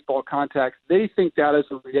my baseball contacts, they think that is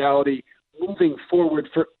a reality moving forward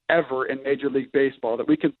forever in Major League Baseball, that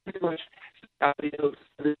we can pretty much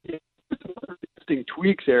interesting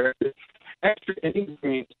tweaks there. Extra innings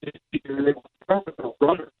games this year, they will start with a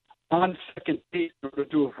runner on second base in order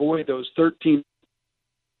to avoid those 13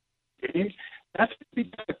 games. That's going to be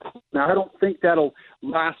kind of cool. Now, I don't think that'll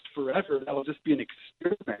last forever. That'll just be an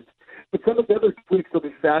experiment. But some of the other tweaks will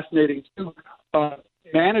be fascinating, too.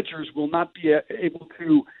 Managers will not be able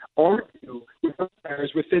to argue with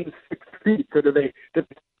umpires within 6 feet. So do they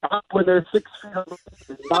stop when they're 6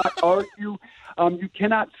 feet? Not argue. You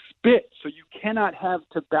cannot spit, so you cannot have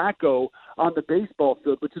tobacco on the baseball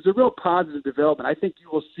field, which is a real positive development. I think you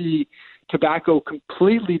will see tobacco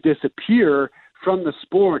completely disappear from the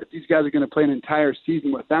sport if these guys are going to play an entire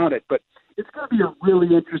season without it. But it's going to be a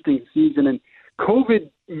really interesting season, and COVID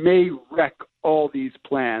may wreck all these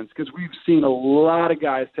plans because we've seen a lot of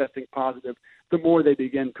guys testing positive the more they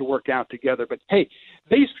begin to work out together. But, hey,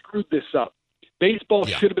 they screwed this up. Baseball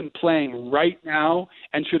should have been playing right now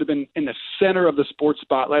and should have been in the center of the sports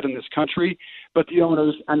spotlight in this country, but the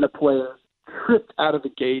owners and the players tripped out of the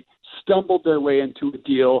gate, stumbled their way into a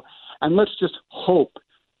deal, and let's just hope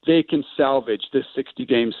they can salvage this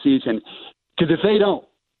 60-game season. Because if they don't,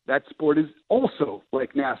 that sport is also,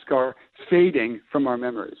 like NASCAR, fading from our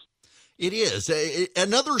memories. It is.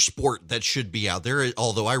 Another sport that should be out there,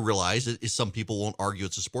 although I realize some people won't argue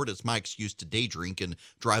it's a sport. It's my excuse to day drink and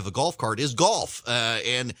drive a golf cart, is golf.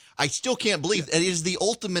 And I still can't believe it is the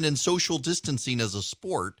ultimate in social distancing as a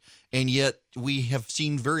sport, and yet we have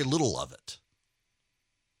seen very little of it.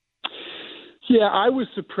 Yeah, I was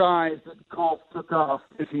surprised that golf took off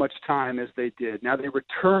as much time as they did. Now, they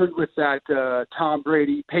returned with that Tom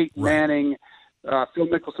Brady, Peyton Manning, Phil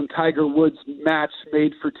Mickelson, Tiger Woods match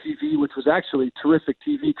made for TV, which was actually terrific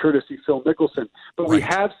TV, courtesy Phil Mickelson. But we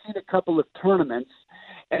have seen a couple of tournaments,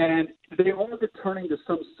 and they are returning to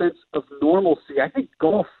some sense of normalcy. I think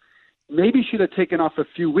golf maybe should have taken off a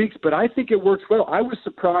few weeks, but I think it works well. I was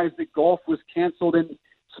surprised that golf was canceled in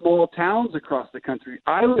small towns across the country.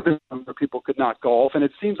 I live in one where people could not golf, and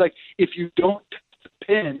it seems like if you don't test the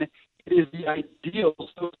pin, it is the ideal.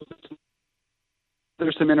 So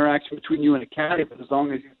there's some interaction between you and a caddy, but as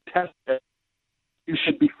long as you test it, you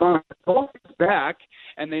should be fine. Golf is back,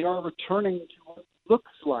 and they are returning to what it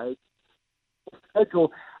looks like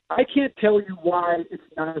schedule. I can't tell you why it's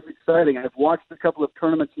not as exciting. I've watched a couple of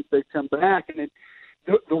tournaments since they've come back, and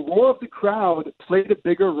the roar of the crowd played a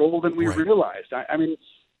bigger role than we realized. I mean,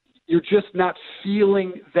 you're just not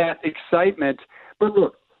feeling that excitement. But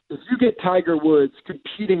look, if you get Tiger Woods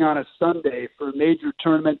competing on a Sunday for a major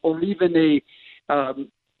tournament or even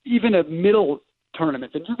a middle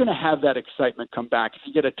tournament, then you're going to have that excitement come back. If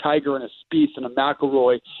you get a Tiger and a Spieth and a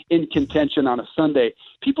McIlroy in contention on a Sunday,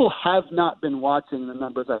 people have not been watching the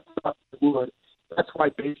numbers I thought they would. That's why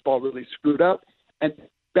baseball really screwed up. And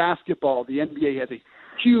basketball, the NBA has a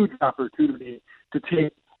huge opportunity to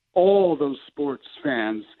take all those sports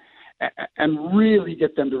fans and really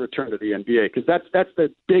get them to return to the NBA, because that's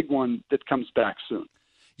the big one that comes back soon.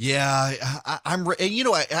 Yeah,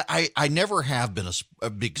 I never have been a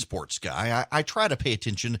big sports guy. I try to pay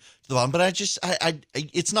attention to the bottom, but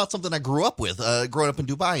it's not something I grew up with, growing up in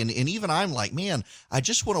Dubai. And even I'm like, man, I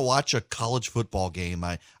just want to watch a college football game.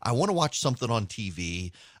 I want to watch something on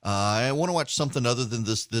TV. I want to watch something other than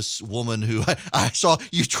this woman who I saw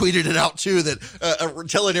you tweeted it out too, that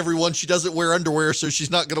telling everyone she doesn't wear underwear, so she's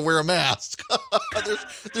not going to wear a mask.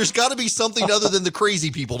 There's got to be something other than the crazy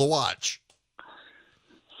people to watch.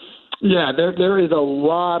 Yeah, there is a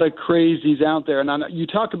lot of crazies out there. And you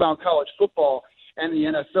talk about college football and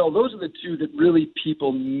the NFL. Those are the two that really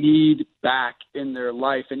people need back in their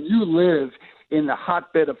life. And you live in the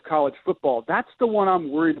hotbed of college football. That's the one I'm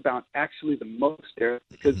worried about actually the most, Eric,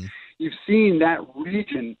 because you've seen that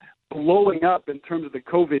region blowing up in terms of the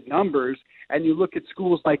COVID numbers. And you look at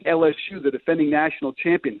schools like LSU, the defending national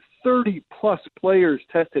champion, 30-plus players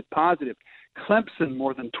tested positive. Clemson,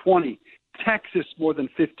 more than 20. Texas, more than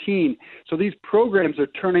 15. So these programs are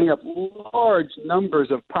turning up large numbers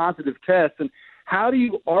of positive tests. And how do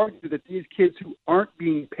you argue that these kids who aren't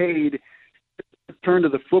being paid return to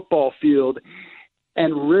the football field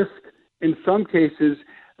and risk, in some cases,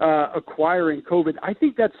 acquiring COVID? I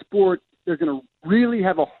think that sport, they're going to really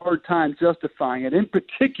have a hard time justifying it, in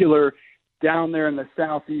particular down there in the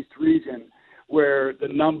Southeast region where the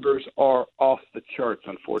numbers are off the charts,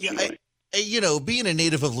 unfortunately. Being a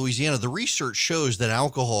native of Louisiana, the research shows that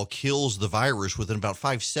alcohol kills the virus within about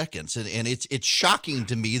 5 seconds. And it's shocking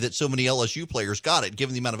to me that so many LSU players got it,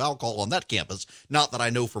 given the amount of alcohol on that campus. Not that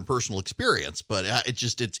I know from personal experience, but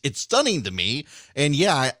it's stunning to me. And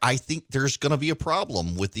yeah, I think there's going to be a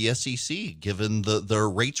problem with the SEC, given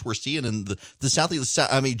the rates we're seeing in the Southeast.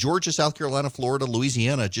 I mean, Georgia, South Carolina, Florida,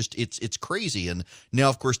 Louisiana, it's crazy. And now,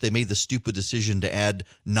 of course, they made the stupid decision to add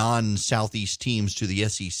non-Southeast teams to the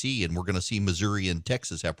SEC, and we're going to see Missouri and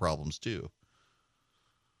Texas have problems too.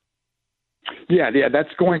 Yeah,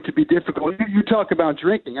 that's going to be difficult. You talk about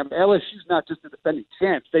drinking. I mean, LSU's not just the defending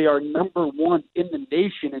champs; they are number one in the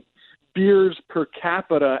nation in beers per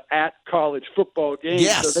capita at college football games.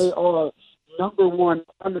 Yes. So they are number one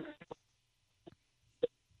on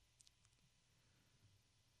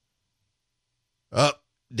the.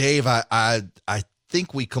 Dave, I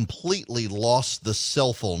think we completely lost the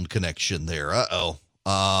cell phone connection there.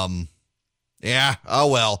 Yeah. Oh,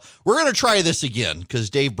 well, we're going to try this again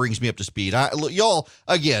because Dave brings me up to speed. Y'all,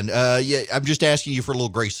 again, I'm just asking you for a little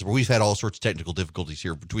grace. We've had all sorts of technical difficulties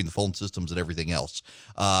here between the phone systems and everything else.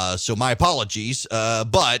 So my apologies,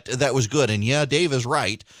 but that was good. And yeah, Dave is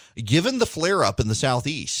right. Given the flare up in the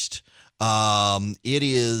Southeast, it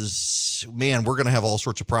is, man, we're going to have all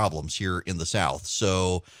sorts of problems here in the South.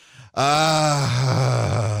 So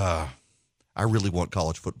I really want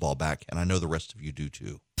college football back, and I know the rest of you do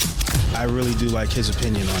too. I really do like his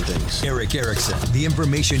opinion on things. Eric Erickson, the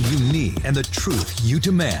information you need and the truth you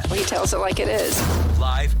demand. Well, he tells it like it is.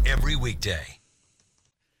 Live every weekday.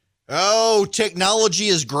 Oh, technology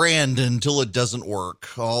is grand until it doesn't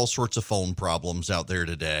work. All sorts of phone problems out there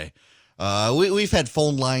today. We've had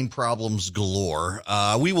phone line problems galore.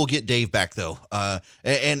 We will get Dave back though.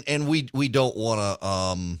 And we don't want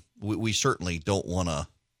to, we certainly don't want to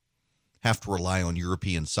have to rely on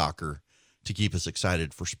European soccer to keep us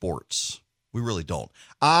excited for sports. We really don't.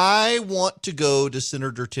 I want to go to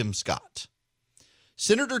Senator Tim Scott.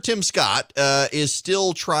 Senator Tim Scott is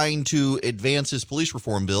still trying to advance his police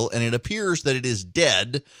reform bill, and it appears that it is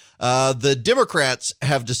dead. The Democrats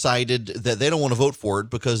have decided that they don't want to vote for it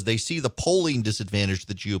because they see the polling disadvantage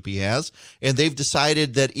the GOP has, and they've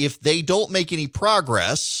decided that if they don't make any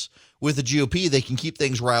progress with the GOP, they can keep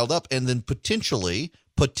things riled up and then potentially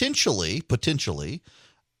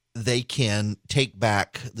they can take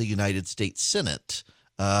back the United States Senate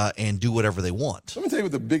and do whatever they want. Let me tell you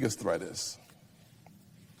what the biggest threat is.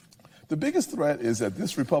 The biggest threat is that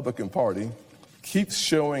this Republican Party keeps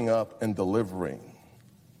showing up and delivering.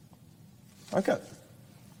 I've got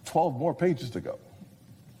 12 more pages to go.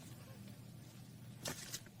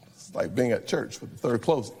 It's like being at church with the third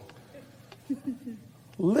closing.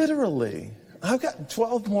 Literally, I've got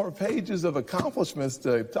 12 more pages of accomplishments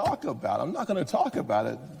to talk about. I'm not going to talk about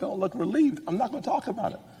it. Don't look relieved. I'm not going to talk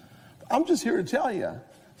about it. I'm just here to tell you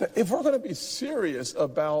that if we're going to be serious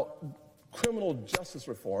about criminal justice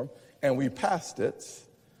reform, and we passed it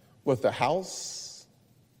with the House,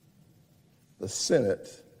 the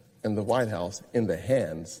Senate, and the White House in the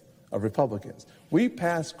hands of Republicans. We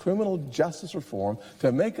passed criminal justice reform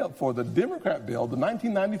to make up for the Democrat bill, the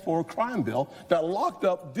 1994 crime bill, that locked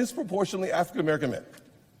up disproportionately African-American men.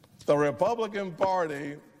 The Republican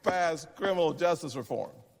Party passed criminal justice reform.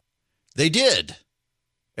 They did.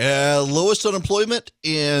 Lowest unemployment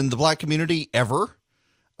in the black community ever.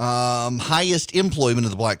 Highest employment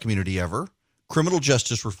in the black community ever. Criminal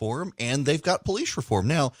justice reform, and they've got police reform.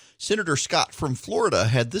 Now, Senator Scott from Florida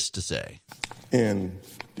had this to say. In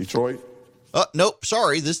Detroit. Nope,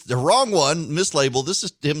 sorry, this is the wrong one, mislabeled. This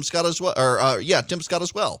is Tim Scott as well. Tim Scott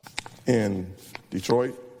as well. In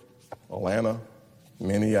Detroit, Atlanta,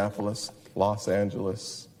 Minneapolis, Los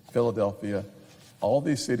Angeles, Philadelphia, all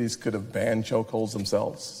these cities could have banned chokeholds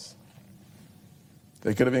themselves.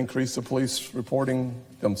 They could have increased the police reporting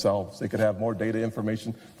themselves. They could have more data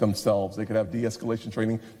information themselves. They could have de-escalation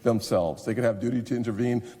training themselves. They could have duty to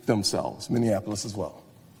intervene themselves. Minneapolis as well.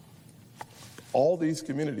 All these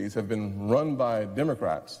communities have been run by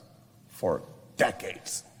Democrats for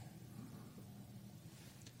decades.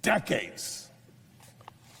 Decades.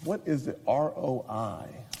 What is the ROI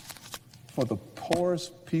for the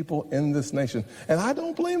poorest people in this nation? And I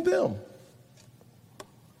don't blame them.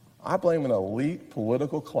 I blame an elite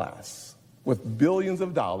political class with billions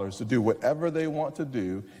of dollars to do whatever they want to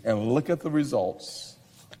do and look at the results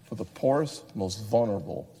for the poorest, most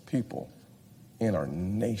vulnerable people in our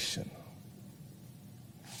nation.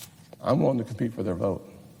 I'm willing to compete for their vote.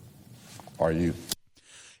 Are you?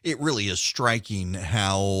 It really is striking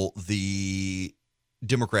how the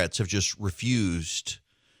Democrats have just refused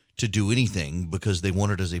to do anything because they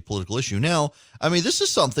want it as a political issue. Now, I mean, this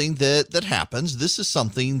is something that happens. This is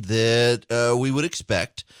something that we would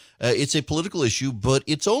expect. It's a political issue, but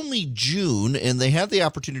it's only June, and they had the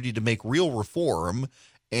opportunity to make real reform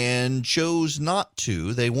and chose not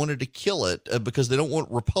to. They wanted to kill it because they don't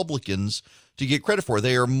want Republicans to get credit for it.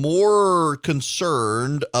 They are more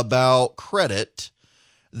concerned about credit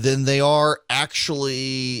than they are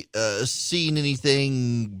actually seeing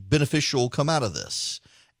anything beneficial come out of this.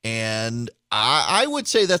 And I would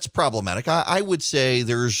say that's problematic. I would say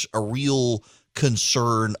there's a real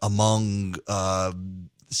concern among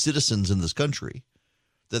citizens in this country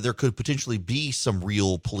that there could potentially be some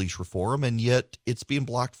real police reform, and yet it's being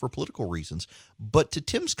blocked for political reasons. But to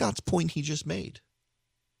Tim Scott's point he just made,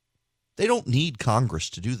 they don't need Congress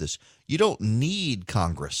to do this. You don't need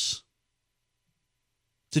Congress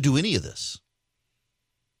to do any of this.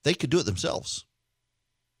 They could do it themselves.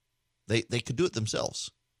 They could do it themselves.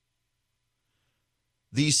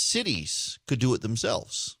 These cities could do it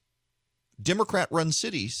themselves. Democrat-run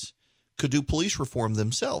cities could do police reform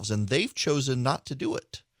themselves, and they've chosen not to do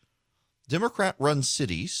it. Democrat-run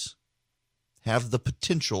cities have the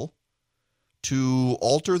potential to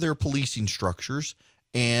alter their policing structures,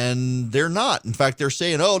 and they're not. In fact, they're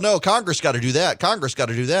saying, oh, no, Congress got to do that. Congress got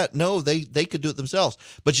to do that. No, they could do it themselves.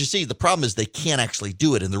 But you see, the problem is they can't actually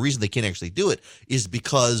do it, and the reason they can't actually do it is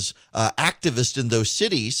because activists in those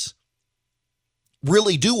cities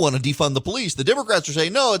really do want to defund the police. The Democrats are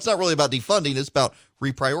saying, no, it's not really about defunding. It's about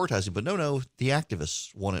reprioritizing. But no, the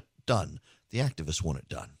activists want it done. The activists want it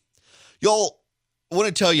done. Y'all, I want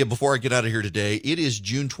to tell you before I get out of here today, it is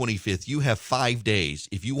June 25th. You have 5 days.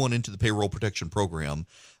 If you want into the payroll protection program,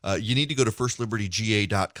 you need to go to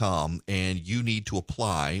firstlibertyga.com and you need to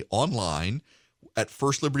apply online at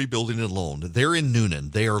First Liberty Building and Loan. They're in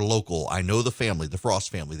Noonan. They are local. I know the family, the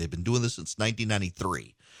Frost family. They've been doing this since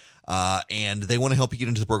 1993. And they want to help you get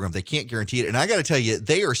into the program. They can't guarantee it. And I got to tell you,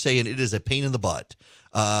 they are saying it is a pain in the butt,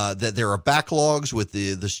 that there are backlogs with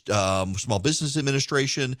the Small Business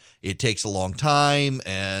Administration. It takes a long time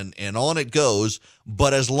and on it goes.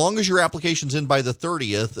 But as long as your application's in by the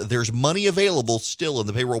 30th, there's money available still in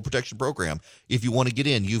the payroll protection program. If you want to get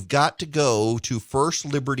in, you've got to go to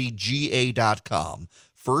firstlibertyga.com.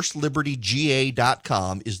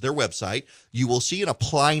 Firstlibertyga.com is their website. You will see an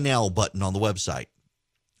apply now button on the website.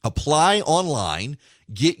 Apply online,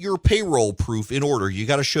 get your payroll proof in order. You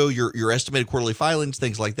got to show your estimated quarterly filings,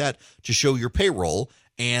 things like that, to show your payroll,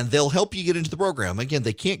 and they'll help you get into the program. Again,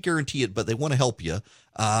 they can't guarantee it, but they want to help you.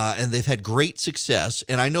 And they've had great success.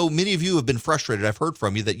 And I know many of you have been frustrated. I've heard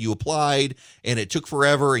from you that you applied and it took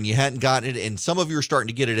forever and you hadn't gotten it. And some of you are starting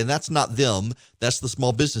to get it. And that's not them. That's the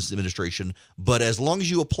Small Business Administration. But as long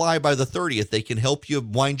as you apply by the 30th, they can help you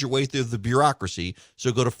wind your way through the bureaucracy.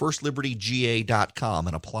 So go to firstlibertyga.com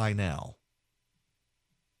and apply now.